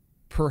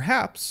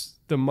 Perhaps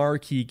the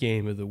marquee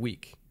game of the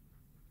week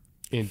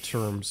in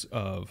terms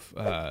of,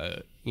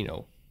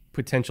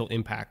 potential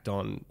impact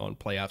on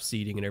playoff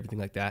seeding and everything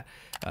like that.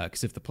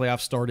 Because if the playoffs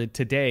started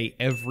today,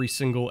 every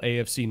single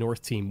AFC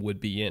North team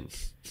would be in.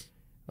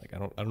 Like, I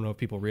don't know if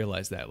people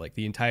realize that. Like,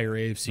 the entire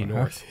AFC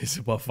North is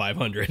above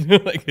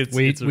 500. Like,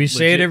 we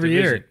say it every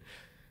division.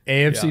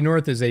 year. AFC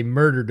North is a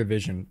murder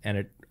division, and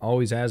it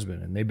always has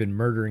been. And they've been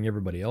murdering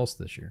everybody else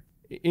this year,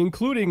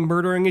 including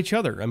murdering each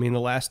other. I mean, the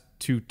last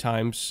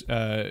time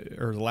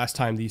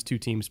these two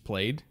teams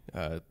played,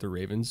 the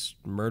Ravens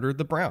murdered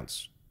the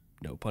Browns.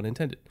 No pun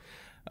intended.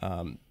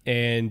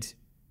 And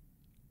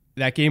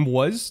that game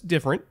was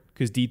different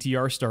because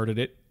DTR started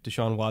it.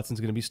 Deshaun Watson's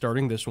going to be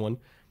starting this one.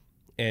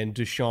 And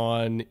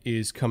Deshaun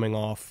is coming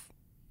off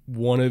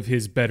one of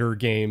his better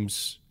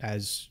games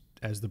as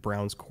the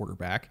Browns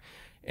quarterback.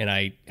 And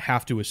I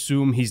have to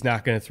assume he's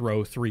not going to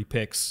throw 3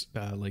 picks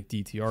like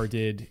DTR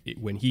did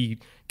when he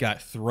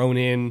got thrown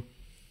in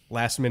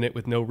last minute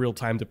with no real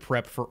time to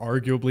prep for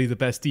arguably the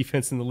best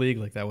defense in the league.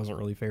 Like, that wasn't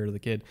really fair to the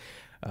kid.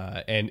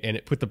 And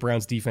it put the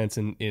Browns defense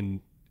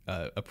in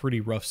a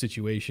pretty rough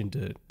situation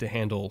to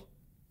handle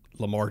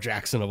Lamar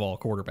Jackson of all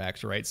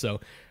quarterbacks, right? So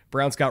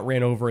Browns got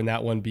ran over in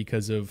that one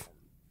because of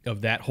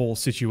that whole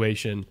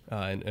situation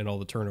and all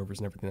the turnovers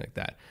and everything like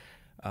that.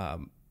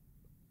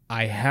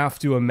 I have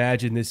to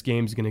imagine this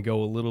game's going to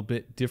go a little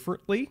bit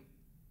differently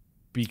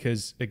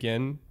because,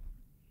 again,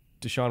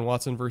 Deshaun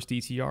Watson versus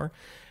DTR.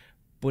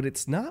 But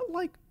it's not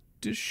like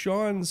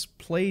Deshaun's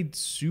played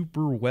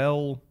super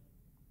well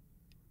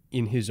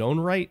in his own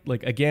right.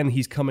 Like, again,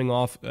 he's coming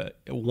off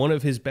one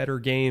of his better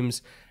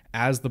games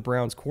as the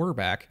Browns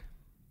quarterback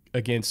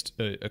against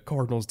a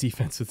Cardinals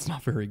defense that's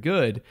not very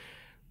good.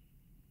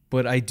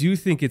 But I do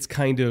think it's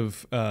kind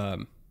of...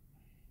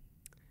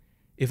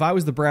 if I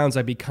was the Browns,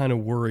 I'd be kind of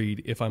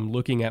worried if I'm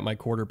looking at my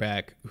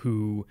quarterback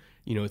who,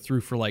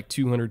 threw for like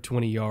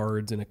 220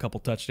 yards and a couple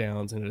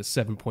touchdowns and at a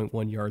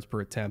 7.1 yards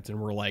per attempt. And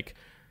we're like,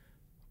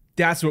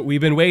 that's what we've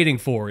been waiting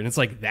for. And it's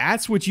like,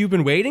 that's what you've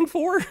been waiting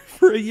for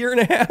a year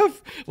and a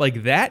half?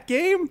 Like, that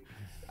game?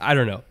 I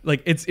don't know.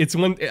 Like, it's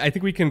one, I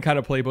think we can kind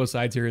of play both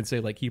sides here and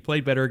say, like, he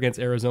played better against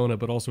Arizona,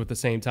 but also at the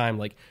same time,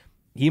 like,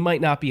 he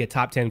might not be a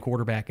top 10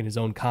 quarterback in his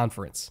own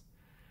conference.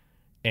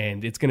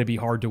 And it's going to be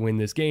hard to win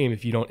this game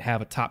if you don't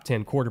have a top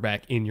 10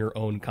 quarterback in your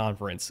own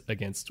conference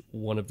against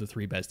one of the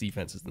 3 best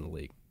defenses in the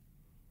league.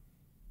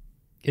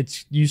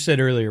 You said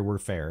earlier we're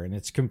fair, and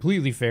it's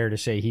completely fair to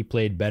say he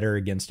played better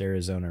against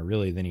Arizona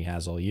really than he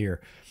has all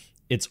year.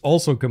 It's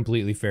also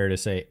completely fair to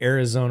say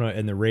Arizona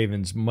and the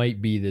Ravens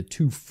might be the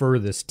 2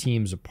 furthest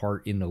teams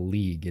apart in the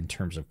league in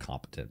terms of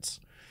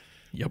competence.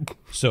 Yep.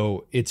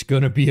 So it's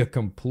going to be a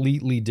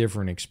completely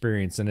different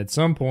experience. And at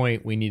some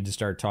point, we need to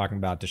start talking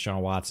about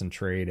Deshaun Watson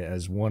trade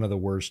as one of the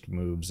worst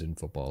moves in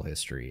football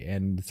history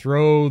and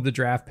throw the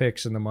draft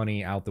picks and the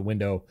money out the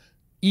window,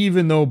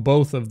 even though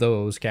both of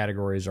those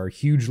categories are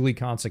hugely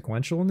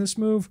consequential in this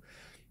move.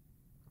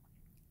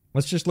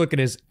 Let's just look at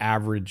his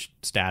average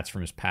stats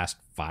from his past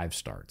 5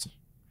 starts.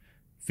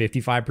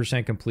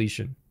 55%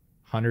 completion,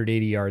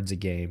 180 yards a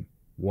game,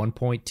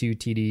 1.2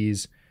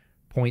 TDs,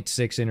 0.6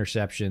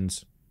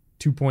 interceptions,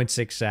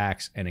 2.6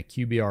 sacks, and a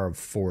QBR of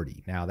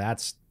 40. Now,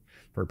 that's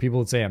for people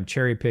that say I'm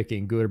cherry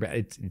picking good or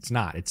bad. It's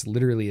not. It's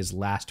literally his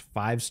last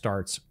 5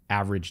 starts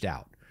averaged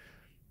out.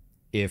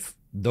 If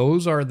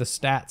those are the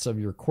stats of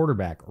your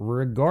quarterback,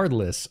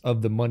 regardless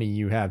of the money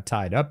you have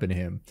tied up in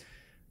him,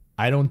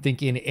 I don't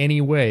think in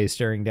any way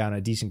staring down a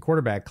decent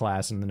quarterback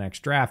class in the next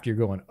draft, you're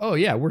going, oh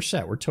yeah, we're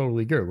set. We're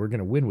totally good. We're going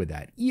to win with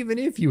that. Even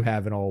if you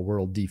have an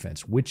all-world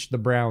defense, which the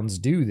Browns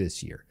do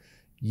this year.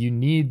 You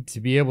need to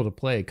be able to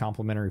play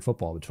complementary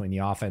football between the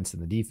offense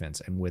and the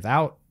defense. And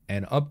without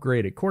an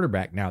upgraded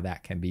quarterback, now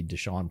that can be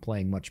Deshaun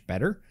playing much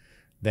better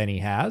than he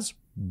has.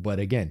 But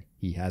again,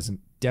 he hasn't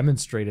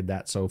demonstrated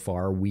that so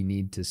far. We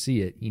need to see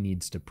it. He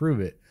needs to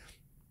prove it.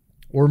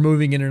 Or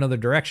moving in another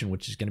direction,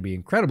 which is going to be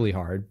incredibly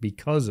hard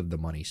because of the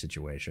money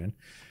situation.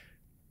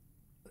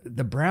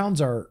 the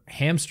Browns are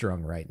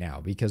hamstrung right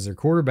now because their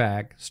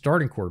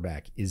starting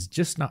quarterback, is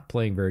just not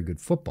playing very good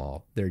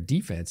football. Their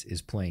defense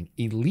is playing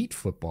elite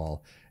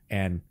football,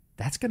 and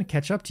that's going to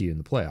catch up to you in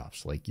the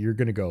playoffs. Like, you're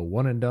going to go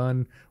one and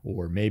done,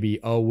 or maybe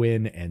a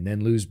win and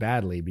then lose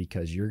badly,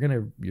 because you're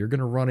going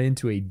to run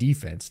into a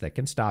defense that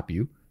can stop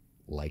you,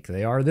 like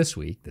they are this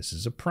week. This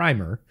is a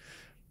primer,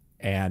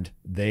 and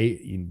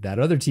that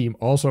other team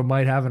also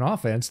might have an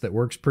offense that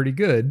works pretty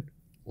good,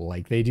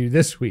 like they do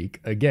this week.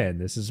 Again,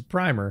 this is a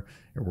primer,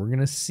 and we're going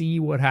to see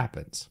what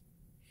happens.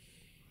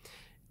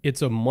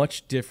 It's a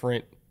much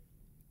different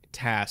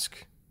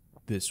task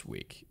this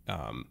week.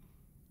 And,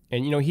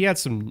 he had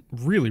some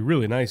really,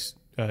 really nice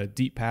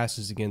deep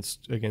passes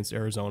against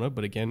Arizona.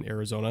 But again,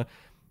 Arizona,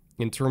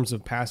 in terms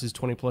of passes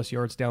 20-plus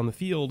yards down the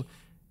field,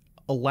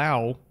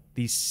 allow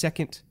the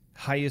second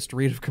highest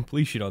rate of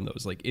completion on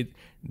those.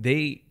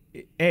 They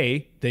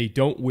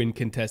don't win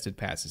contested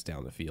passes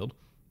down the field.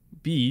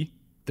 B,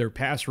 their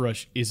pass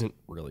rush isn't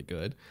really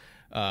good.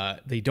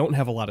 They don't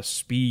have a lot of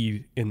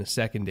speed in the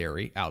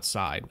secondary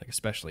outside,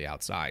 especially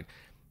outside.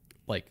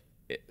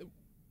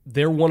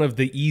 They're one of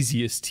the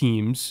easiest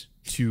teams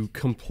to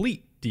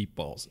complete deep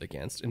balls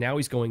against. And now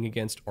he's going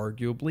against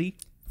arguably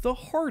the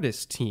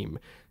hardest team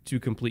to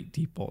complete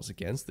deep balls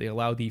against. They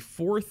allow the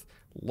fourth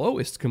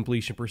lowest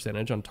completion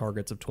percentage on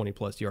targets of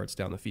 20-plus yards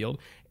down the field.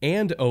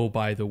 And, oh,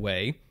 by the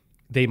way,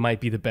 they might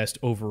be the best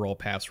overall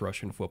pass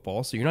rush in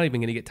football, so you're not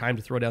even going to get time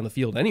to throw down the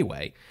field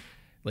anyway.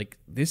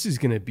 This is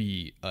going to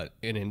be an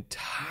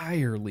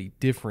entirely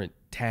different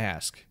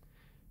task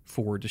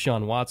for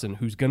Deshaun Watson,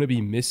 who's going to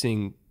be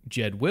missing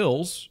Jed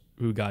Wills,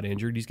 who got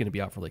injured. He's going to be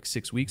out for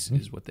 6 weeks,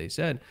 is what they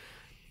said.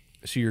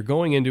 So you're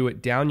going into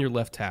it down your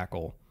left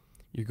tackle.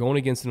 You're going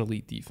against an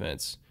elite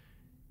defense.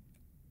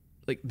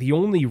 The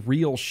only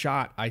real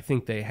shot I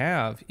think they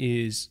have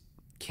is,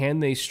 can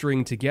they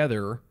string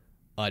together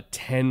a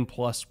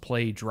 10-plus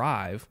play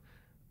drive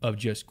of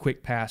just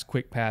quick pass,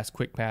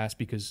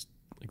 because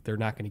they're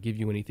not going to give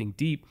you anything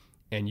deep,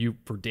 and you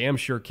for damn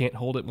sure can't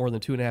hold it more than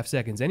 2.5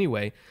 seconds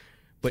anyway.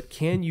 But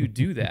can you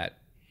do that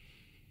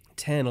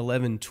 10,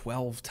 11,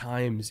 12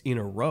 times in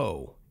a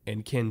row?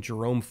 And can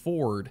Jerome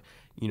Ford,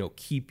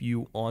 keep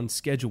you on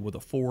schedule with a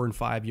 4 and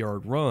 5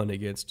 yard run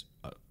against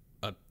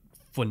a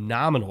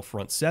phenomenal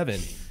front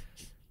seven?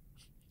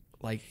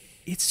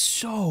 It's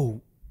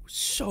so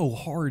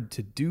hard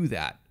to do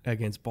that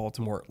against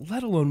Baltimore,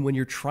 let alone when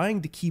you're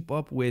trying to keep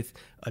up with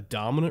a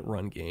dominant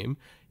run game.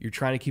 You're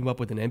trying to keep up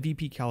with an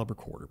MVP caliber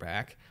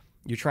quarterback.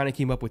 You're trying to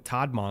keep up with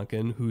Todd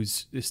Monken,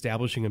 who's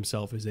establishing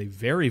himself as a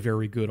very,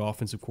 very good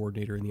offensive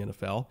coordinator in the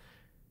NFL.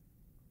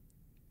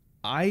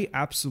 I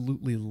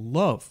absolutely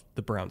love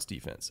the Browns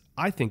defense.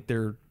 I think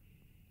they're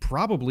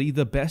probably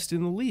the best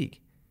in the league.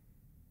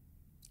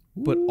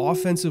 But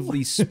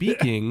offensively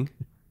speaking,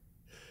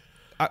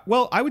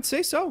 I would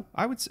say so.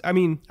 I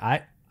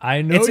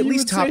know it's at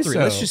least top three. So.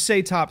 Let's just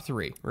say top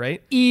three,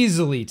 right?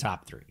 Easily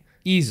top three.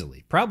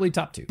 Easily. Probably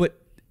top two.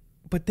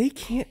 But they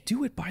can't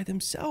do it by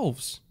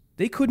themselves.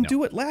 They couldn't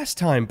do it last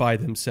time by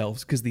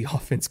themselves because the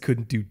offense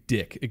couldn't do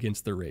dick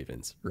against the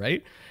Ravens,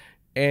 right?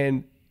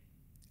 And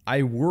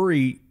I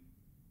worry,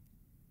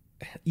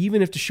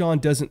 even if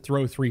Deshaun doesn't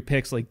throw 3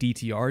 picks like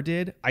DTR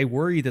did, I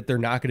worry that they're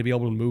not going to be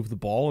able to move the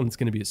ball, and it's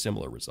going to be a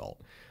similar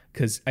result.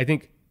 Because I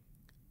think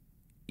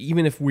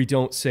even if we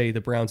don't say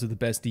the Browns are the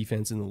best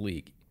defense in the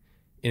league,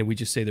 and we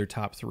just say they're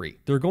top 3,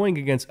 they're going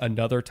against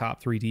another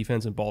top 3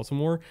 defense in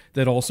Baltimore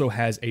that also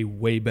has a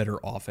way better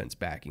offense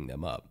backing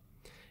them up.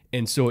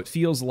 And so it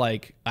feels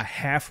like a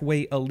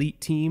halfway elite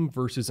team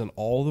versus an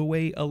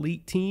all-the-way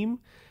elite team,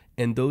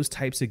 and those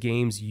types of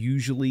games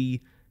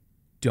usually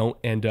don't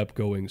end up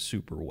going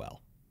super well.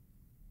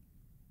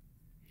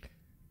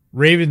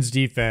 Ravens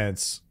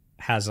defense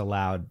has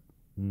allowed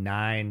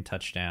 9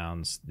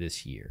 touchdowns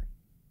this year.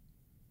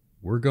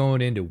 We're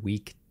going into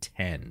week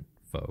 10,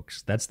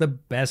 folks. That's the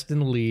best in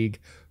the league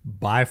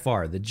by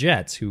far. The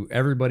Jets, who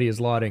everybody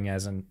is lauding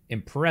as an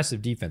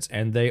impressive defense,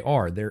 and they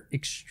are, they're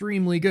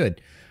extremely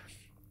good,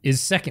 is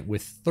second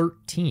with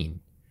 13.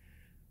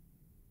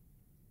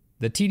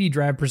 The TD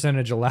drive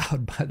percentage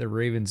allowed by the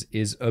Ravens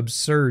is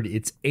absurd.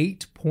 It's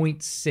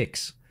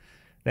 8.6.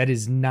 That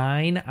is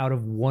 9 out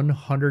of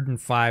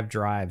 105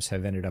 drives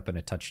have ended up in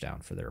a touchdown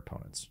for their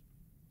opponents.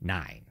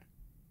 9.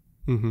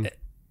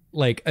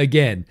 Mm-hmm.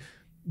 Again,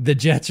 the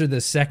Jets are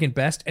the second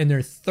best, and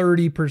they're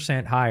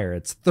 30% higher.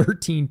 It's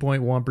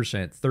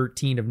 13.1%,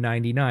 13 of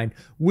 99,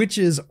 which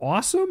is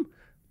awesome,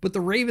 but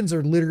the Ravens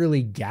are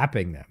literally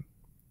gapping them.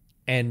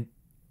 And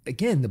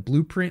again, the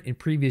blueprint in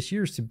previous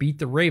years to beat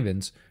the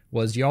Ravens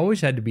was you always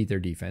had to beat their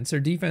defense.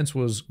 Their defense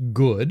was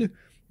good,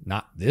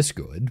 not this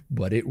good,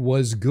 but it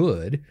was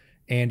good.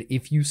 And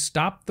if you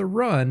stopped the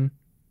run,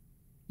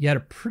 you had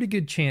a pretty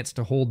good chance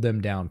to hold them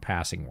down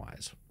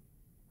passing-wise.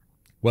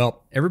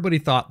 Well, everybody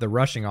thought the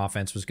rushing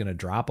offense was going to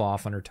drop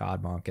off under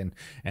Todd Monken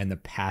and the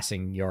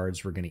passing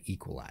yards were going to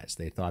equalize.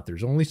 They thought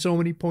there's only so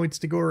many points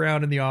to go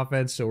around in the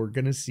offense, so we're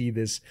going to see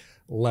this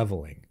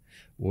leveling.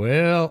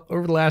 Well,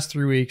 over the last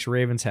 3 weeks,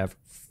 Ravens have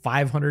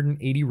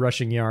 580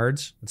 rushing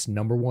yards. That's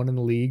number one in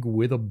the league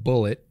with a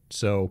bullet.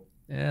 So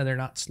they're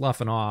not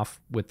sloughing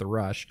off with the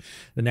rush.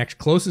 The next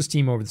closest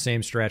team over the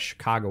same stretch,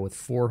 Chicago, with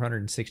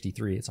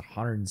 463. It's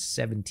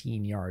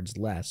 117 yards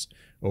less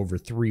over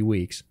 3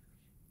 weeks.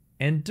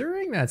 And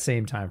during that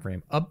same time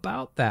frame,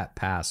 about that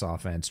pass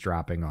offense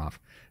dropping off,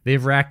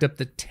 they've racked up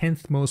the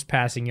 10th most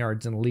passing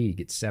yards in the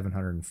league at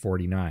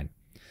 749.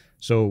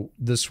 So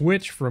the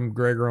switch from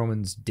Greg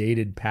Roman's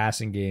dated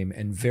passing game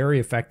and very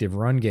effective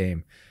run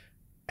game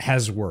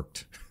has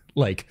worked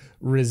like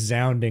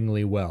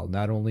resoundingly well.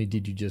 Not only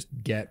did you just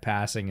get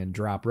passing and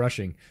drop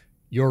rushing,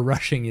 your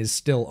rushing is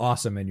still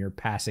awesome and your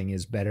passing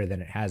is better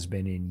than it has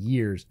been in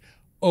years.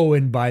 Oh,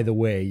 and by the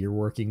way, you're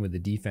working with a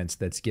defense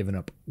that's given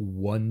up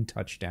 1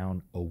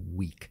 touchdown a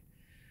week.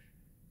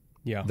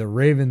 Yeah. The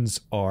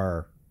Ravens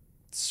are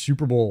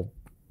Super Bowl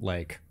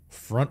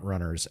front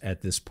runners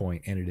at this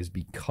point, and it is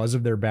because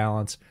of their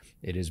balance.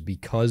 It is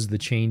because the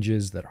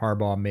changes that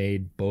Harbaugh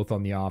made both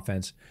on the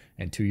offense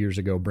and 2 years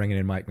ago bringing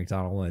in Mike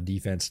Macdonald on the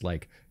defense.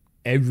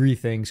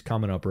 Everything's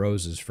coming up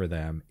roses for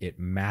them. It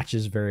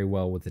matches very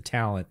well with the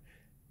talent,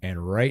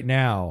 and right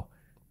now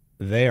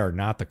they are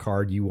not the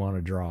card you want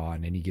to draw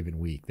on any given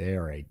week. They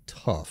are a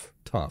tough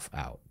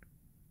out.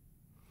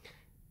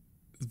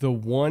 The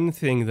one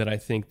thing that I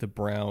think the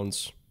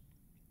Browns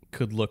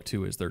could look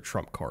to as their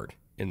trump card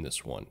in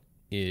this one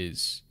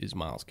is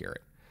Myles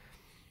Garrett.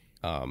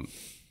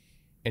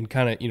 And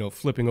kind of,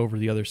 flipping over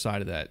the other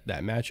side of that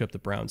matchup, the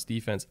Browns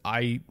defense,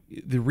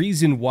 the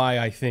reason why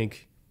I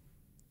think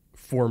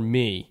for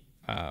me,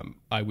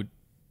 I would,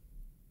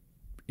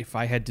 if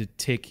I had to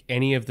take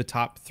any of the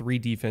top 3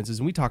 defenses,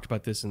 and we talked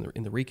about this in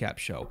the recap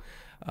show,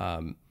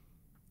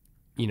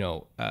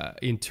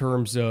 in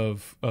terms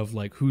of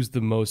who's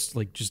the most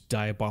just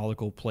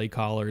diabolical play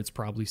caller, it's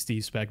probably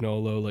Steve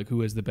Spagnuolo.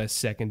 Who has the best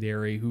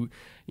secondary,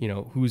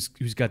 who's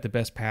got the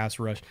best pass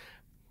rush.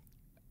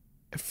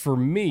 For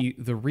me,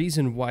 the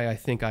reason why I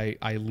think I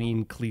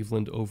lean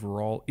Cleveland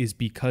overall is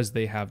because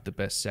they have the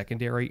best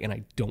secondary, and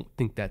I don't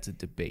think that's a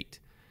debate.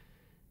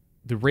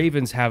 The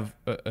Ravens have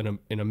an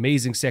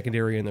amazing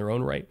secondary in their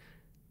own right.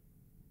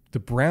 The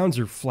Browns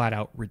are flat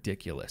out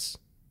ridiculous.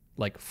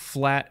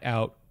 Flat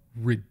out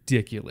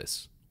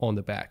ridiculous on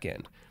the back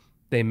end.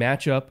 They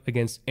match up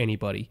against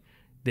anybody.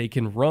 They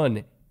can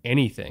run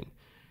anything.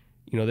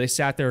 They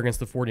sat there against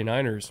the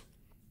 49ers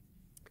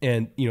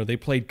and, they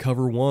played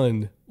cover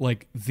 1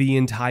 the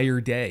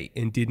entire day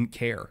and didn't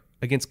care.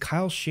 Against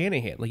Kyle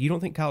Shanahan. You don't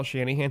think Kyle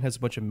Shanahan has a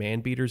bunch of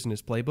man beaters in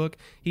his playbook?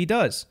 He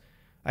does.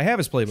 I have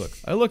his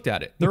playbook. I looked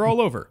at it. They're all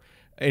over.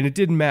 And it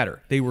didn't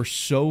matter. They were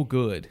so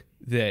good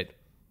that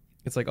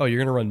it's oh, you're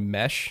going to run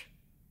mesh?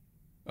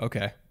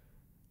 Okay.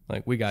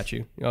 We got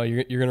you. Oh,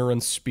 you're going to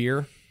run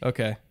spear?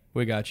 Okay.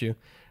 We got you.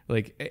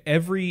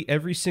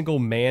 Every single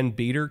man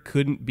beater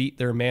couldn't beat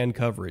their man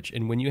coverage.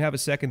 And when you have a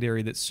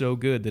secondary that's so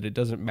good that it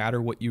doesn't matter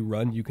what you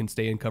run, you can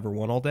stay in cover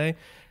 1 all day.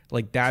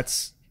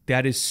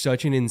 That is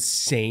such an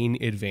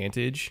insane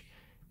advantage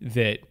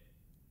that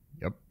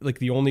Yep.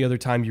 The only other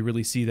time you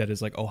really see that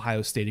is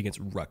Ohio State against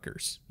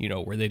Rutgers,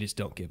 where they just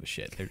don't give a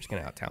shit. They're just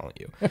going to out-talent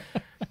you.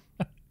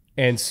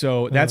 And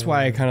so that's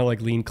why I kind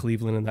of lean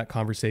Cleveland in that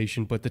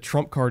conversation. But the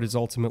trump card is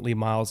ultimately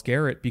Myles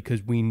Garrett,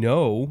 because we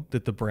know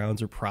that the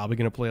Browns are probably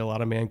going to play a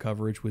lot of man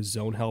coverage with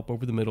zone help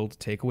over the middle to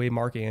take away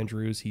Mark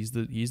Andrews. He's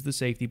the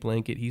safety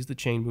blanket. He's the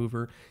chain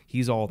mover.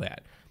 He's all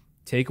that.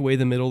 Take away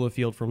the middle of the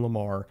field from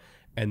Lamar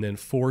and then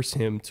force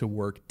him to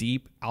work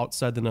deep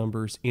outside the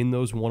numbers in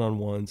those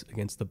one-on-ones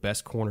against the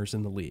best corners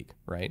in the league,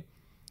 right?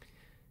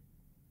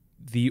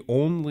 The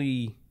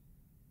only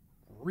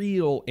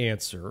real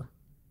answer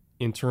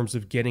in terms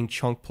of getting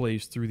chunk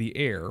plays through the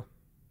air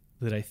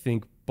that I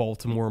think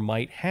Baltimore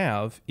might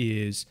have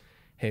is,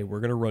 hey, we're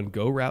going to run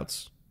go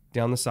routes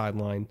down the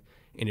sideline,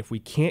 and if we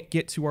can't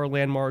get to our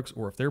landmarks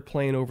or if they're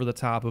playing over the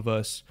top of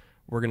us,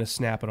 we're going to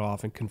snap it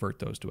off and convert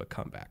those to a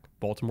comeback.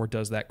 Baltimore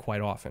does that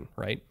quite often,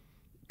 right?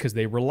 Because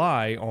they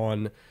rely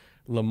on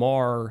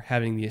Lamar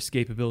having the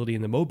escapability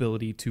and the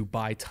mobility to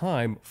buy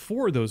time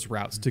for those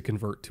routes to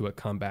convert to a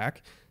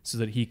comeback so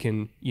that he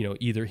can,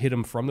 either hit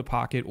him from the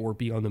pocket or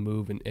be on the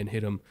move and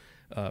hit him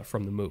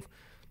from the move.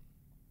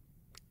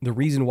 The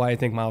reason why I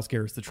think Myles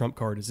Garrett's the trump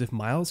card is if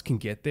Myles can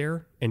get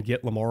there and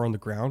get Lamar on the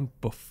ground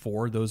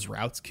before those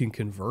routes can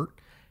convert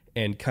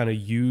and kind of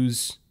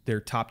use their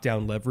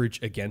top-down leverage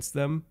against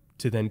them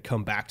to then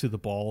come back to the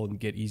ball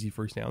and get easy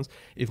first downs.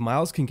 If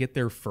Myles can get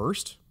there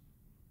first,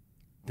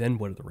 then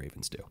what do the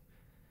Ravens do?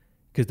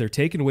 Because they're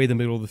taking away the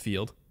middle of the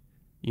field.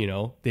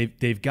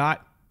 They've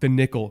got the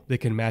nickel that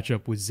can match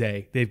up with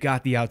Zay. They've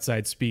got the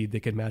outside speed that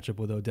can match up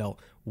with Odell.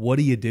 What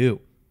do you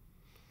do?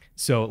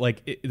 So,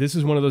 this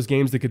is one of those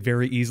games that could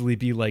very easily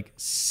be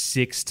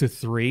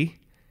 6-3,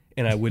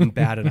 and I wouldn't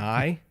bat an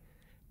eye.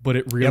 But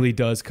it really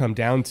does come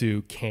down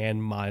to,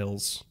 can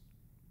Myles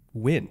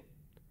win?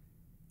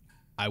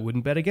 I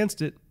wouldn't bet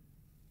against it.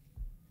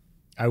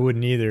 I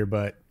wouldn't either,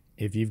 but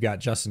if you've got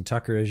Justin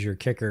Tucker as your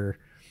kicker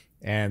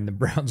and the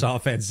Browns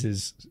offense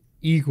is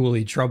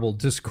equally troubled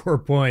to score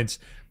points,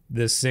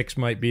 the 6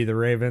 might be the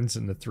Ravens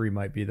and the 3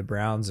 might be the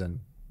Browns,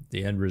 and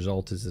the end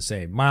result is the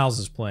same. Miles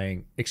is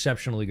playing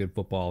exceptionally good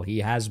football. He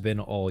has been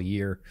all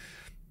year,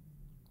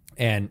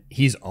 and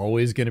he's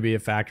always going to be a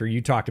factor.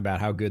 You talked about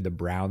how good the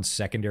Browns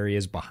secondary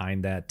is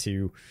behind that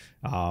too.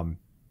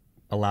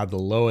 Allowed the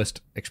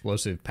lowest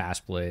explosive pass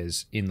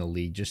plays in the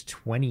league, just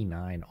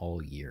 29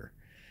 all year.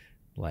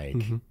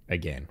 Like,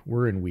 again,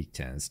 we're in week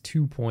 10. It's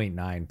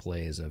 2.9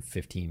 plays of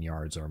 15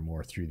 yards or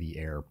more through the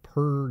air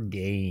per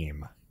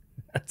game.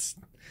 That's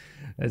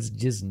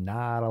just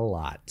not a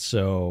lot.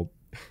 So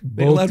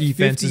they both allowed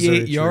defenses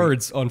 58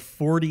 yards on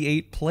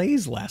 48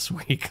 plays last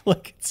week.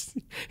 Like,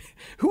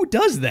 who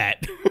does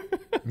that?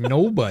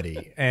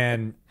 Nobody.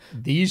 And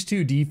these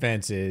two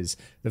defenses,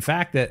 the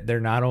fact that they're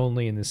not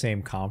only in the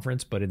same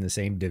conference but in the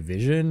same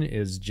division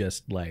is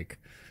just like,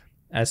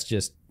 that's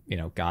just,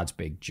 God's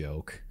big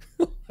joke.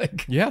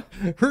 Like, yeah,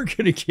 we're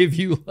gonna give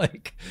you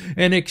like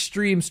an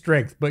extreme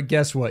strength, but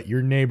guess what?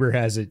 Your neighbor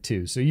has it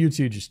too. So you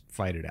two just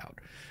fight it out.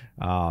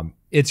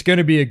 It's going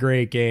to be a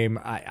great game.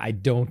 I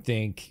don't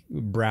think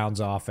Browns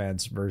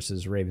offense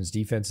versus Ravens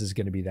defense is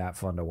going to be that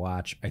fun to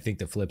watch. I think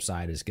the flip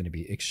side is going to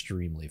be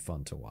extremely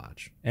fun to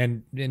watch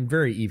and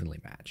very evenly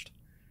matched.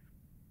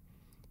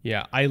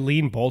 Yeah, I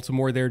lean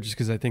Baltimore there just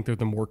because I think they're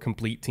the more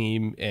complete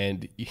team.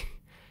 And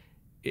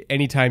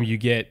anytime you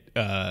get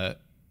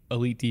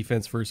elite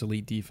defense versus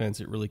elite defense,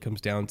 it really comes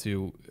down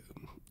to,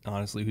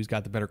 honestly, who's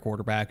got the better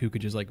quarterback, who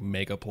could just like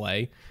make a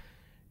play.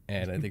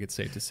 And I think it's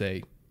safe to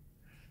say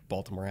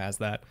Baltimore has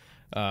that.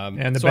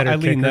 And so I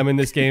lean them in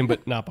this game,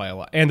 but not by a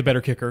lot. And the better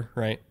kicker,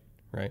 right?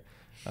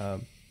 Again,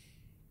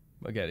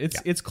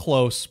 it's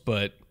close,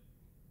 but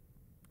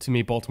to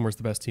me, Baltimore's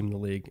the best team in the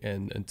league.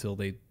 And until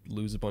they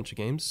lose a bunch of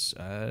games,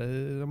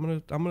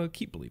 I'm gonna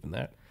keep believing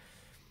that.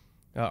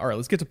 All right,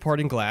 let's get to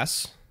parting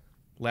glass.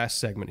 Last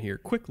segment here.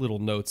 Quick little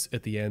notes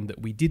at the end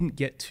that we didn't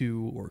get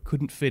to or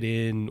couldn't fit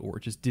in or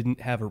just didn't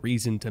have a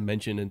reason to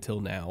mention until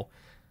now.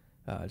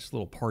 Just a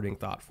little parting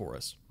thought for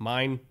us.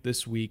 Mine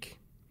this week,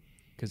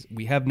 because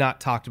we have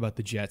not talked about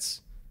the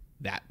Jets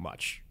that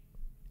much.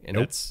 And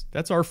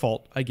that's our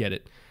fault. I get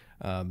it.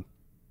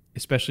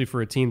 Especially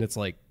for a team that's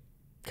like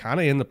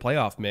kind of in the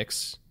playoff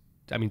mix.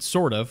 I mean,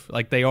 sort of.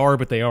 Like they are,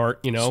 but they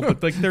aren't,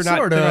 but like they're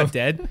not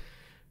dead.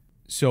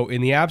 So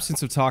in the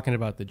absence of talking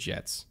about the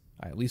Jets,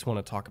 I at least want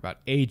to talk about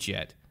a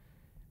Jet,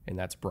 and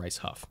that's Bryce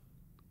Huff.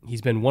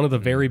 He's been one of the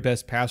very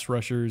best pass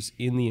rushers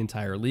in the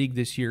entire league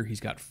this year.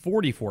 He's got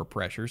 44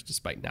 pressures,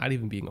 despite not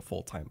even being a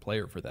full-time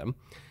player for them.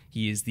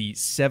 He is the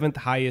 7th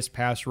highest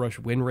pass rush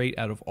win rate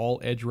out of all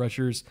edge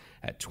rushers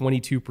at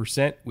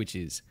 22%, which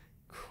is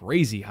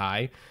crazy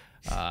high.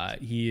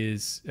 He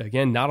is,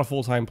 again, not a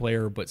full-time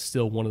player, but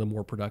still one of the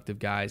more productive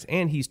guys.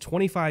 And he's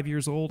 25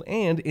 years old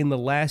and in the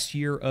last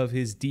year of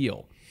his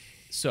deal.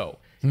 So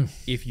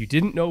if you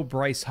didn't know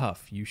Bryce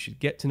Huff, you should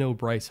get to know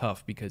Bryce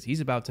Huff because he's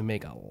about to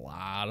make a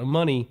lot of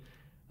money,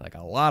 like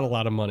a lot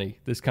of money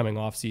this coming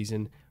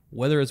offseason.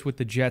 Whether it's with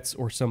the Jets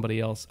or somebody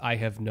else, I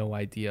have no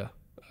idea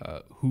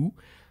who.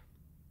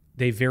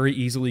 They very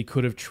easily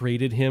could have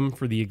traded him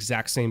for the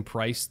exact same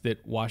price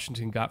that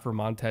Washington got for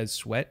Montez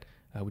Sweat,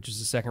 which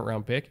is a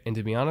second-round pick. And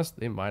to be honest,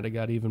 they might have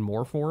got even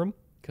more for him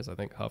because I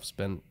think Huff's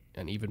been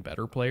an even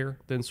better player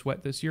than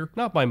Sweat this year.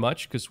 Not by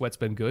much because Sweat's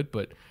been good,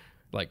 but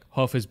like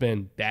Huff has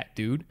been that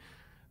dude.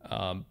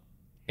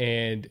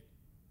 And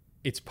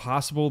it's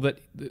possible that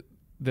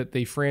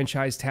they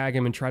franchise tag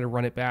him and try to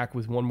run it back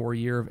with one more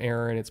year of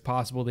Aaron. It's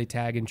possible they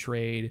tag and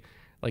trade.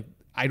 Like,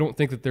 I don't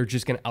think that they're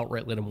just going to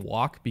outright let him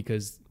walk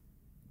because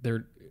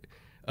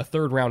a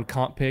third-round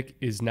comp pick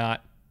is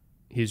not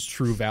his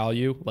true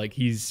value. Like,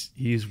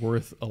 he's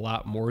worth a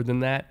lot more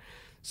than that.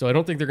 So I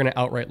don't think they're going to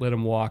outright let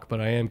him walk,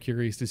 but I am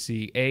curious to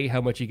see, A,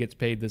 how much he gets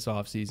paid this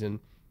offseason,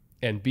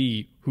 and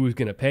B, who's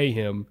going to pay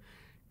him.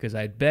 Because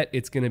I bet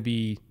it's going to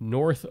be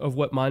north of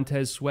what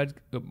Montez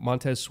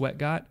Sweat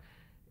got,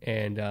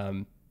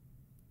 and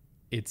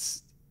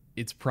it's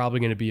probably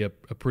going to be a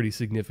pretty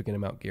significant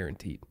amount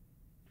guaranteed.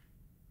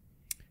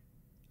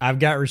 I've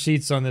got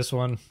receipts on this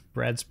one.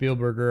 Brad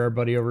Spielberger, our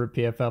buddy over at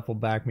PFF, will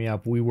back me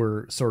up. We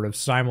were sort of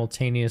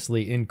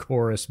simultaneously in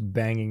chorus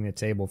banging the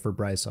table for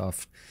Bryce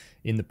Huff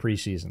in the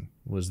preseason.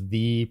 It was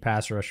the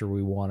pass rusher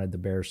we wanted the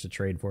Bears to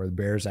trade for. The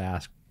Bears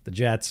asked the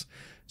Jets,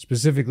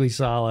 specifically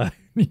Saleh.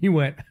 He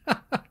went,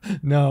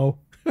 no,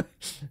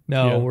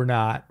 we're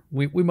not.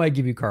 We might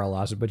give you Carl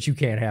Lawson, but you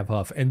can't have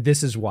Huff. And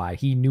this is why.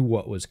 He knew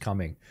what was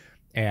coming.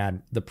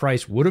 And the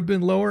price would have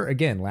been lower.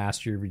 Again,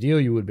 last year of your deal,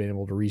 you would have been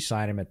able to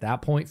re-sign him at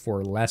that point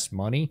for less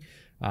money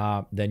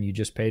than you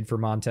just paid for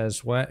Montez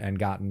Sweat and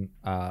gotten,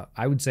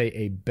 I would say,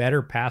 a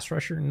better pass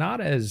rusher. Not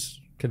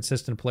as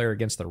consistent player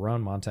against the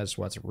run. Montez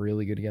Sweat's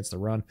really good against the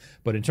run.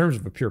 But in terms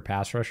of a pure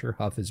pass rusher,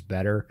 Huff is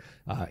better.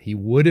 He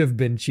would have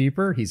been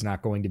cheaper. He's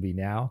not going to be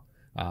now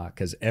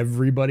because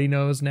everybody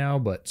knows now,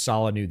 but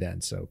Saleh knew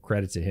then. So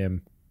credit to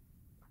him.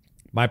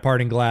 My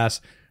parting glass,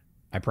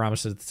 I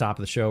promised at the top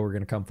of the show we're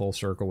going to come full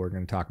circle. We're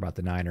going to talk about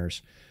the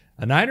Niners.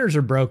 The Niners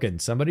are broken.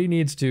 Somebody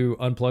needs to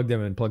unplug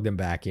them and plug them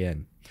back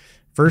in.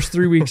 First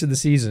 3 weeks of the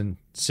season,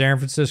 San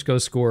Francisco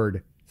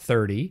scored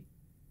 30.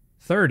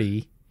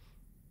 30,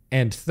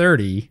 and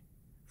 30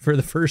 for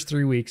the first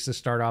 3 weeks to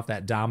start off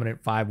that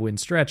dominant 5-win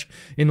stretch.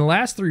 In the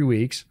last 3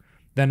 weeks,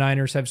 the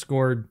Niners have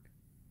scored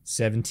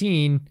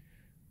 17,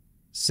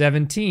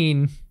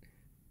 17,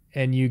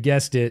 and you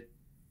guessed it,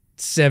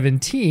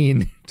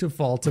 17 to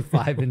fall to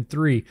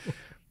 5-3.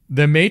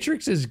 The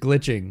Matrix is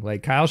glitching.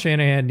 Like, Kyle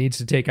Shanahan needs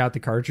to take out the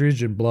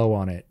cartridge and blow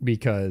on it,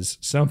 because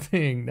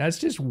that's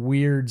just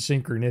weird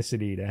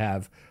synchronicity to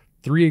have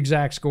 3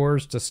 exact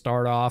scores to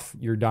start off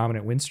your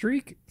dominant win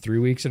streak 3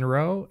 weeks in a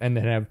row, and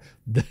then have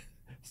the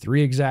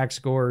 3 exact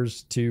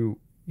scores to,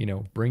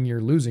 bring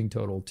your losing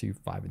total to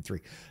 5-3.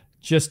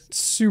 Just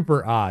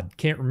super odd.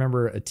 Can't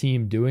remember a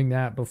team doing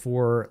that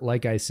before.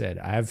 Like I said,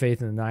 I have faith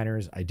in the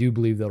Niners. I do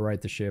believe they'll right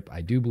the ship.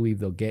 I do believe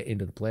they'll get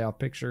into the playoff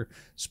picture,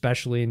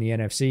 especially in the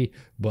NFC.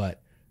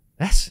 But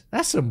that's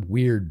some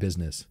weird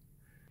business.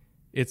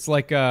 It's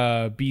like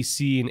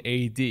BC and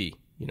AD.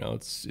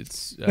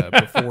 It's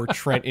before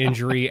Trent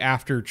injury,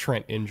 after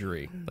Trent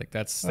injury. Like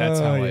that's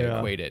how I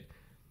equate it.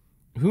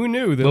 Who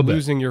knew that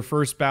losing your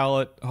first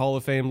ballot Hall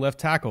of Fame left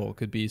tackle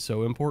could be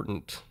so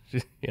important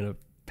in a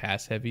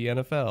pass-heavy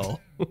NFL?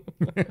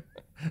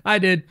 I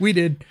did. We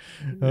did.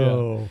 Yeah.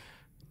 Oh.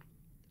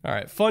 All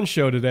right, fun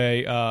show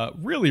today.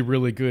 Really,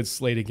 really good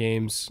slate of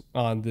games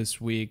on this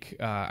week.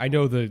 I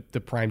know the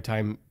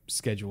primetime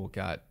schedule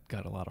got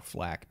a lot of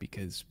flack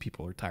because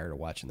people are tired of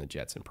watching the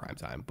Jets in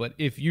primetime. But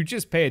if you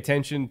just pay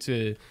attention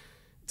to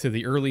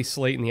the early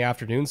slate and the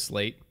afternoon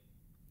slate,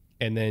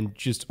 and then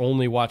just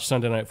only watch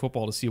Sunday Night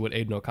Football to see what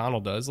Aiden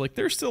O'Connell does, like,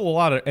 there's still a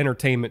lot of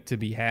entertainment to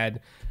be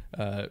had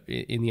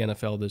in the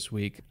NFL this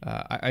week.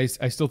 I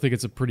still think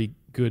it's a pretty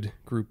good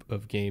group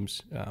of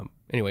games.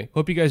 Anyway,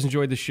 hope you guys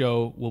enjoyed the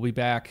show. We'll be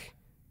back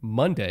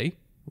Monday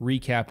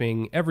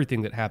recapping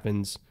everything that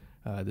happens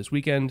this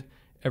weekend,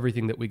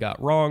 everything that we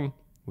got wrong,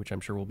 which I'm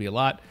sure will be a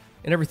lot,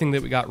 and everything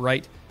that we got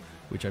right,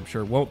 which I'm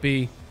sure won't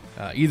be.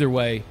 Either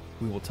way,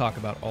 we will talk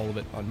about all of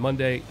it on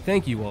Monday.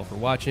 Thank you all for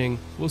watching.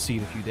 We'll see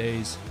you in a few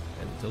days.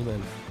 And until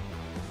then,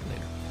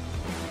 later.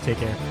 Take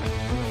care.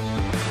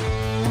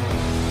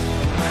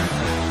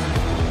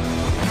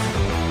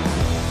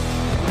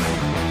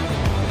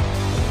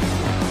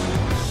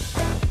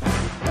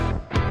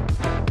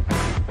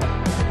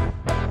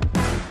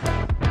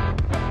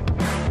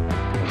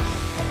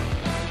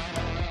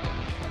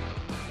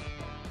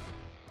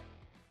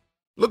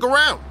 Look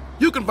around.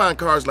 You can find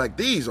cars like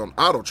these on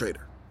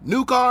AutoTrader.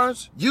 New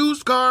cars,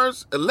 used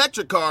cars,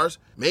 electric cars,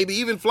 maybe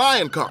even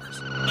flying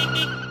cars.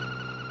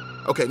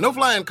 Okay, no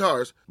flying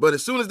cars, but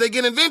as soon as they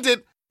get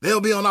invented, they'll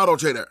be on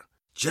AutoTrader.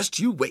 Just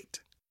you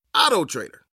wait. AutoTrader.